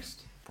phone?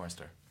 next. Porn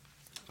star.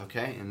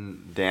 Okay,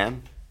 and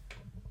Dan,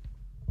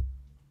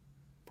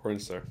 Porn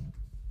star.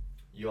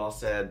 you all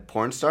said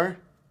porn star.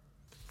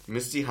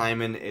 Misty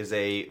Hyman is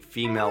a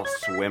female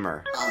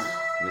swimmer.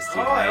 Misty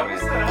Hyman.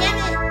 Damn it.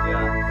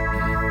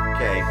 Yeah.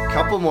 Okay,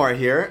 couple more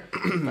here.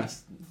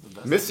 Best.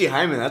 Misty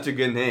Hyman, that's a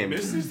good name.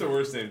 Misty's the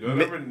worst name. Don't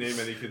Mi- ever name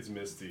any kids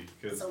Misty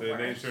because So the name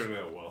worse. turned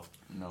out well.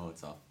 No,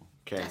 it's awful.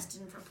 Okay.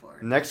 Destined for porn.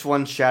 Next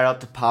one, shout out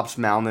to Pops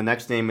Mal. The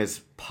next name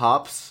is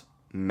Pops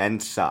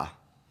Mensa.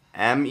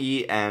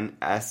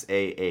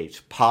 MENSAH.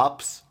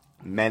 Pops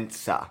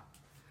Mensa.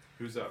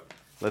 Who's up?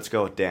 Let's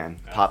go with Dan.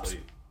 Pops.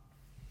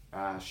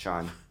 Athlete.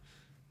 Sean.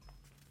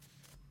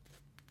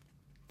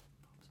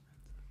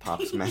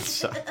 Pops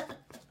Mensa.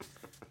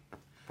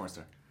 Porn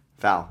star.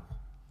 Val.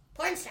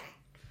 Porn star.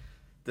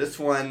 This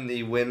one,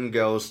 the win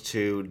goes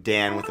to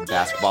Dan with the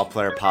basketball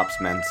player Pops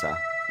Mensa.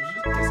 You should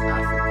just guess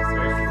athlete.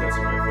 Actually, that's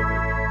my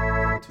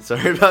favorite.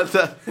 Sorry about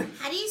that.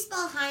 How do you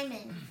spell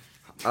hymen?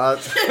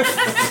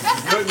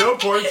 No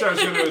porn star is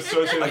going to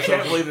associate. I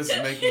can't believe this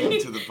is making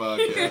it to the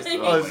podcast.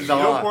 Oh, this is all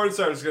No on. porn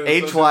star is going to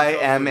associate.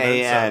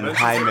 HYMAN.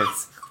 Hymen.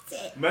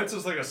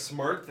 Mensa's like a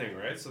smart thing,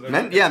 right? So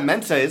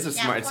Mensa is a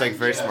smart. It's like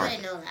very porn smart.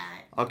 people wouldn't know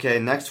that. Okay,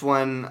 next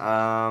one.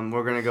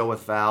 We're gonna go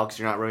with Val because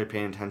you're not really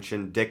paying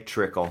attention. Dick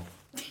Trickle,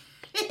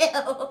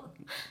 Ew.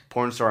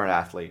 porn star and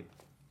athlete.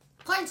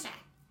 Porn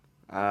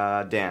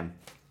star. Dan.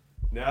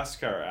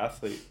 NASCAR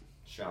athlete.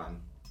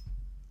 Sean.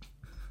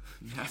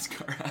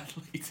 NASCAR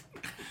athlete.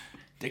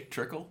 Dick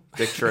Trickle.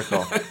 Dick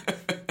Trickle.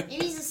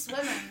 Maybe he's a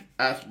swimmer.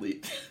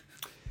 Athlete.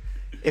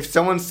 If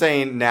someone's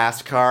saying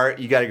NASCAR,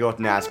 you gotta go with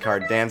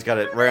NASCAR. Dan's got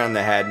it right on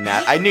the head.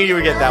 I knew you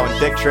would get that one.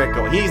 Dick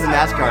Trickle. He's a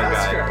NASCAR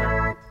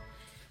guy.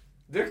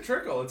 Dick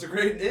Trickle. It's a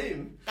great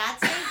name.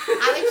 That's it.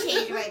 I would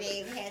change my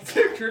name.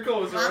 Dick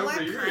Trickle was Want around more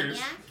for years.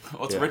 cognac?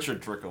 Well, it's Yeah.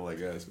 Richard Trickle, I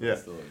guess. But Yeah.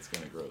 still, it's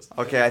kind of gross.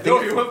 Okay, I No,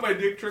 think. you want my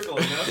Dick Trickle.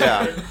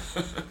 Yeah.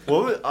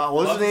 What was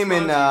Love his name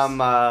in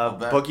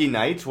sponsors. Boogie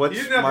Nights? What's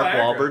You didn't have Mark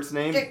Viagra. Wahlberg's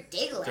name? Dirk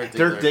Diggler. Dirk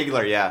Dirk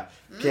Diggler, yeah.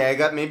 Okay, I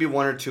got maybe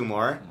one or two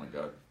more. Oh my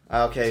god.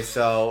 Okay,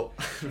 so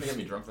Can you get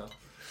me drunk though?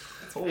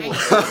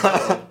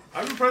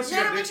 I'm impressed you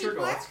Is that got Dick what you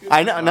Trickle. put? That's good.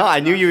 I know. No, I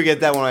knew you would get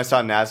that when I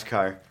saw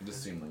NASCAR. It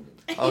just seemed like it.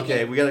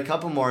 Okay, we got a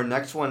couple more.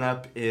 Next one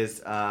up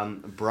is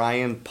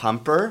Brian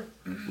Pumper.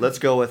 Let's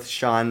go with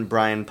Sean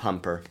Brian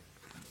Pumper.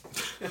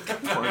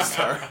 Porn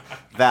star.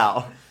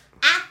 Val.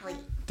 Athlete.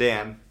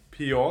 Dan.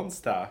 Pion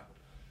star.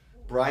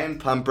 Brian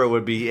Pumper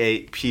would be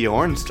a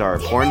porn star.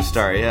 Porn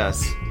star,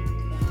 yes.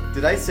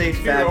 Did I say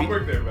Get your Fabi?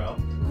 homework there, Val.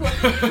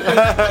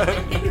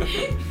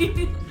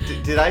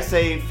 Did I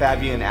say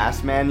Fabian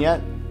Assman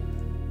yet?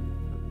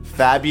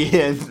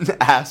 Fabian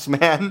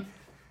Assman?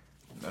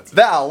 That's it.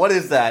 Val, what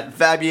is that?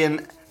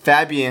 Fabian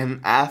Fabian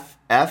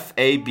Assman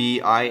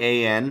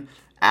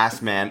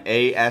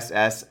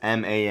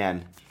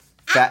Assman.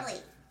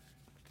 Athlete.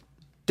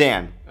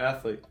 Dan.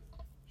 Athlete.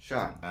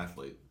 Sean.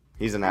 Athlete.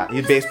 He's a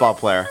baseball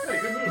player. Hey,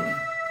 good move.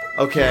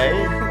 Okay.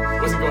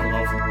 Wasn't going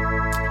well for me.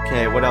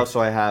 Okay, what else do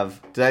I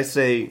have? Did I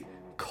say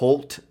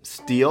Colt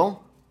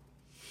Steele?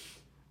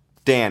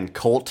 Dan,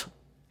 Colt.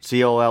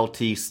 Colt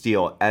Steele.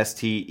 Steel.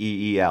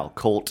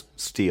 Colt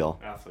Steele.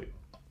 Athlete.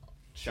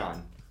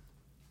 Sean.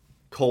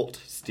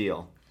 Colt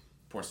Steele.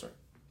 Porn star.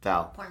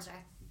 Val. Porn star.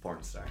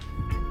 Porn star.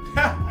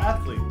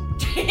 Athlete.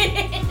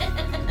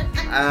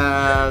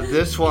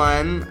 This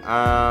one,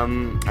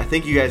 I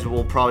think you guys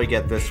will probably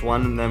get this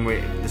one, and then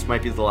this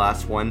might be the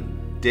last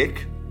one.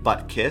 Dick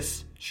Butt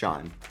Kiss.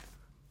 Sean.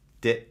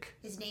 Dick.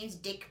 His name's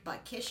Dick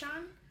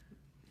Buttkishon.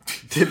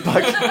 Dick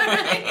Butt.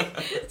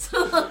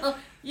 So,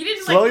 you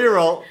didn't Slow like. your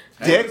roll.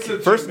 Dick. It's a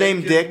First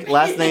name Jamaican Dick.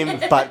 Last name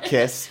Butt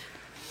Kiss.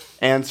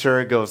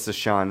 Answer goes to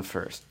Sean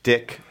first.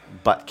 Dick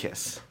Butt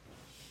Kiss.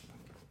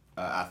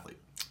 Athlete.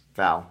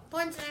 Val.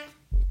 Porn star.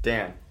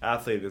 Dan.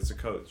 Athlete is a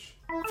coach.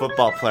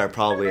 Football player,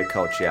 probably a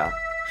coach, yeah.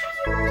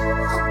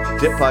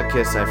 Dick Butt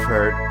Kiss, I've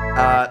heard.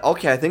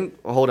 Okay, I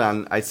think. Hold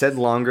on. I said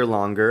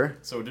longer.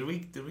 So did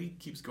we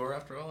keep score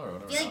after all or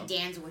whatever? I feel like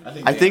Dan's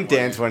winning. I think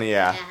Dan's winning,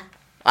 yeah. Yeah.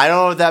 I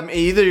don't know if that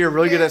either you're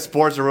really good at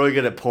sports or really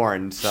good at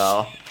porn,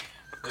 so.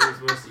 It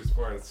was mostly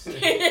sports.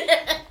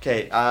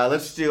 Okay,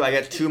 let's do. I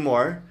got two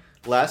more.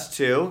 Last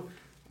two.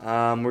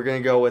 We're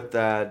gonna go with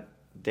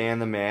Dan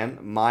the Man.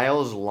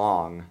 Miles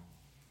Long.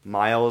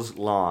 Miles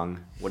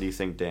Long. What do you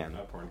think, Dan?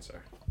 Not porn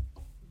star.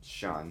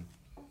 Sean.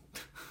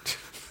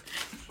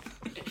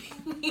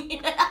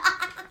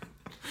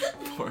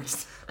 Porn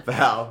star.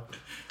 Val.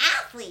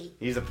 Athlete.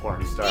 He's a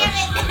porn star.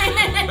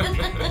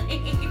 Damn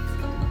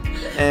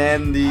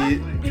And the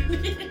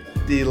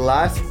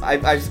last.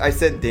 I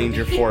said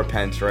danger 4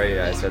 pence, right?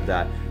 Yeah, I said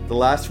that. The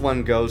last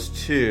one goes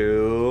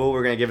to.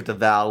 We're gonna give it to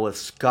Val with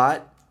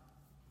Scott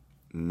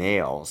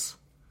Nails.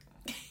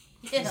 it.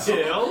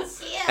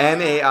 Tails?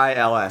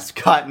 Nails.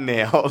 Scott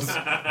Nails.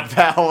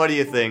 Val, what do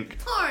you think?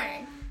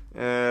 Porn.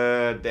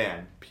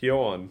 Dan.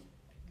 Pion.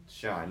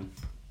 Sean.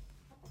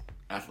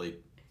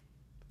 Athlete.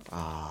 Go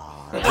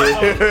out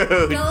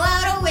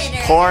a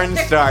winner. Porn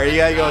star. You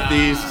gotta go with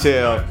these two.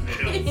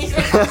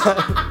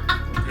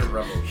 You're a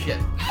rebel. Shit.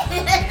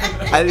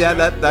 Yeah,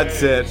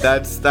 that's it.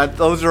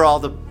 Those are all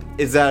the.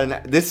 Is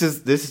that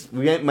this?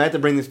 We might have to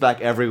bring this back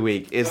every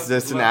week. Is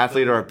this an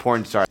athlete or a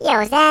porn star? Yo,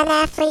 is that an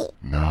athlete?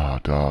 Nah,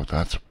 dog,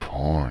 that's a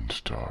porn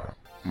star.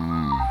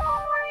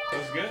 That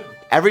was good.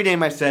 Every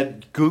name I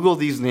said, Google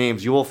these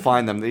names. You will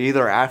find them. They're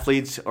either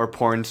athletes or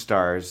porn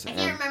stars. I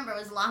can't remember. It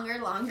was longer,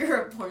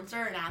 a porn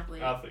star, or an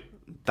athlete. Athlete.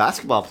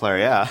 Basketball player,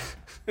 yeah.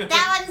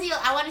 That one's the.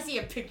 I want to see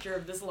a picture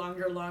of this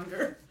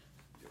longer.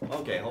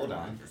 Okay, hold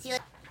on. See,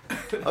 like,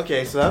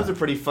 Okay, so that was a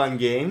pretty fun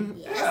game.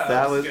 yeah.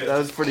 That good.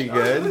 was pretty That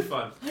was really good.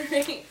 fun.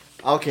 Alright.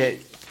 Okay,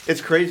 it's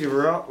crazy.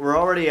 We're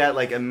already at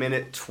like a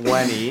minute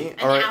 20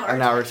 or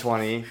an hour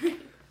 20.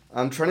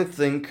 I'm trying to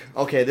think.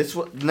 Okay,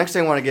 the next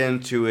thing I want to get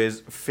into is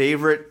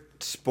favorite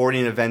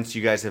sporting events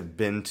you guys have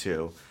been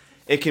to.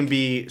 It can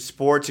be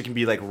sports. It can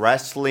be like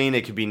wrestling.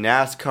 It could be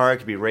NASCAR. It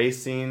could be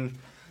racing.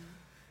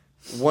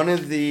 One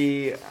of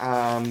the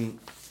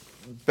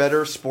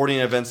better sporting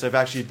events I've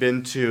actually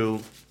been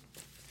to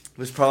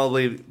was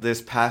probably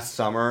this past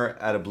summer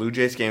at a Blue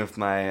Jays game with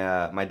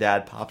my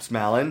dad, Pops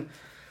Malin.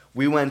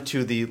 We went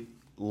to the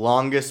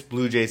longest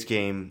Blue Jays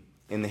game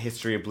in the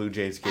history of Blue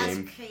Jays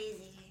game. That's crazy.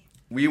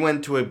 We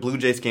went to a Blue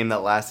Jays game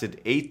that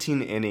lasted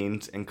 18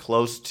 innings and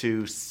close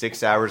to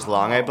 6 hours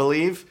long, I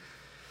believe.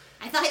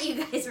 I thought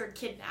you guys were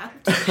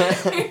kidnapped.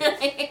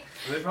 They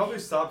probably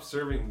stopped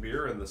serving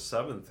beer in the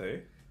 7th,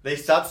 eh? They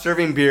stopped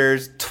serving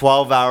beers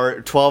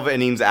 12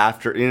 innings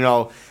after,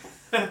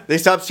 they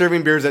stopped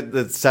serving beers at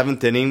the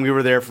 7th inning. We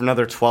were there for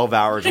another 12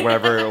 hours,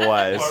 whatever it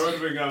was. Why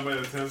would we gone by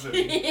the 10th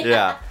inning?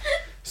 Yeah.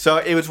 So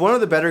it was one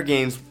of the better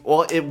games.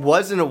 Well, it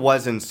was and it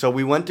wasn't. So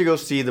we went to go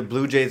see the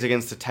Blue Jays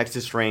against the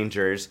Texas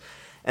Rangers.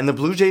 And the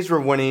Blue Jays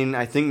were winning,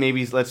 I think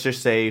maybe, let's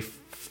just say,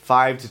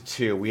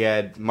 5-2. We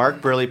had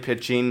Mark Burley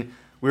pitching.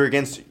 We were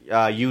against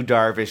Yu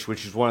Darvish,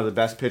 which is one of the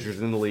best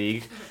pitchers in the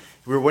league.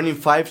 We were winning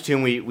 5-2,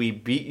 and we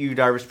beat Yu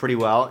Darvish pretty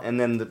well. And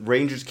then the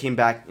Rangers came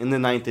back in the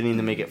 9th inning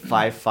to make it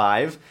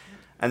 5-5.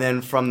 And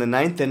then from the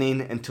 9th inning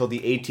until the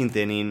 18th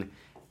inning,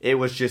 it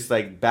was just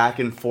like back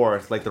and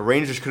forth. Like the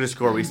Rangers could have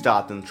scored, we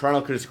stopped them.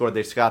 Toronto could have scored,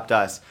 they stopped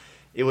us.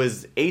 It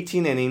was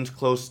 18 innings,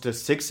 close to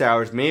 6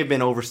 hours, may have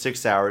been over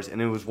 6 hours,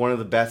 and it was one of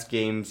the best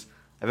games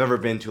I've ever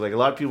been to. Like a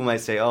lot of people might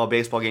say, "Oh,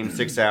 baseball game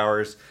 6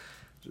 hours,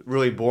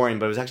 really boring,"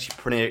 but it was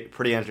actually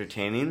pretty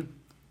entertaining.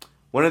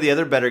 One of the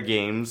other better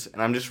games,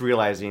 and I'm just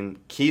realizing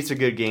keys to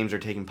good games are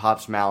taking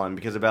Pops Malin,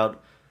 because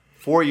about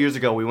 4 years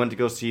ago we went to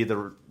go see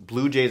the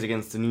Blue Jays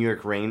against the New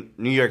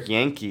York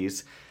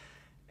Yankees.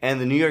 And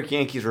the New York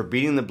Yankees were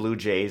beating the Blue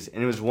Jays,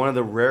 and it was one of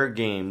the rare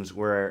games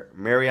where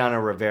Mariano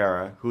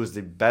Rivera, who is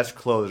the best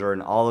closer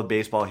in all of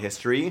baseball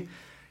history,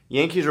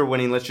 Yankees were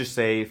winning, let's just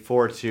say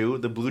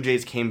 4-2. The Blue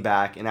Jays came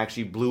back and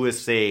actually blew a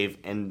save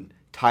and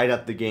tied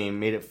up the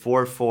game, made it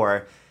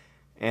 4-4.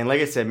 And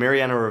like I said,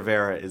 Mariano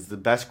Rivera is the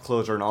best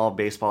closer in all of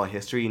baseball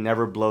history. He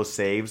never blows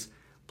saves.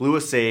 Blew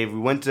a save. We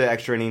went to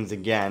extra innings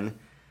again.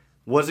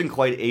 Wasn't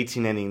quite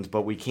 18 innings,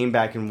 but we came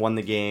back and won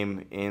the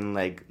game in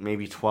like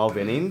maybe 12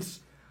 innings.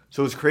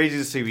 So it was crazy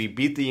to see. We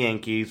beat the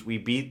Yankees. We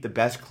beat the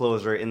best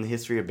closer in the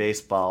history of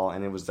baseball,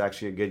 and it was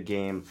actually a good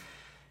game.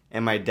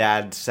 And my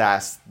dad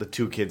sassed the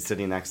two kids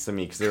sitting next to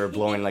me because they were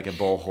blowing like a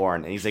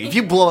bullhorn. And he's like, "If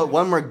you blow it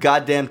one more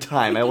goddamn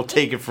time, I will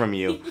take it from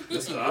you."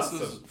 This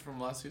was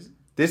from last season?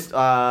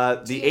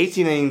 The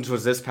 18 innings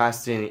was this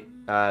past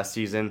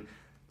season.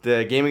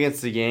 The game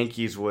against the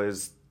Yankees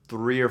was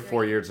 3 or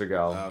 4 years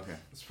ago. Oh, okay.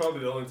 It's probably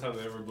the only time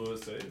they ever blew a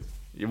save.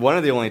 One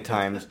of the only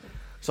times.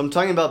 So I'm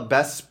talking about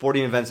best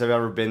sporting events I've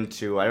ever been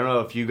to. I don't know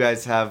if you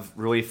guys have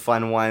really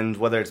fun ones,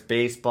 whether it's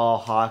baseball,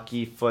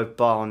 hockey,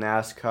 football,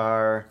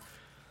 NASCAR,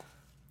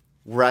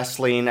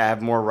 wrestling. I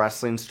have more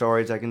wrestling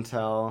stories I can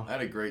tell. I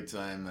had a great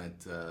time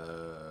at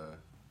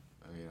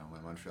my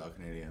Montreal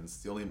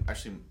Canadiens. The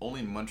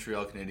only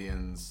Montreal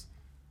Canadiens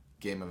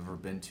game I've ever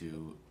been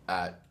to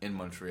in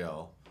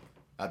Montreal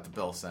at the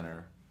Bell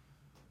Center.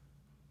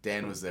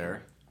 Dan was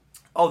there.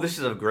 Oh, this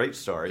is a great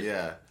story.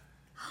 Yeah.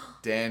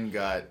 Dan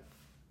got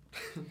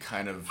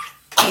kind of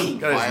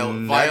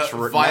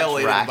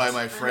violated by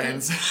my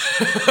friends.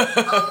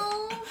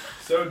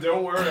 So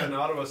don't wear an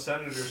Ottawa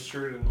Senators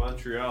shirt in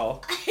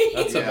Montreal.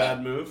 That's a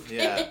bad move.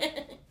 Yeah.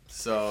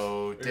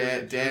 So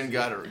Dan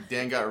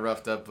got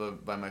roughed up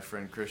by my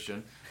friend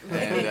Christian.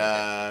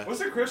 And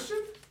was it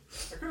Christian?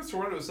 I could have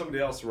sworn it was somebody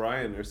else,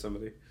 Ryan or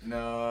somebody.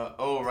 No.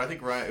 Oh, I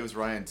think Ryan. It was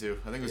Ryan too.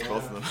 I think it was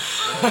both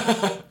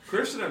of them.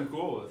 Christian, I'm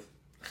cool with.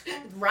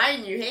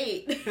 Ryan, you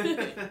hate.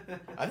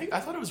 I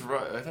thought it was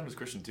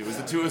Christian too. It was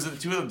the two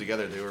of them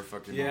together. They were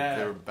fucking. Yeah.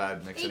 They were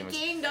bad mix. He Anyways.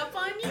 ganged up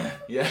on you?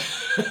 Yeah.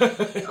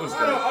 It was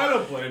good. I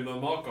don't blame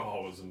them.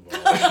 Alcohol was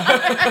involved.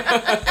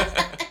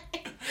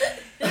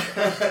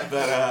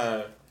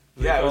 But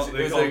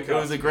it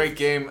was a great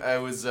game.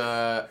 It was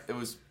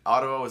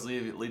Ottawa was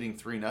leading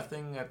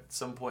 3-0 at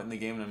some point in the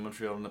game, and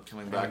Montreal ended up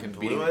coming back and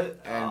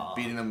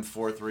beating them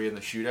 4-3 in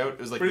the shootout. It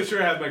was like pretty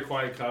sure I had my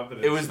quiet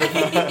confidence. It was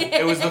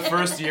the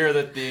first year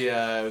that they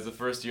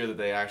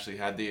actually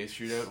had the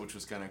shootout, which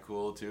was kind of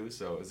cool too.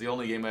 So it was the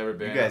only game I ever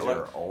been. You guys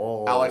are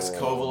old. Alex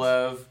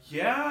Kovalev.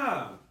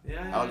 Yeah.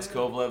 Alex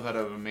Kovalev had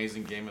an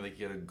amazing game. I think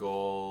he had a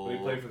goal. He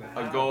played for the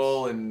Habs. A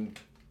goal and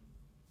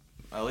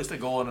at least a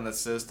goal and an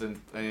assist, and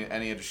he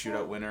had a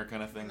shootout winner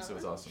kind of thing. So it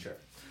was awesome. Sure.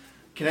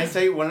 Can I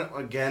say one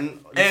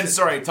again? And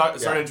sorry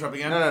to interrupt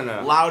again.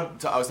 No.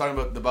 I was talking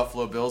about the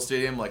Buffalo Bills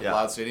stadium,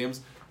 loud stadiums.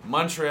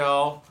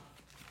 Montreal,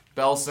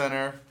 Bell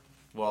Center.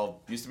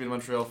 Well, used to be the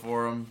Montreal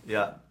Forum.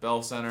 Yeah.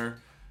 Bell Center,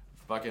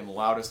 fucking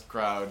loudest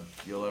crowd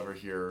you'll ever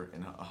hear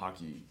in a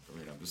hockey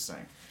arena. I'm just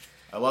saying.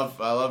 I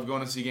love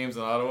going to see games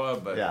in Ottawa,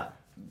 but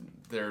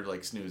they're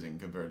like snoozing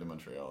compared to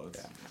Montreal.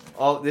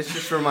 Oh, this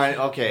just reminded.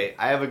 Okay,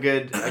 I have a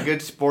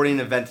good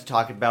sporting event to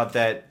talk about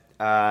that.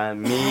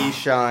 Me,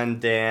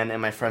 Sean, Dan,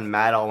 and my friend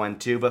Matt all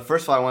went to. But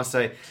first of all, I want to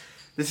say,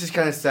 this is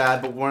kind of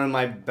sad, but one of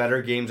my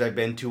better games I've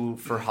been to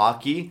for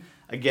hockey.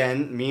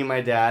 Again, me and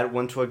my dad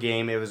went to a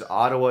game. It was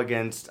Ottawa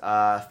against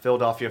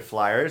Philadelphia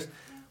Flyers.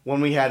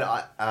 When we had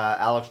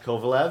Alex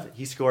Kovalev,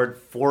 he scored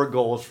 4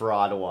 goals for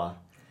Ottawa.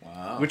 Wow.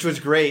 Wow. which was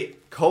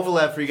great.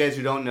 Kovalev, for you guys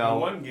who don't know,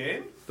 One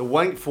game?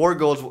 the 4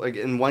 goals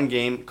in one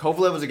game.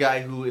 Kovalev was a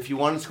guy who, if he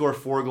wanted to score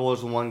 4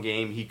 goals in one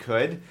game, he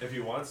could. If he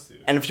wants to.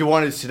 And if he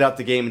wanted to sit out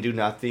the game and do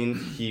nothing,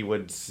 he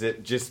would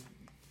just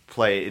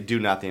do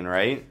nothing,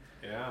 right?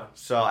 Yeah.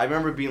 So I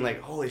remember being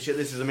like, holy shit,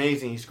 this is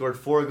amazing. He scored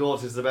 4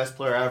 goals. He's the best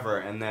player ever.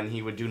 And then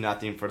he would do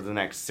nothing for the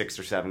next 6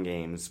 or 7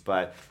 games.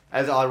 But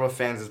as Ottawa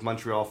fans, as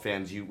Montreal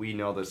fans, we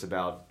know this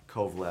about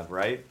Kovalev,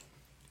 right?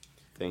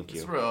 Thank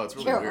you. It's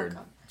really You're weird.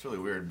 welcome. It's really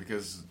weird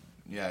because,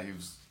 yeah, he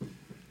was...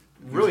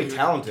 Really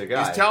talented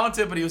guy. He's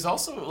talented, but he was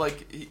also,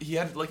 like, he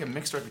had, like, a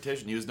mixed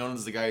reputation. He was known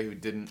as the guy who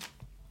didn't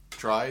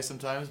try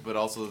sometimes, but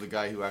also the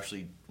guy who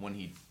actually, when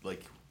he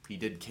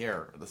did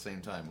care at the same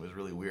time. It was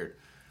really weird.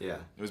 Yeah.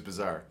 It was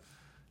bizarre.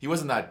 He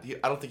wasn't that...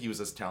 I don't think he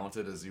was as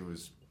talented as he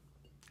was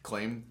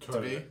claimed to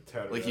be.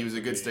 Like, he was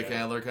a good stick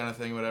handler kind of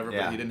thing, whatever,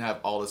 Yeah. but he didn't have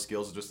all the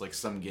skills. Just, like,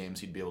 some games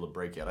he'd be able to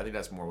break out. I think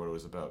that's more what it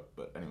was about,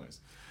 but anyways.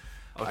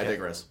 Okay. I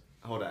digress.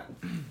 Hold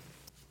on.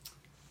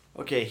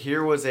 Okay,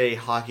 here was a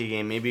hockey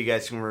game. Maybe you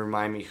guys can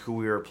remind me who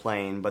we were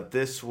playing, but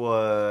this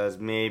was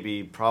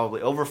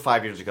probably over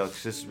 5 years ago,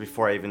 because this is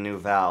before I even knew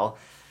Val.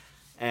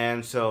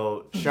 And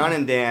so Sean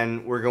and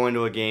Dan were going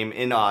to a game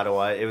in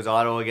Ottawa. It was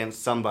Ottawa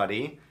against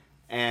somebody,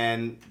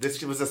 and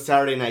this was a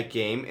Saturday night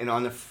game. And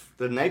on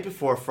the night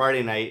before,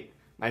 Friday night,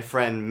 my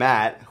friend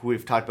Matt, who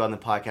we've talked about on the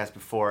podcast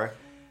before,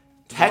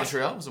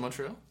 Montreal? Was it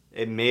Montreal?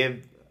 It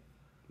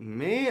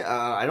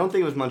I don't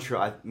think it was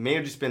Montreal. It may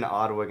have just been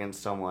Ottawa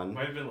against someone.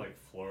 Might have been like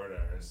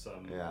Florida or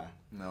some. Yeah.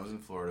 No, it was in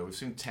Florida. We've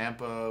seen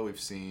Tampa. We've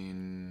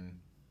seen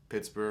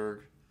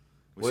Pittsburgh.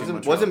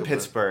 Wasn't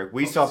Pittsburgh.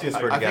 We saw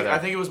Pittsburgh together. I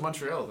think it was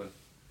Montreal then.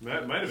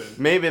 Might have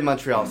been. Maybe in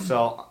Montreal.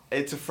 So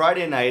it's a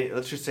Friday night.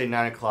 Let's just say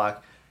 9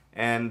 o'clock.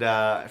 And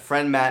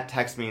friend Matt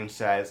texts me and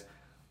says,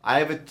 I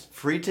have a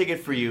free ticket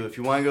for you if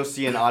you want to go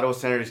see an Ottawa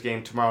Senators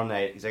game tomorrow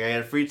night. He's like, I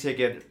got a free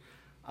ticket.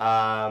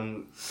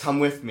 Come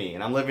with me.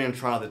 And I'm living in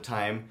Toronto at the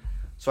time.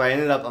 So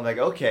I'm like,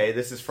 okay,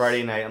 this is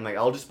Friday night. I'm like,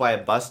 I'll just buy a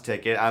bus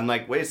ticket. I'm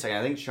like, wait a second.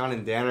 I think Sean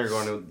and Dan are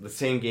going to the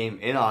same game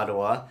in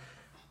Ottawa.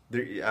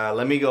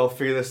 Let me go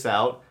figure this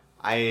out.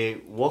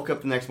 I woke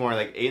up the next morning,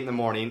 like 8 in the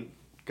morning,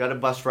 got a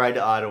bus ride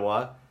to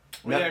Ottawa.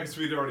 Well, yeah, because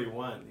we'd already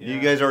won. Yeah. You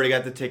guys already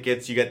got the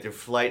tickets. You got your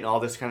flight and all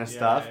this kind of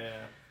stuff. Yeah.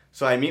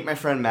 So I meet my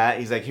friend Matt.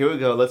 He's like, here we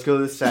go. Let's go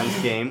to the Sens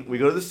game. We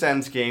go to the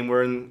Sens game.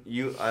 We're in,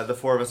 the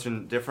 4 of us are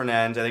in different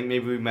ends. I think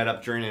maybe we met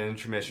up during an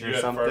intermission You or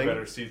had something. far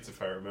better seats,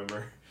 if I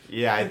remember.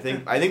 Yeah, I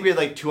think we had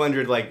like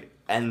 200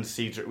 end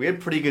seats. We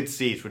had pretty good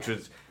seats, which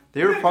was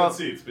We had good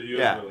seats, but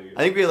you had really good.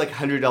 I think we had like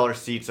 $100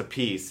 seats a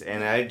piece,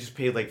 and I just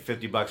paid like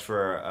 $50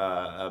 for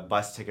a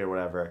bus ticket or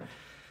whatever.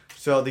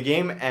 So the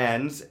game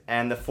ends,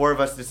 and the 4 of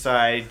us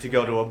decide to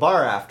go to a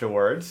bar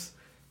afterwards.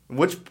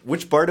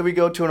 Which bar did we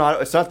go to in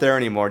Ottawa? It's not there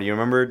anymore. Do you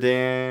remember,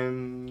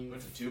 Dan? We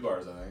went to 2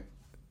 bars, I think.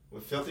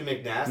 With Filthy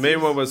McNasty.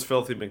 Main one was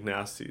Filthy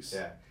McNasty's.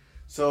 Yeah.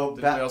 So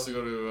Did we also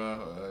go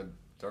to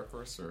Dark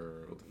Horse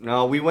or?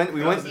 no, we went.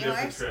 That was a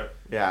different trip.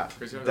 Yeah.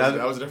 Crazy Horse? That-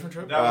 That was a different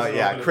trip. That was a little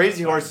yeah. bit of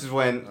Crazy fun. Horses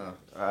went.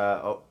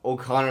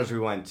 O'Connor's we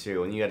went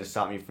to, and you had to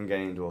stop me from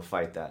getting into a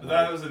fight that night.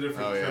 That was a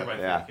different Oh, yeah. trip, I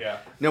Yeah. think. Yeah.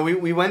 No,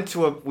 we went to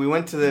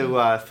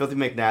the Filthy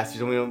McNasty's,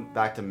 and we went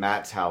back to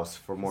Matt's house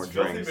for more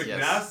drinks. Filthy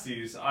Yes.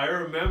 McNasty's. I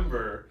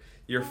remember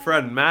your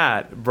friend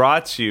Matt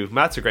brought you.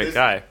 Matt's a great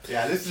guy.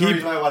 Yeah, this is He- the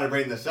reason why I want to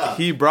bring this up.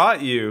 He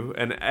brought you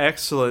an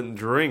excellent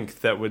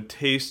drink that would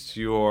taste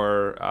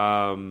your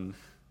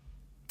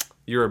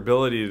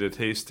ability to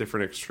taste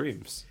different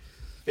extremes.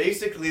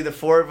 Basically, the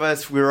 4 of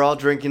us, we were all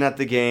drinking at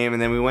the game,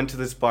 and then we went to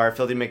this bar,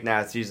 Filthy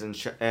McNasty's,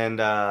 and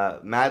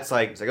Matt's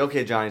like, he's like,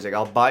 okay, John, he's like,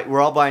 we're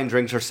all buying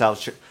drinks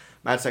ourselves.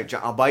 Matt's like,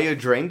 John, I'll buy you a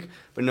drink,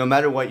 but no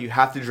matter what, you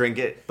have to drink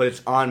it, but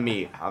it's on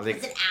me. I was Is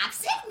like, it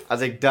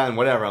absinthe? done,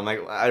 whatever. I'm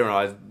like, I don't know,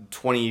 I was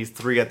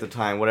 23 at the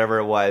time, whatever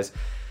it was.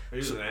 He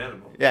was an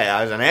animal. Yeah,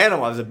 I was an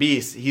animal, I was a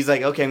beast. He's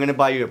like, okay, I'm going to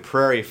buy you a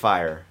Prairie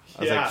Fire.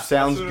 I was Yeah, like,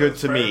 sounds that's what it good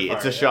was, to me. Prairie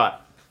It's a Fire, shot.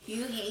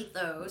 You hate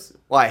those.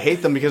 Well, I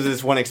hate them because of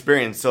this one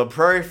experience. So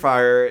Prairie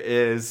Fire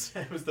is,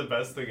 It was the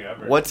best thing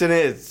ever. what's in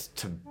it? It's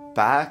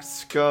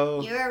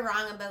Tabasco. You were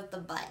wrong about the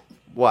butt.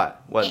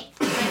 What? My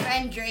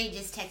friend Dre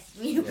just texted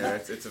me Yeah,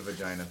 about it's a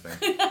vagina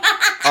thing.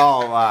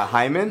 Oh,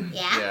 Hyman?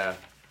 Yeah? Yeah.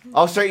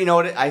 Oh, sorry, you know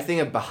what? I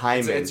think of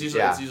Hyman. It's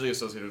usually yeah. it's usually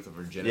associated with a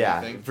virginity Yeah,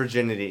 thing.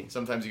 virginity.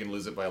 Sometimes you can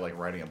lose it by like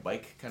riding a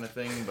bike kind of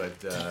thing, but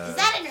Is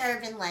that an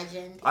urban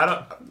legend? I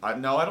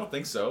don't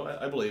think so.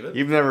 I believe it.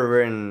 You've never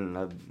ridden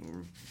a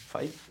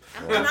fight?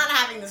 We're not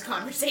having this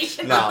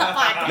conversation No. on the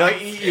podcast. No,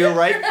 you're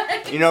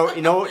right. You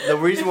know the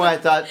reason why I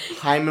thought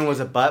Hyman was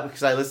a butt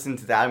because I listened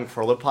to the Adam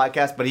Carolla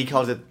podcast, but he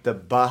calls it the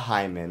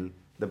Hyman,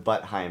 the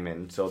butt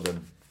Hyman, so the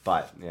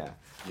butt, yeah.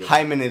 You-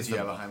 Hyman is Do you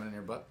the. have a hymen in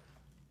your butt?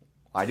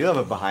 I do have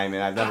a Hyman.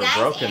 I've never Guys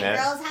broken and it.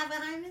 girls have a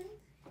hymen?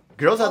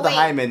 Girls have Oh, the wait.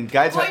 Hyman.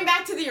 Guys Going have,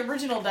 back to the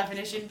original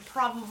definition,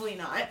 probably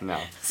not. no.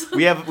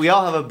 We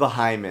all have a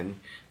Bahyman.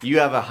 You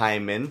have a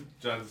Hyman,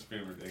 John's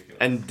being ridiculous.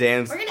 and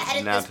Dan's. We're gonna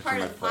edit now this to part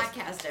my of the foot.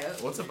 podcast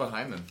out. What's a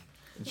hymen?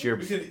 It's your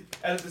we could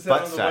edit this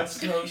butt out on the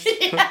sex. West Coast.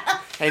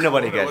 Ain't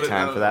nobody What- got what-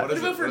 time what- for that. What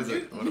is it? What What about is for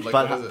it? What- like,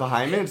 But what is it?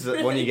 Bahyman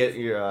is when you get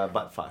your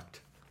butt fucked.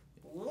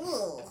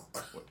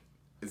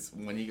 is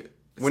when you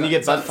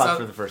get butt fucked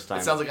for the first time.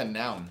 It sounds like a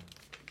noun.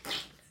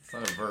 It's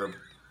not a verb.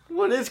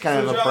 Well, it is kind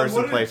of a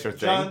person, place, or thing.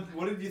 John,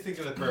 what did you think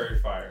of the prairie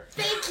fire?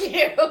 Thank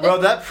you. Well,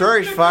 that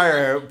prairie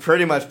fire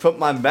pretty much put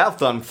my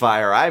mouth on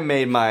fire. I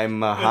made my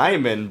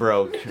hymen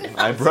broke.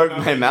 I broke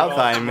my mouth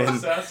hymen.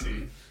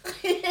 Sassy.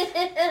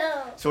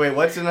 So wait,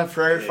 what's in a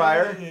prairie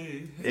fire?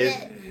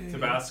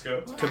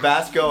 Tabasco.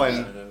 Tabasco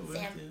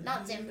and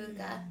Not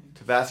Zambuca.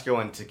 Tabasco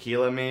and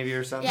tequila maybe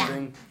or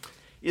something.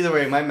 Either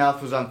way, my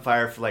mouth was on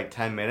fire for like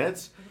 10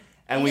 minutes.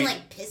 And You we can,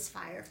 like piss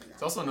fire from that.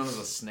 It's also known as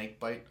a snake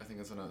bite. I think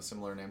it's a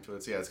similar name to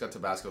it. So yeah, it's got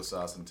Tabasco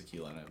sauce and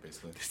tequila in it,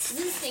 basically.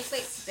 Isn't snake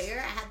bite bigger?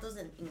 I had those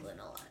in England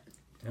a lot.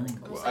 They're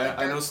like almost Well, like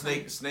a I know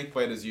dark snake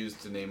bite is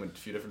used to name a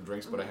few different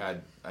drinks, but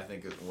I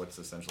think what's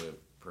essentially a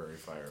prairie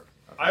fire.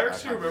 I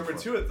actually remember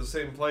too at the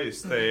same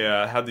place they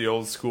had the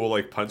old school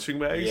like punching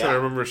bags, and I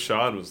remember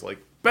Sean was like,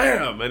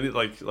 "Bam!" and he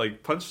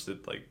like punched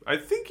it. Like I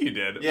think you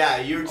did. Yeah,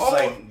 you were just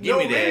like, give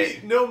me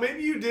that. No,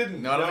 maybe you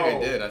didn't. No, I don't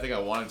think I did. I think I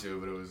wanted to,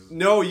 but it was.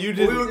 No, you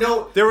didn't.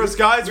 Well, there was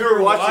guys we were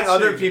watching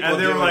other people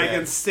and they were doing like it.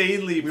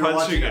 insanely We were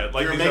punching it.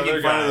 Like we were these making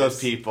other fun guys. of those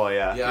people,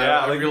 Yeah,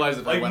 I like- realized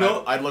if I like went mil-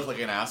 out, I'd look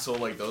like an asshole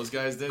like those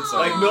guys did. So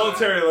Like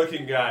military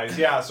looking guys.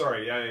 Yeah,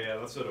 sorry. Yeah,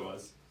 that's what it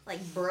was. like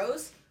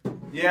bros.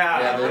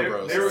 Yeah, they were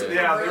bros, They were, right.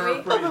 yeah, they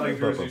were pretty like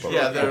Jersey Shore.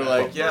 yeah, they're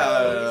like,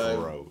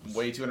 Gross.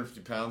 weigh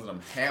 250 pounds and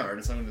I'm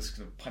hammered, so I'm just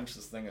gonna punch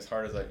this thing as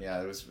hard as I.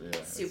 Yeah, it was. Yeah,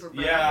 Super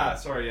bros. Yeah,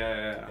 sorry.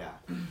 Yeah.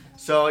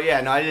 So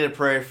yeah, no, I did a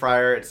prairie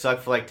fire. It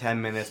sucked for like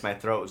 10 minutes. My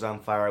throat was on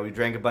fire. We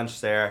drank a bunch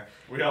there.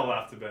 We all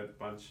laughed a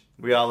bunch.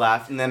 We all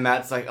laughed, and then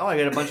Matt's like, "Oh, I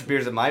got a bunch of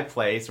beers at my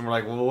place," and we're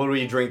like, "Well, what are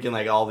you drinking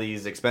like all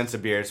these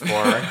expensive beers for?"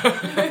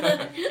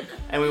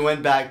 And we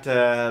went back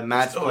to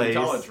Matt's Still place.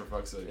 in college, for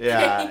fuck's sake.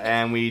 Yeah,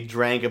 and we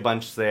drank a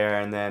bunch there,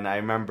 and then I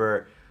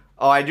remember.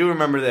 Oh, I do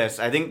remember this.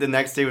 I think the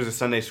next day was a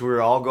Sunday, so we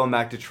were all going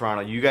back to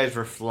Toronto. You guys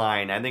were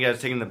flying. I think I was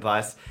taking the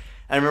bus.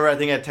 I remember. I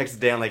think I texted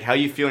Dan like, "How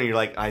you feeling?" You're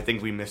like, "I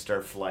think we missed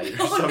our flight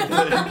or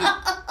something."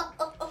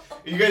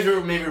 You guys were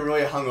maybe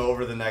really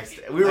hungover the next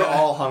day. We were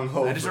all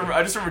hungover.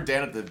 I just remember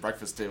Dan at the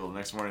breakfast table the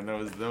next morning. That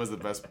was the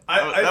best. I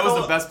that was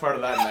felt- the best part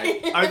of that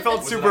night. I felt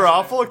Was it super actually-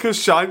 awful because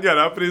Sean got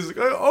up and he's like,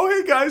 "Oh,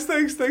 hey guys,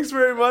 thanks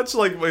very much."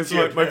 Like my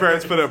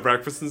parents put out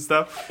breakfast and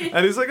stuff,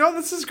 and he's like, "Oh,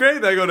 this is great."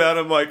 And I go down,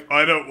 I'm like,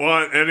 "I don't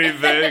want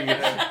anything."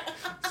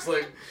 It's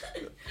like,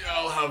 yeah,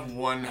 I'll have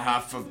one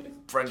half of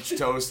French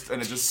toast,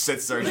 and it just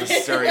sits there just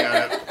staring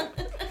at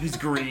it. He's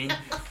green.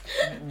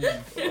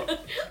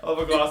 I'll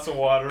have a glass of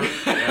water.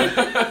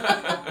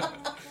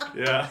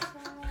 Yeah.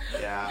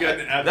 Yeah. Get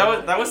an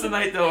That was the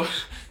night though.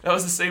 That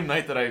was the same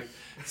night that I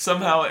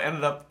somehow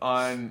ended up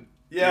on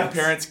your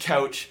parents'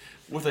 couch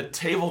with a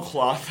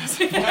tablecloth as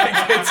a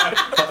blanket.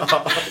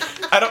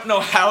 I don't know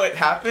how it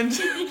happened.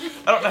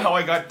 I don't know how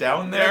I got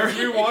down there.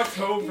 We walked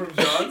home from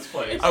John's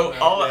place.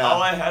 All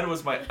I had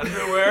was my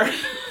underwear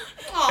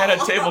and a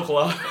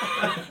tablecloth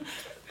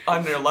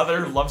on their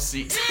leather love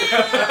seat.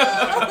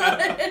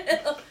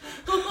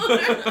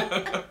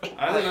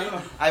 I don't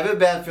know. I have a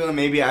bad feeling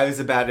maybe I was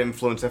a bad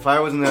influence. If I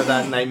wasn't there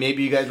that night,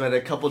 maybe you guys would have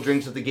had a couple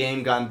drinks at the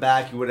game, gone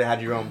back, you would have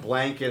had your own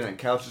blanket and a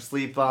couch to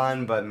sleep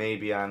on, but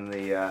maybe on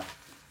the...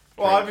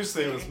 Well,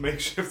 obviously it was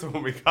makeshift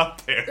when we got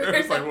there.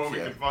 It's like what we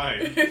could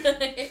find.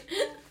 I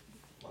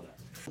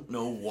don't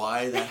know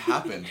why that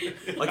happened.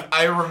 Like,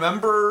 I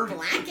remember...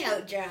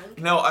 Blackout drunk.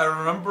 No, I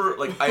remember,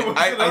 like, Was it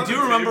I on do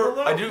the remember... table,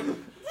 though? I do...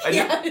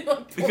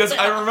 Because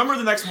I remember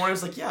the next morning, I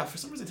was like, yeah, for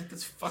some reason I took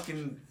this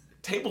fucking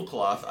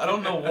tablecloth. I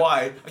don't know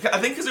why. I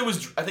think because it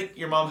was. I think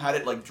your mom had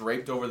it like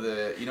draped over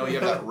the. You know, you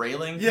have that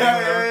railing. thing Yeah,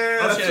 or whatever.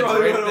 yeah, Unless she that's had it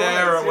probably draped what it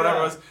there was, or whatever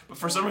yeah. it was. But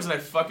for some reason, I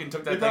fucking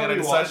took that We thing thought and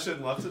I we washed decided. it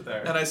and left it there.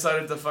 And I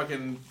decided to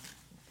fucking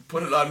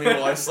put it on me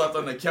while I slept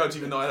on the couch,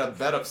 even though I had a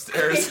bed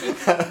upstairs.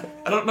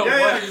 I don't know yeah,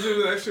 what. because there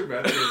was an extra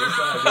battery on the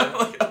side.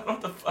 Like, I don't know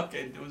what the fuck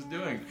I was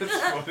doing. It's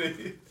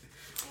funny.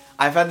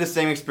 I've had the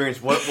same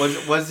experience. What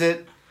was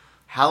it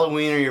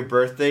Halloween or your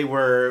birthday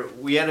where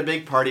we had a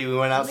big party, we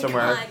went out my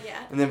somewhere, God,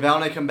 yeah. and then Val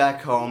and I come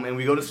back home and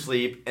we go to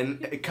sleep,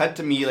 and it cut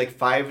to me like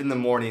 5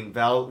 a.m.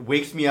 Val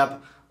wakes me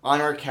up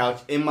on our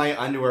couch in my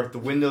underwear with the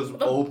windows a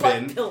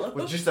open butt pillow.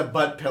 with just a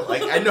butt pillow.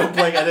 Like I know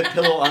like I had a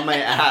pillow on my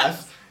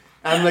ass.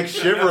 I'm like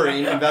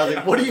shivering, and Val's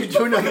like, "What are you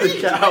doing on the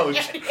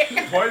couch?"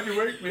 Why'd you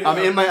wake me I'm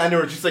up? in my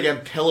underwear, just like a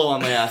pillow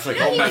on my ass. Like,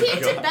 No, oh you my came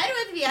to god. bed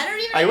with me. I don't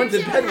even I went to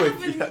understand bed what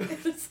with you. happened.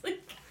 It's like,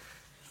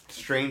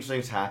 Strange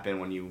things happen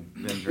when you've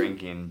been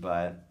drinking,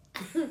 but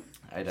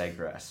I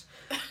digress.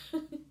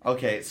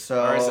 Okay, so.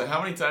 Alright, so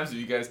how many times have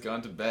you guys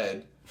gone to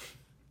bed?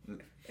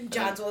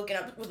 John's woken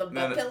up with a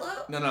butt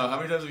pillow. No, how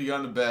many times have you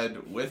gone to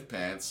bed with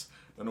pants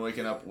and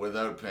waking up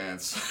without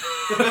pants?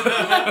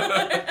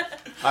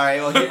 All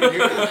right, well,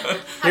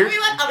 How do we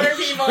let other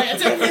people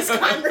answer this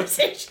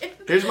conversation?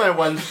 here's my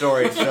one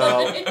story.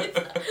 So,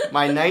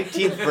 my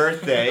 19th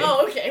birthday.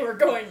 oh, okay, we're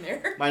going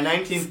there. My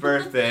 19th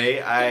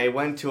birthday, I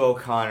went to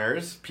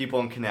O'Connor's. People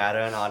in Canada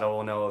and Ottawa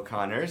will know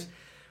O'Connor's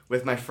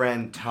with my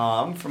friend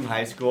Tom from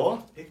high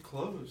school. It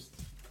closed.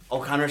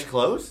 O'Connor's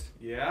closed?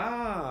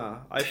 Yeah,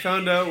 I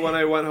found out when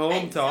I went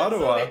home to Sounds so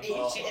Ottawa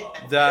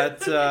Asian.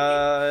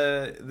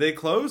 that they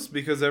closed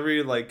because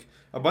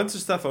a bunch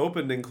of stuff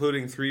opened,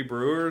 including 3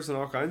 brewers and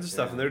all kinds of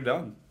stuff, and they're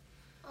done.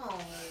 Oh.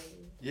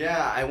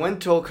 Yeah, I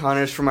went to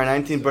O'Connor's for my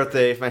 19th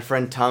birthday with my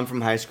friend Tom from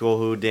high school,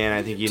 who, Dan,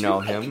 I think you know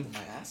him. My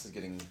ass is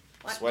getting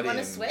What, sweaty you wanna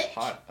and switch?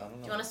 hot. I don't know.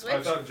 Do you want to I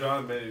switch? thought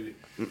John maybe.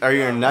 Are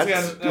your nuts?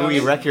 Yeah, Do we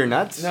wreck your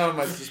nuts? No,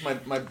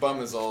 my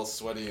bum is all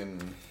sweaty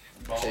and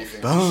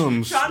chafing.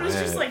 Boom. Sean was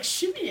just sweat. like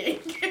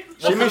shimmying.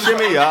 Shimmy,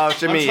 shimmy, oh,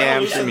 shimmy,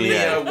 yam, Loosen shimmy, the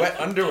yam. wet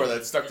underwear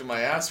that's stuck to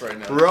my ass right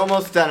now. We're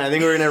almost done. I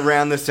think we're going to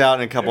round this out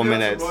in a couple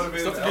minutes. Stuff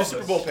to do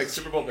Super Bowl picks.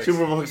 Super Bowl picks.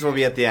 Super Bowl picks will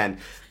be at the end.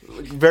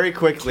 Very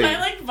quickly. I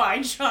like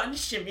Vine Sean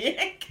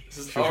shimmying. This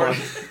is already.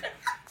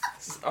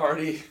 This is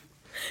already.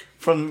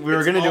 We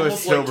were going to do a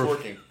almost like sober.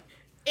 twerking.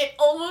 It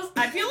almost.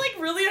 I feel like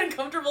really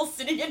uncomfortable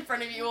sitting in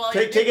front of you while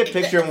Take you're a doing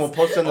picture and we'll this.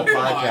 post it on the Come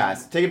on.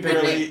 podcast. Take a picture.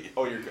 Really?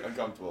 Oh, you're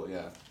uncomfortable.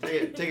 Yeah.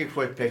 Take a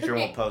quick picture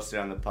and we'll post it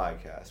on the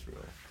podcast. Real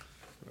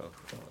quick.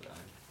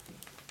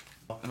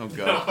 Oh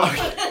god.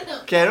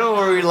 Okay, I don't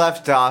know where we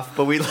left off,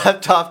 but we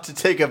left off to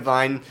take a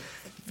Vine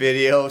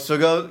video. So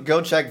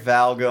go check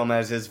Val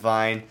Gomez's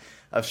Vine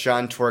of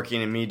Sean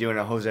twerking and me doing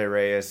a Jose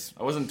Reyes.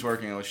 I wasn't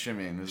twerking. I was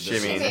shimmying. It was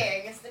Shimmying.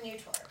 Shimmying is the new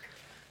twerk.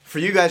 For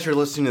you guys who are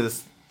listening to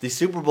this, the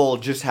Super Bowl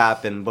just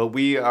happened, but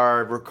we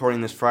are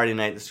recording this Friday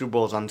night. The Super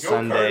Bowl is on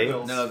Sunday.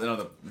 Cardinals. No,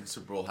 the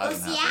Super Bowl Oh,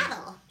 hasn't happened.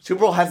 Seattle. Super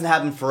Bowl hasn't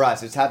happened for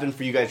us. It's happened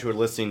for you guys who are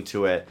listening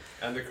to it.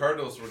 And the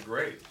Cardinals were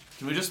great.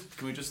 Can we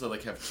just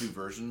like have 2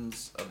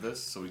 versions of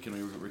this? So we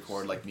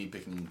record like me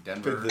picking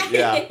Denver,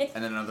 Yeah.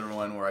 and then another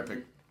one where I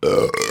pick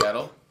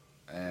Seattle.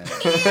 And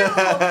Ew.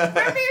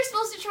 Remember you're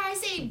supposed to try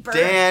say burp.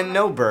 Dan,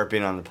 no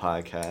burping on the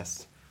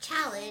podcast.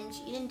 Challenge.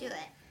 You didn't do it.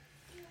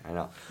 I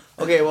know.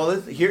 Okay, well,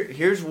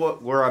 here's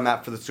where I'm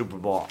at for the Super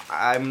Bowl.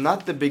 I'm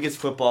not the biggest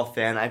football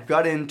fan. I've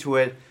got into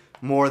it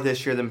more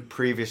this year than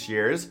previous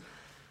years.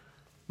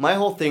 My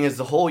whole thing is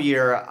the whole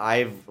year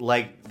I've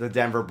liked the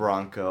Denver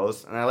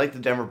Broncos, and I like the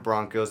Denver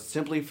Broncos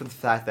simply for the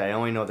fact that I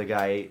only know the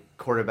guy,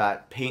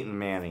 quarterback Peyton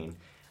Manning.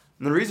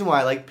 And the reason why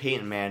I like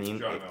Peyton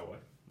Manning,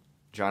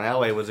 John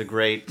Elway was a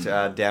great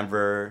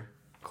Denver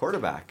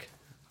quarterback.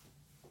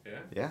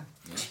 Yeah.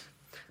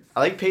 I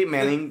like Peyton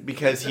Manning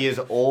because he is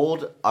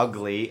old,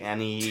 ugly,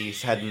 and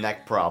he's had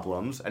neck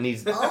problems, and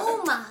he's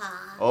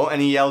Omaha. and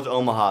he yells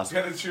Omaha. You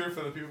gotta cheer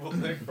for the people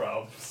with neck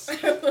problems.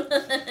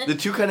 The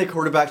two kind of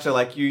quarterbacks are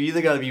like, you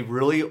either gotta be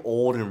really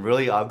old and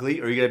really ugly,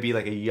 or you gotta be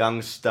like a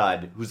young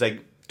stud who's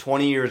like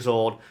 20 years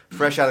old,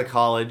 fresh out of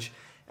college,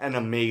 and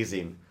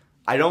amazing.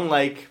 I don't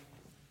like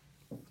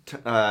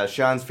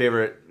Sean's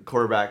favorite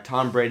quarterback,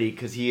 Tom Brady,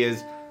 because he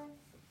is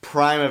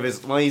prime of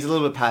his. Well, he's a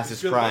little bit past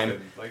his good prime,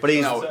 looking, like but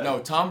he's no,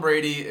 Tom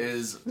Brady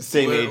is the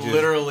same age as-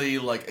 literally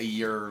like a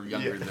year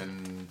younger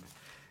than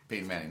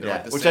Peyton Manning. They're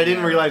like the which same I didn't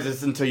era. realize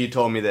this until you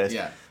told me this.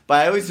 Yeah.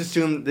 But I always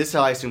assumed this is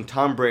how I assume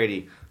Tom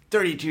Brady,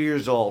 32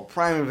 years old,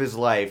 prime of his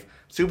life,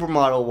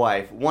 supermodel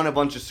wife, won a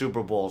bunch of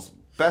Super Bowls,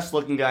 best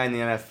looking guy in the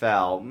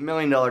NFL, $1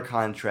 million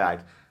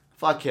contract.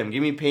 Fuck him.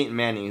 Give me Peyton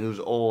Manning, who's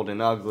old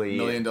and ugly. $1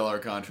 million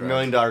contract. $1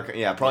 million.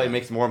 Yeah, probably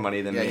makes more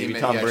money than maybe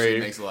Tom he Brady.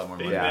 makes a lot more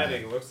money. Peyton Yeah.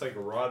 Manning looks like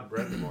Rod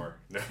Brendamore.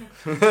 No.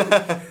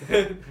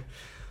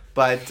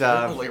 But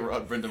Like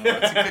Rod Brindamore.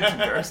 That's a good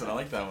comparison. I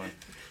like that one.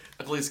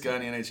 Ugliest guy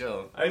in the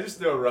NHL. I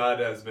just know Rod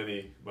has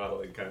many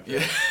modeling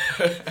contracts.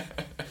 Yeah.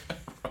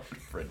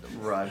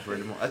 Brindamore. Rod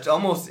Brindamore. That's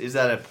almost, is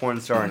that a porn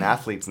star and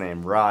athlete's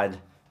name? Rod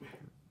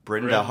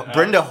Brenda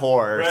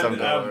Hoare or something.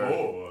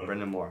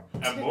 Brenda Moore.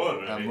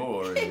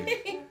 Amor.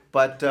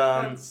 But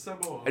I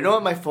don't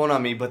have my phone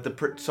on me,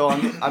 but so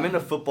I'm in a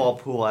football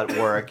pool at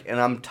work, and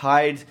I'm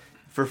tied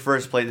for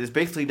first place. It's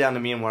basically down to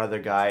me and one other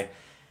guy,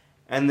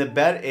 and the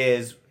bet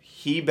is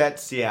he bet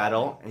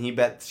Seattle, and he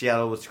bet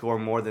Seattle would score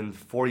more than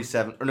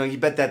 47. Or no, he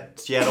bet that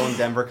Seattle and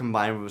Denver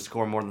combined would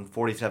score more than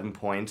 47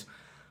 points.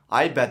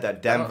 I bet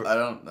that Denver.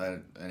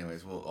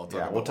 Anyways, I'll talk Yeah,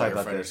 about we'll why talk your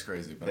about friend this. is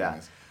crazy. But Yeah.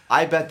 anyways.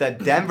 I bet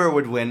that Denver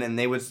would win, and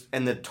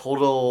the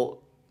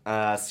total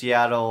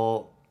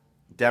Seattle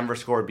Denver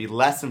score would be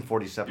less than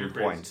 47 You're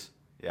crazy. points.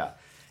 Yeah,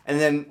 and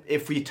then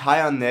if we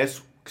tie on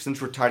this,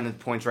 since we're tying the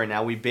points right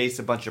now, we base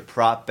a bunch of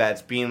prop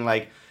bets, being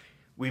like,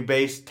 we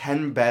base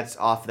 10 bets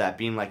off that,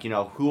 being like,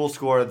 who will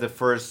score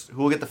who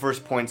will get the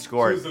first point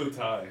scored, Who's the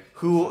tie?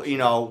 who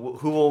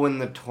will win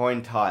the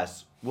coin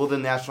toss. Will the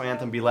national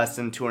anthem be less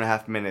than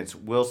 2.5 minutes?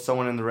 Will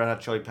someone in the Red Hot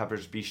Chili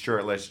Peppers be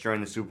shirtless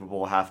during the Super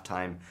Bowl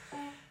halftime?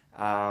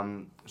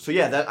 So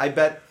yeah, I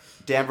bet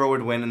Denver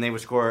would win, and they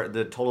would score.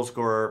 The total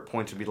score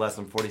points would be less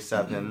than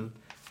 47. Mm-hmm.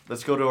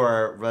 Let's go to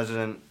our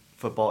resident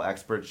football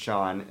expert,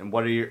 Sean. And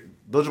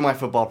those are my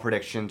football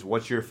predictions.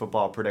 What's your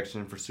football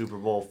prediction for Super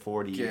Bowl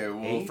 48? Okay,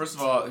 well, first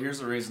of all, here's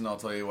the reason I'll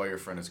tell you why your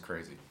friend is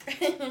crazy.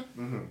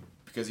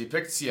 Because he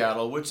picked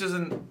Seattle, which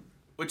isn't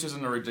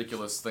a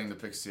ridiculous thing to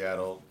pick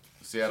Seattle.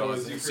 Seattle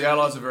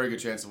has a very good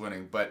chance of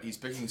winning, but he's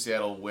picking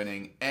Seattle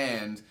winning,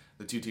 and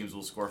the two teams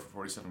will score for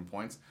 47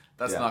 points.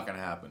 That's not going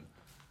to happen.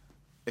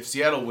 If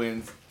Seattle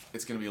wins,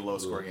 it's going to be a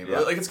low-scoring game. Yeah.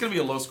 Like, it's going to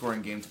be a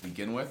low-scoring game to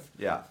begin with.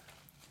 Yeah.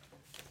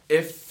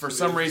 if for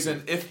some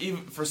reason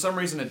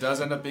it does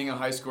end up being a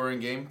high scoring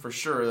game, for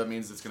sure that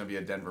means it's going to be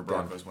a Denver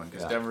Broncos win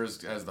because Denver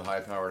has the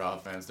high powered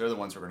offense. They're the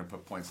ones who are going to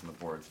put points on the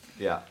board.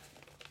 Yeah.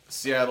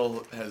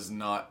 Seattle has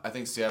not. I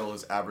think Seattle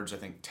has averaged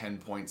 10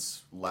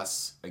 points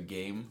less a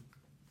game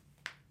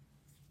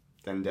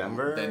Than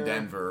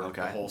Denver?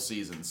 the whole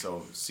season.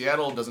 So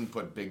Seattle doesn't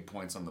put big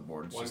points on the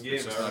board. It's Game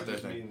just not their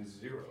averages thing. means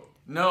 0.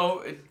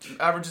 No,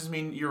 averages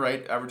mean you're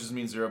right. Averages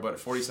mean 0, but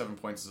 47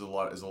 points is a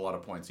lot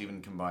of points,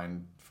 even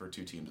combined for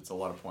two teams. It's a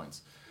lot of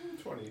points.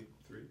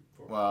 23,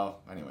 4. Well,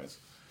 anyways.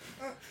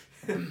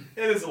 It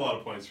is a lot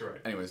of points, you're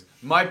right. Anyways,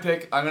 my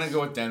pick, I'm gonna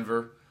go with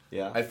Denver.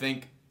 Yeah. I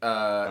think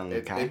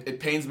it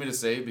pains me to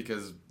say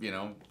because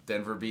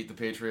Denver beat the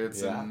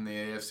Patriots in the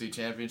AFC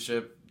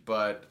Championship,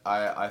 but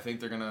I think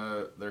they're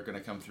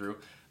gonna come through.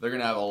 They're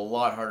gonna have a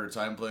lot harder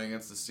time playing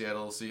against the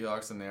Seattle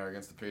Seahawks than they are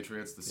against the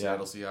Patriots. The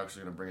Seattle Seahawks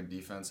are gonna bring a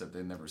defense that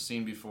they've never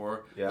seen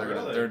before. Yeah.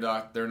 They're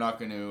not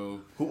gonna.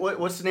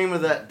 What's the name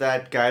of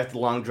that guy with the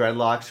long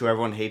dreadlocks who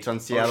everyone hates on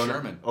Seattle?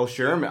 Sherman. Oh,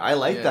 Sherman. I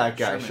like that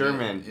guy,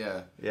 Sherman.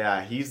 Yeah.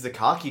 Yeah, he's the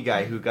cocky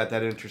guy who got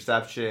that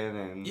interception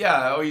and.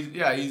 Yeah. Oh,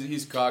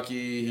 he's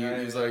cocky.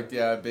 He's like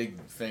a big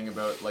thing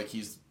about like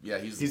he's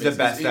the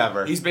best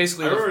ever. He's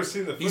basically I've never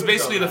seen the he's footage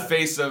basically on the that.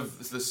 face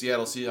of the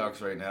Seattle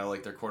Seahawks right now.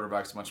 Like their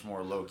quarterback's much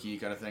more low key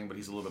kind of thing, but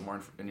he's a little bit more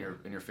in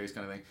your face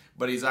kind of thing.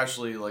 But he's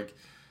actually like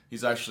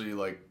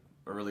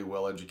a really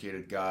well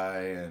educated guy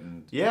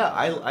and Yeah,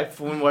 I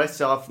from what I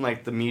saw from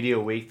like the media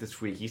week this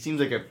week, he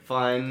seems like a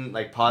fun,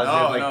 like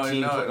positive,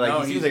 team.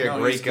 He seems like a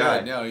great guy.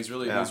 Good. No, he's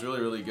really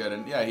good,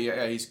 and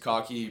he's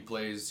cocky. He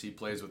plays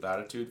with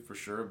attitude for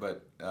sure,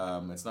 but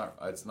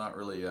it's not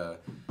really a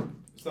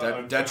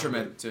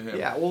detriment to him.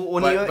 Yeah, well,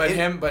 but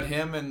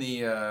him and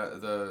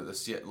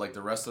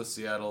the rest of the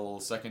Seattle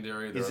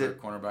secondary, the other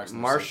cornerbacks.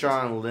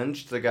 Marshawn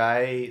Lynch, the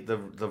guy, the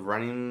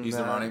running. He's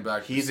the running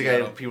back. He's the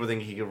guy people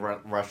think he could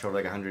rush over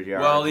like 100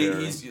 yards. Well,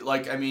 he's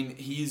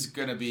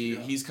gonna be.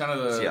 He's kind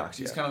of the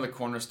Seahawks, kind of the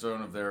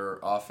cornerstone of their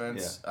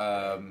offense.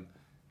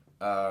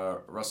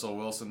 Russell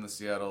Wilson, the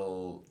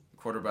Seattle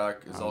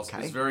quarterback,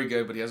 is very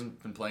good, but he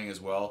hasn't been playing as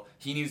well.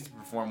 He needs to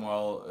perform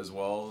well as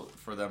well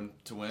for them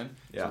to win.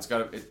 Yeah.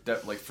 So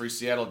for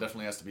Seattle, it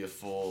definitely has to be a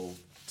full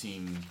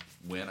team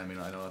win. I mean,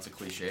 I know that's a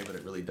cliche, but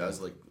it really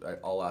does, like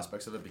all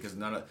aspects of it, because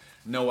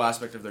no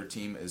aspect of their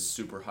team is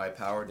super high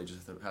powered. They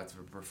just have to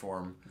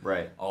perform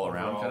all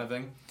around kind of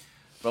thing.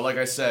 But like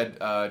I said,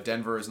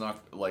 Denver's going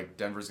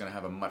to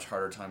have a much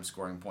harder time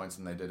scoring points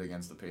than they did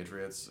against the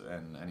Patriots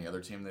and any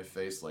other team they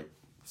faced. Like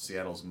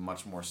Seattle's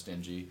much more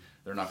stingy.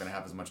 They're not going to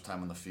have as much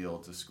time on the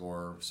field to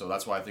score. So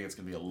that's why I think it's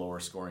going to be a lower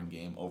scoring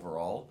game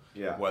overall,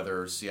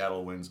 whether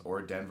Seattle wins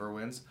or Denver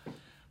wins.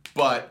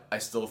 But I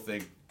still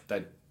think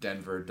that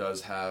Denver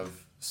does have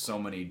so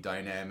many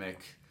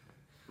dynamic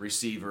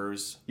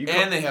receivers,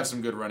 and they have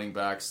some good running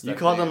backs. You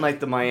call them like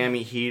the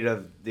Miami Heat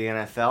of the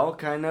NFL,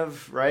 kind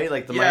of, right?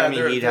 Like the Miami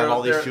Heat have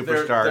all these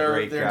superstar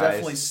great guys. They're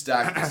definitely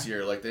stacked this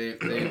year. Like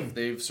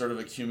they've sort of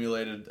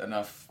accumulated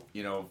enough,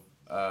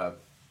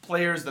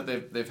 players that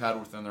they've had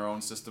within their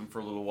own system for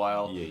a little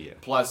while. Yeah.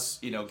 Plus,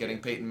 getting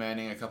Peyton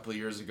Manning a couple of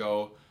years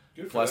ago.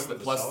 Plus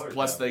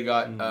They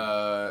got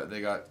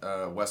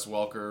Wes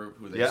Welker,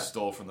 who they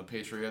stole from the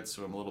Patriots,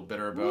 who I'm a little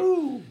bitter about.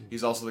 Woo.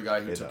 He's also the guy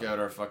who took out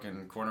our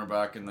fucking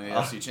cornerback in the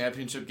AFC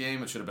Championship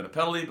game. It should have been a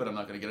penalty, but I'm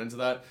not going to get into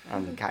that.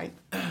 Okay.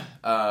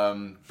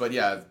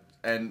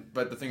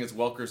 But the thing is,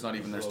 Welker's not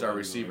even their star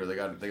receiver. They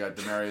got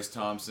Demaryius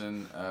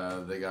Thompson.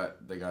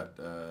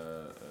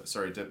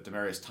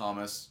 Demaryius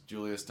Thomas,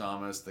 Julius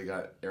Thomas. They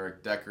got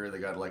Eric Decker. They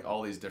got like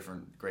all these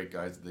different great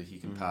guys that he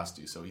can pass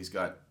to. So he's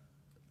got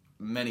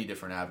many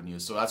different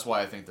avenues. So that's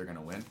why I think they're going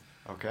to win.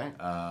 Okay.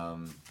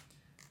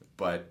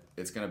 But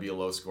it's going to be a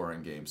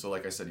low-scoring game. So,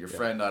 like I said, your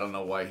friend, I don't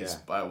know why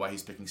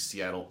he's picking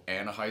Seattle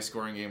and a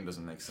high-scoring game.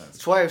 Doesn't make sense.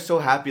 That's why I was so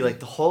happy. Like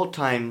the whole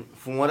time,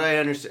 from what I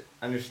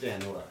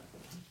understand. Hold on.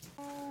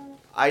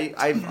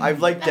 I've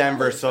liked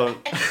Denver, so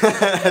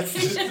that's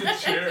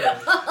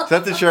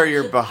the chair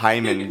you're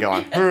behind me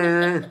going.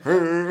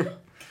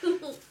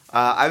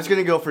 I was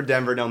gonna go for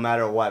Denver no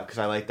matter what because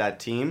I like that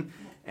team.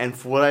 And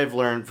for what I've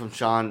learned from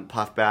Sean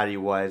Puff Batty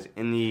was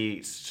in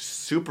the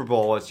Super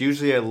Bowl, it's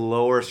usually a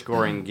lower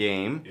scoring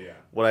game. Yeah.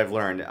 What I've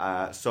learned.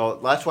 So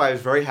that's why I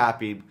was very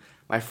happy.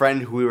 My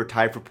friend, who we were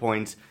tied for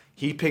points,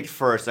 he picked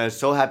first. I was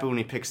so happy when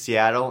he picked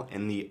Seattle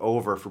in the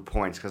over for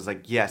points because, I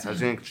was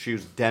going to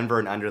choose Denver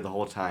and under the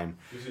whole time.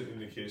 This is an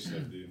indication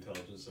of the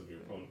intelligence of your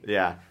opponent.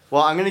 Yeah.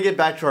 Well, I'm going to get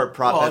back to our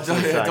prop bets.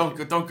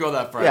 Don't go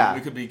that far. Yeah.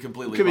 We could be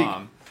completely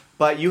wrong.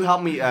 But you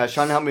helped me,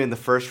 Sean helped me in the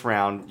first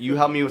round. You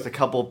helped me with a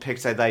couple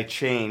picks that I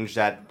changed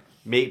that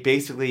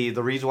basically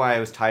the reason why I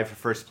was tied for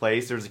first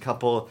place. There was a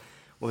couple,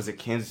 what was it,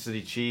 Kansas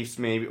City Chiefs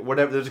maybe,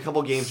 whatever. There's a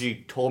couple games you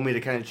told me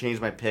to kind of change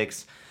my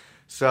picks.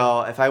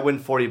 So if I win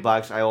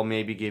 $40, I will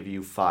maybe give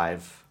you $5.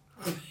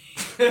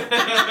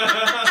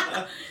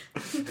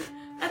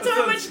 That's That's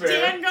how much fair.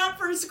 Dan got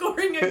for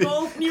scoring a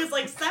goal when he was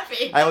like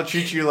 7. I will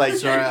treat you like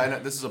Sorry, I know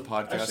this is a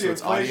podcast, Actually, so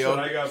it's inflation,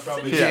 audio. I got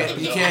probably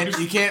Yeah.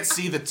 You can't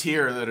see the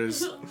tear that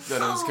is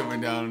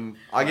coming down.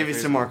 I'll give you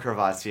some more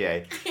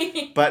Crevassier.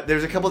 But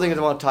there's a couple things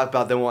I want to talk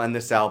about, then we'll end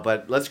this out.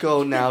 But let's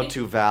go now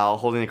to Val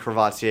holding the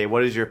Crevassier.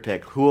 What is your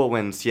pick? Who will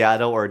win,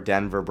 Seattle or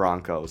Denver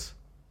Broncos?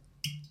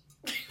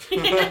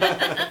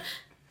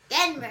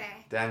 Denver.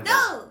 Denver.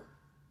 No.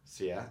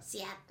 Yeah,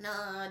 Seattle.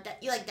 No,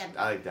 you like Denver.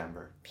 I like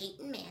Denver.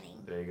 Peyton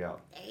Manning. There you go.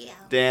 There you go.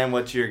 Dan,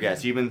 what's your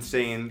guess? You've been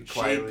saying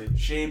quietly.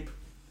 Shape.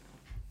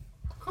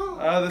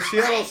 The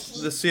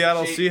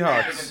Seattle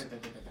Seahawks.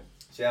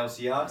 Seattle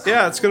Seahawks?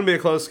 Yeah, it's going to be a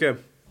close game.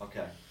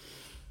 Okay.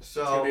 It's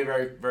gonna be a So,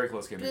 very, very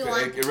close game. Do you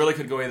want- It really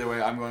could go either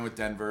way. I'm going with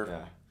Denver,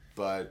 yeah.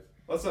 but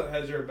Let's not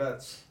hedge our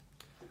bets.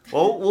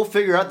 Well, we'll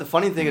figure out. The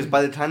funny thing is,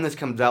 by the time this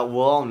comes out,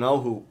 we'll all know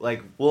who.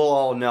 Like, we'll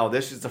all know.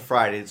 This is the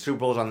Friday. The Super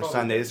Bowl's on the Probably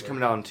Sunday. This is Thursday.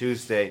 coming out on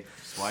Tuesday.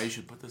 that's why you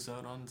should put this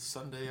out on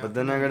Sunday. But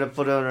then I'm gonna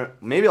put it on.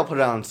 Maybe I'll put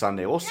it out on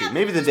Sunday. We'll see.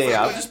 Maybe the day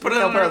out. just put it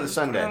I'll on put it our- on the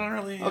Sunday. Put it on an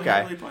early,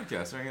 Okay. early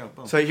podcast. There you go.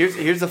 Boom. So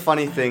here's the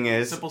funny thing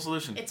is, Simple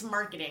solution. It's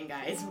marketing,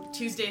 guys.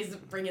 Tuesdays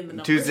bring in the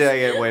numbers. Tuesday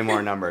I get way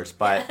more numbers.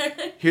 But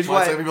here's Well,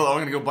 it's why. like people, I'm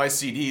gonna go buy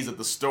CDs at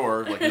the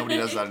store. Like nobody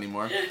does that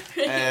anymore.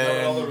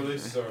 And All the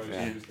releases are on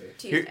Yeah. Tuesday.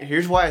 Tuesday.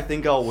 Here's why I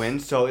think I'll win.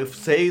 So if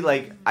say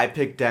like I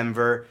pick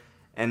Denver,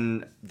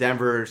 and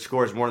Denver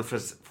scores more than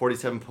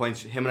 47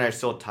 points, him and I are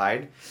still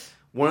tied.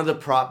 One of the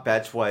prop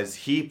bets was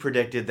he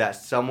predicted that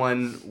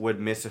someone would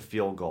miss a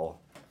field goal.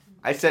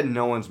 I said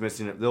no one's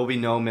missing it. There'll be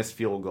no missed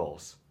field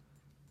goals.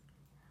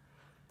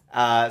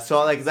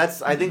 So like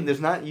that's I think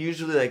there's not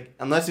usually like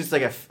unless it's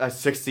like a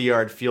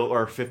 60-yard field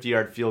or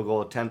 50-yard field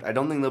goal attempt. I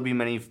don't think there'll be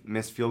many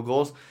missed field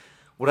goals.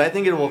 What I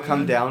think it will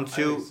come down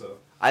to.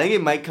 I think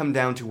it might come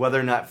down to whether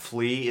or not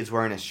Flea is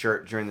wearing a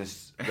shirt during the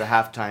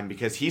halftime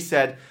because he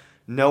said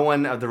no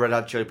one of the Red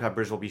Hot Chili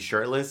Peppers will be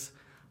shirtless.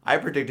 I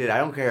predicted I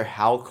don't care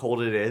how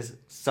cold it is,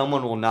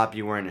 someone will not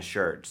be wearing a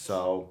shirt.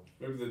 So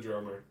Maybe the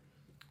drummer.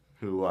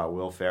 who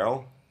Will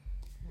Ferrell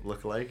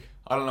look like?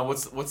 I don't know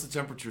what's the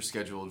temperature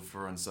scheduled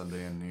for on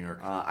Sunday in New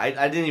York. I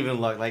didn't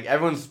even look. Like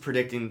everyone's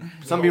predicting.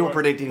 Some Oh, people are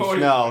predicting oh,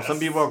 snow. yes. Some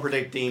people are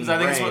predicting 'Cause I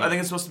think rain.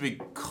 it's supposed to be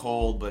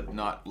cold, but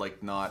not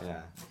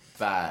Yeah.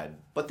 bad.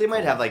 But they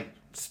might have like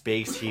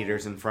space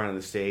heaters in front of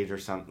the stage or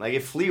something. Like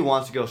if Flea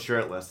wants to go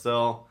shirtless,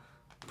 they'll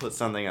put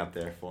something up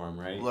there for him,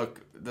 right?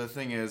 Look, the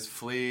thing is,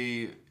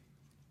 Flea,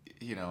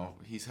 you know,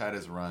 he's had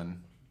his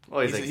run.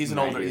 Well, He's, like he's an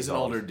 90 older years an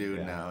old. older dude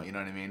Yeah. now. You know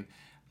what I mean?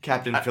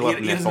 Captain He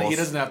Philip Nichols. he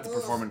doesn't have to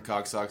perform in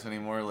cock socks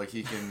anymore. Like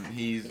he can.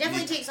 He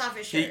definitely takes off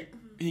his shirt.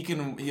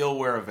 He'll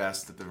wear a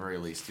vest at the very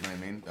least. You know what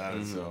I mean?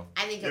 Mm-hmm. So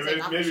I think Yeah, he'll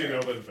take off his maybe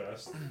shirt. an open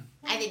vest.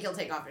 I think he'll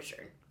take off his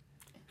shirt.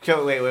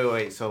 Okay,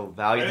 wait. So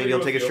Val, you think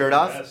he'll take his shirt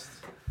off?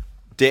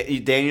 Dan,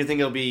 you think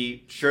he'll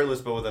be shirtless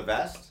but with a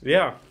vest?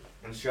 Yeah.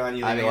 And Sean,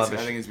 you I think think he'll he's, have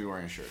I a think he's be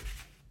wearing a shirt.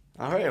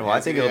 All right, well,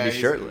 I think he'll be he's-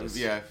 shirtless.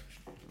 Yeah,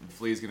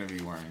 Flea's gonna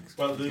be wearing.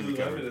 But gonna be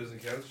covered. Lululemon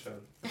doesn't count,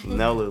 Sean.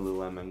 No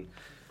Lululemon.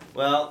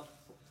 Well,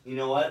 you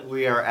know what?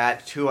 We are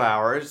at 2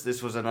 hours.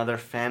 This was another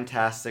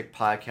fantastic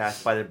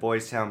podcast by the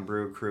Boys Town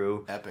Brew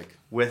Crew Epic.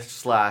 with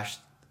Slash,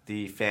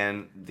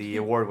 the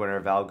award winner,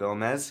 Val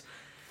Gomez.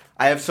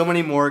 I have so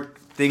many more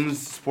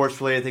things,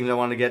 sports-related things I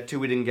want to get to.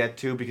 We didn't get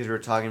to because we were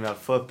talking about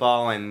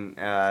football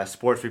and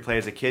sports we played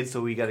as a kid,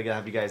 so we got to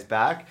have you guys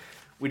back.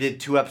 We did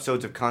 2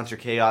 episodes of Concert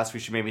Chaos. We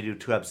should maybe do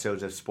 2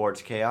 episodes of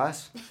Sports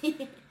Chaos.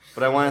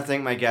 But I want to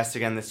thank my guests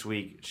again this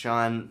week,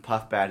 Sean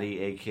Puff Batty,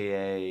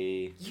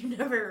 a.k.a. You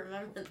never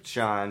remember.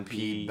 Sean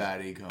P.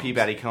 Batty Combs. P.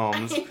 Batty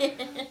Combs.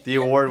 The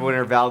award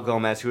winner, Val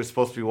Gomez, who was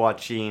supposed to be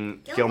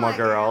watching Gilmore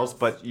Girls,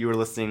 but you were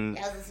listening.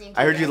 I was listening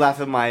to I heard you that. laugh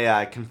at my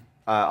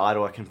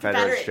Ottawa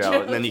Confederates Confederate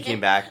show, and then you joke.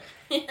 came back.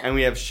 And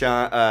we have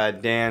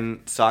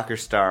Dan, soccer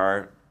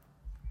star,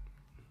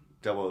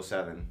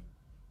 007.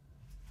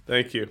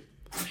 Thank you.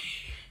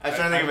 I was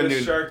trying to think of a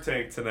new. Shark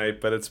Tank tonight,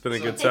 but it's been a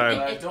good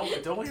time.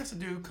 Don't we have to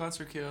do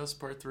Concert Chaos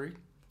Part 3?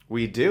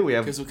 We do. We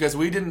have. Because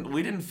we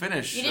didn't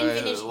finish. You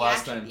didn't finish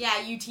last the action. time. Yeah,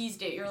 you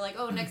teased it. You were like,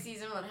 oh, next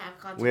season we'll have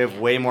concert. We have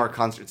camp. way more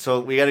concerts,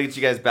 so we got to get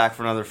you guys back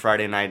for another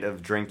Friday night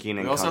of drinking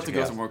and. We also have to concert go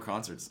chaos. to more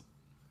concerts.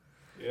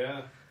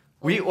 Yeah.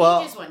 We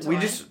just went to one.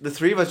 the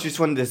 3 of us just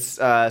went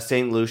to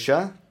St.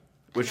 Lucia,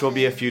 which will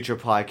be a future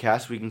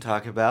podcast we can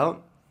talk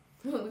about.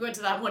 We went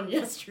to that one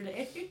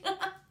yesterday.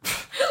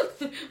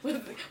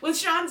 with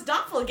Sean's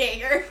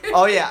doppelganger.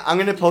 Oh yeah, I'm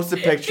gonna post a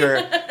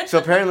picture. So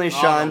apparently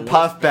Sean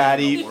Puff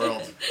Batty.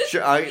 World.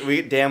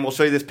 Dan, we'll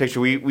show you this picture.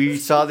 We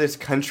saw this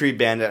country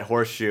band at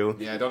Horseshoe.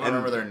 Yeah, I don't and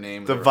remember their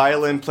name. The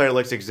violin player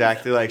looks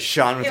exactly like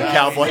Sean with a Yeah.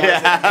 cowboy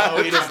hat.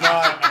 No, he does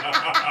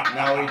not.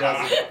 No, he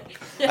doesn't.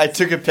 I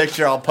took a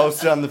picture. I'll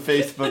post it on the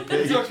Facebook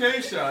It's page.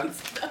 okay, Sean.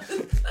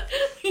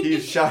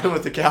 He's Sean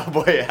with the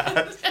cowboy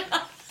hat.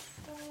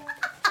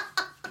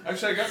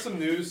 Actually, I got some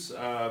news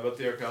about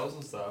the Arkells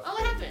and stuff. Oh,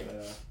 what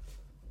happened?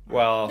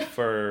 Well,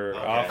 for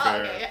off Oh,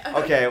 air. okay.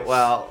 Okay,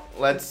 well,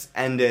 let's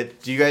end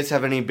it. Do you guys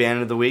have any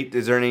band of the week?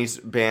 Is there any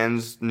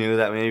bands new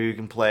that maybe we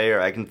can play, or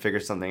I can figure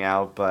something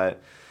out?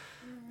 But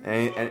You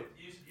know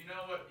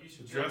what? You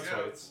should Dress check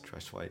out? whites.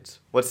 Dress Whites.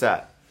 What's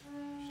that?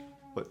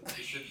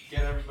 You should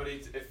get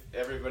everybody. If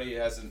everybody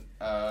hasn't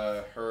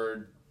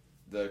heard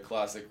the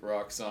classic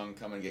rock song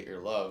 "Come and Get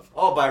Your Love"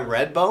 Oh, by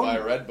Redbone? by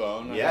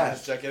Redbone, Yeah.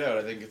 just check it out.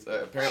 I think it's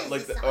apparently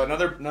What is the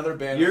another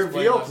band. Your was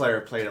playing VO last-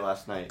 player played it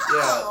last night.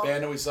 Yeah, Oh.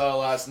 band that we saw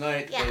last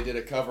night. Yeah. They did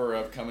a cover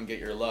of "Come and Get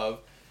Your Love,"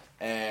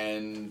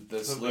 and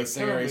the So lead like,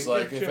 singer "Come is and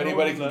like, get "If your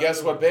anybody can guess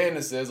love." what band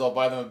this is, I'll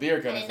buy them a beer,"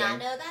 I kind did of not thing.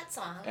 know that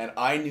song. And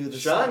I knew the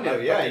Sean song.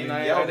 knew, yeah, you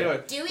I yelled knew it.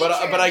 it. Do But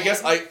it, but I Sherman.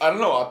 guess I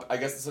don't know. I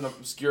guess it's an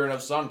obscure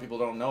enough song. People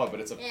don't know it, but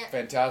it's a Yeah.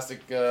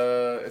 fantastic.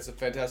 It's a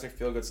fantastic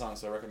feel good song.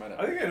 So I recommend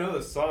I it. think I know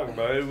the song,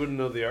 but I wouldn't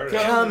know the artist.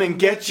 Come and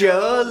get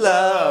your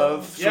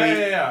love, sweet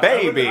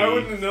baby. I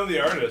wouldn't know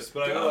the artist,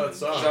 but I know that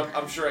song.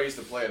 I'm sure I used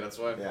to play it. That's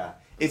why. Yeah.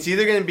 It's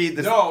either going to be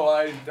the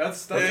No,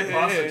 that's a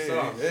classic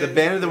song. the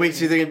band of the week's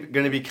either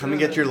going to be Come and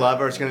Get Your Love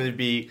or it's going to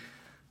be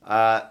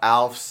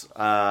Alf's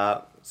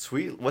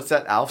Sweet. What's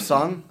that Alf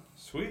song?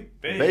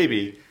 Sweet baby.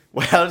 Baby.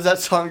 Well, how does that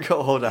song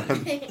go? Hold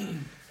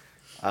on.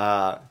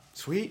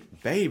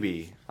 Sweet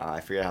baby. I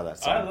forget how that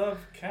song. I love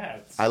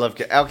cats. I love.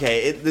 Okay,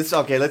 okay.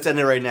 Let's end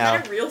it right Is now.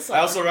 that a real song? I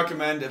also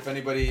recommend if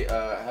anybody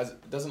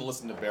doesn't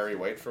listen to Barry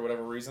White for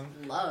whatever reason.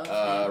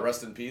 Love.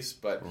 Rest in peace,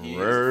 but he's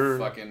Rrr.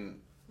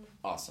 fucking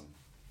awesome.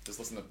 Just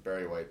listen to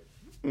Barry White.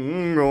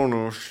 I'm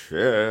gonna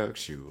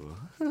sex you.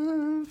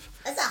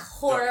 That's a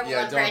horrible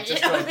impression.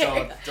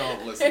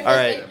 Don't listen. All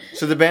right.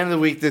 So the band of the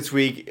week this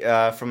week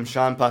from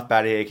Sean Puff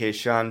Batty, aka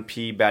Sean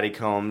P. Batty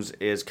Combs,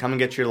 is "Come and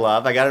Get Your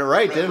Love." I got it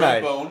right, didn't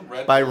I?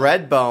 Redbone. By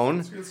Redbone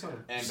It's a good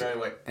song. And Barry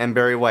White. and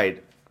Barry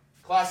White.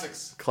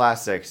 Classics.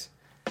 Classics.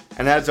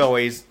 And as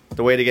always,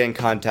 the way to get in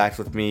contact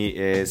with me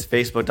is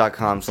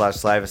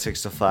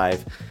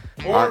facebook.com/live605.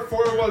 Or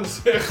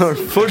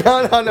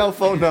 416. Or no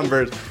phone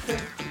numbers.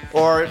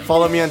 Or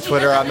follow me on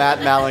Twitter. I'm at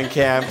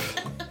Malenkamp.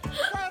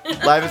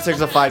 Live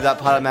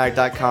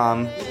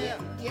at605.podomatic.com.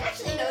 You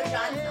actually know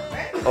John's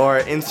number? Or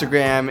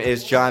Instagram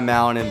is John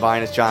Mallon and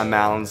Vine is John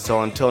Mallon.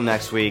 So until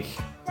next week,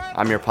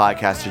 I'm your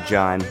podcaster,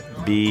 John.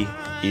 Be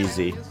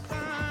easy.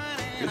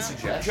 Good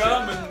suggestion.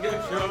 Come and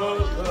get your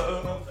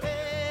love.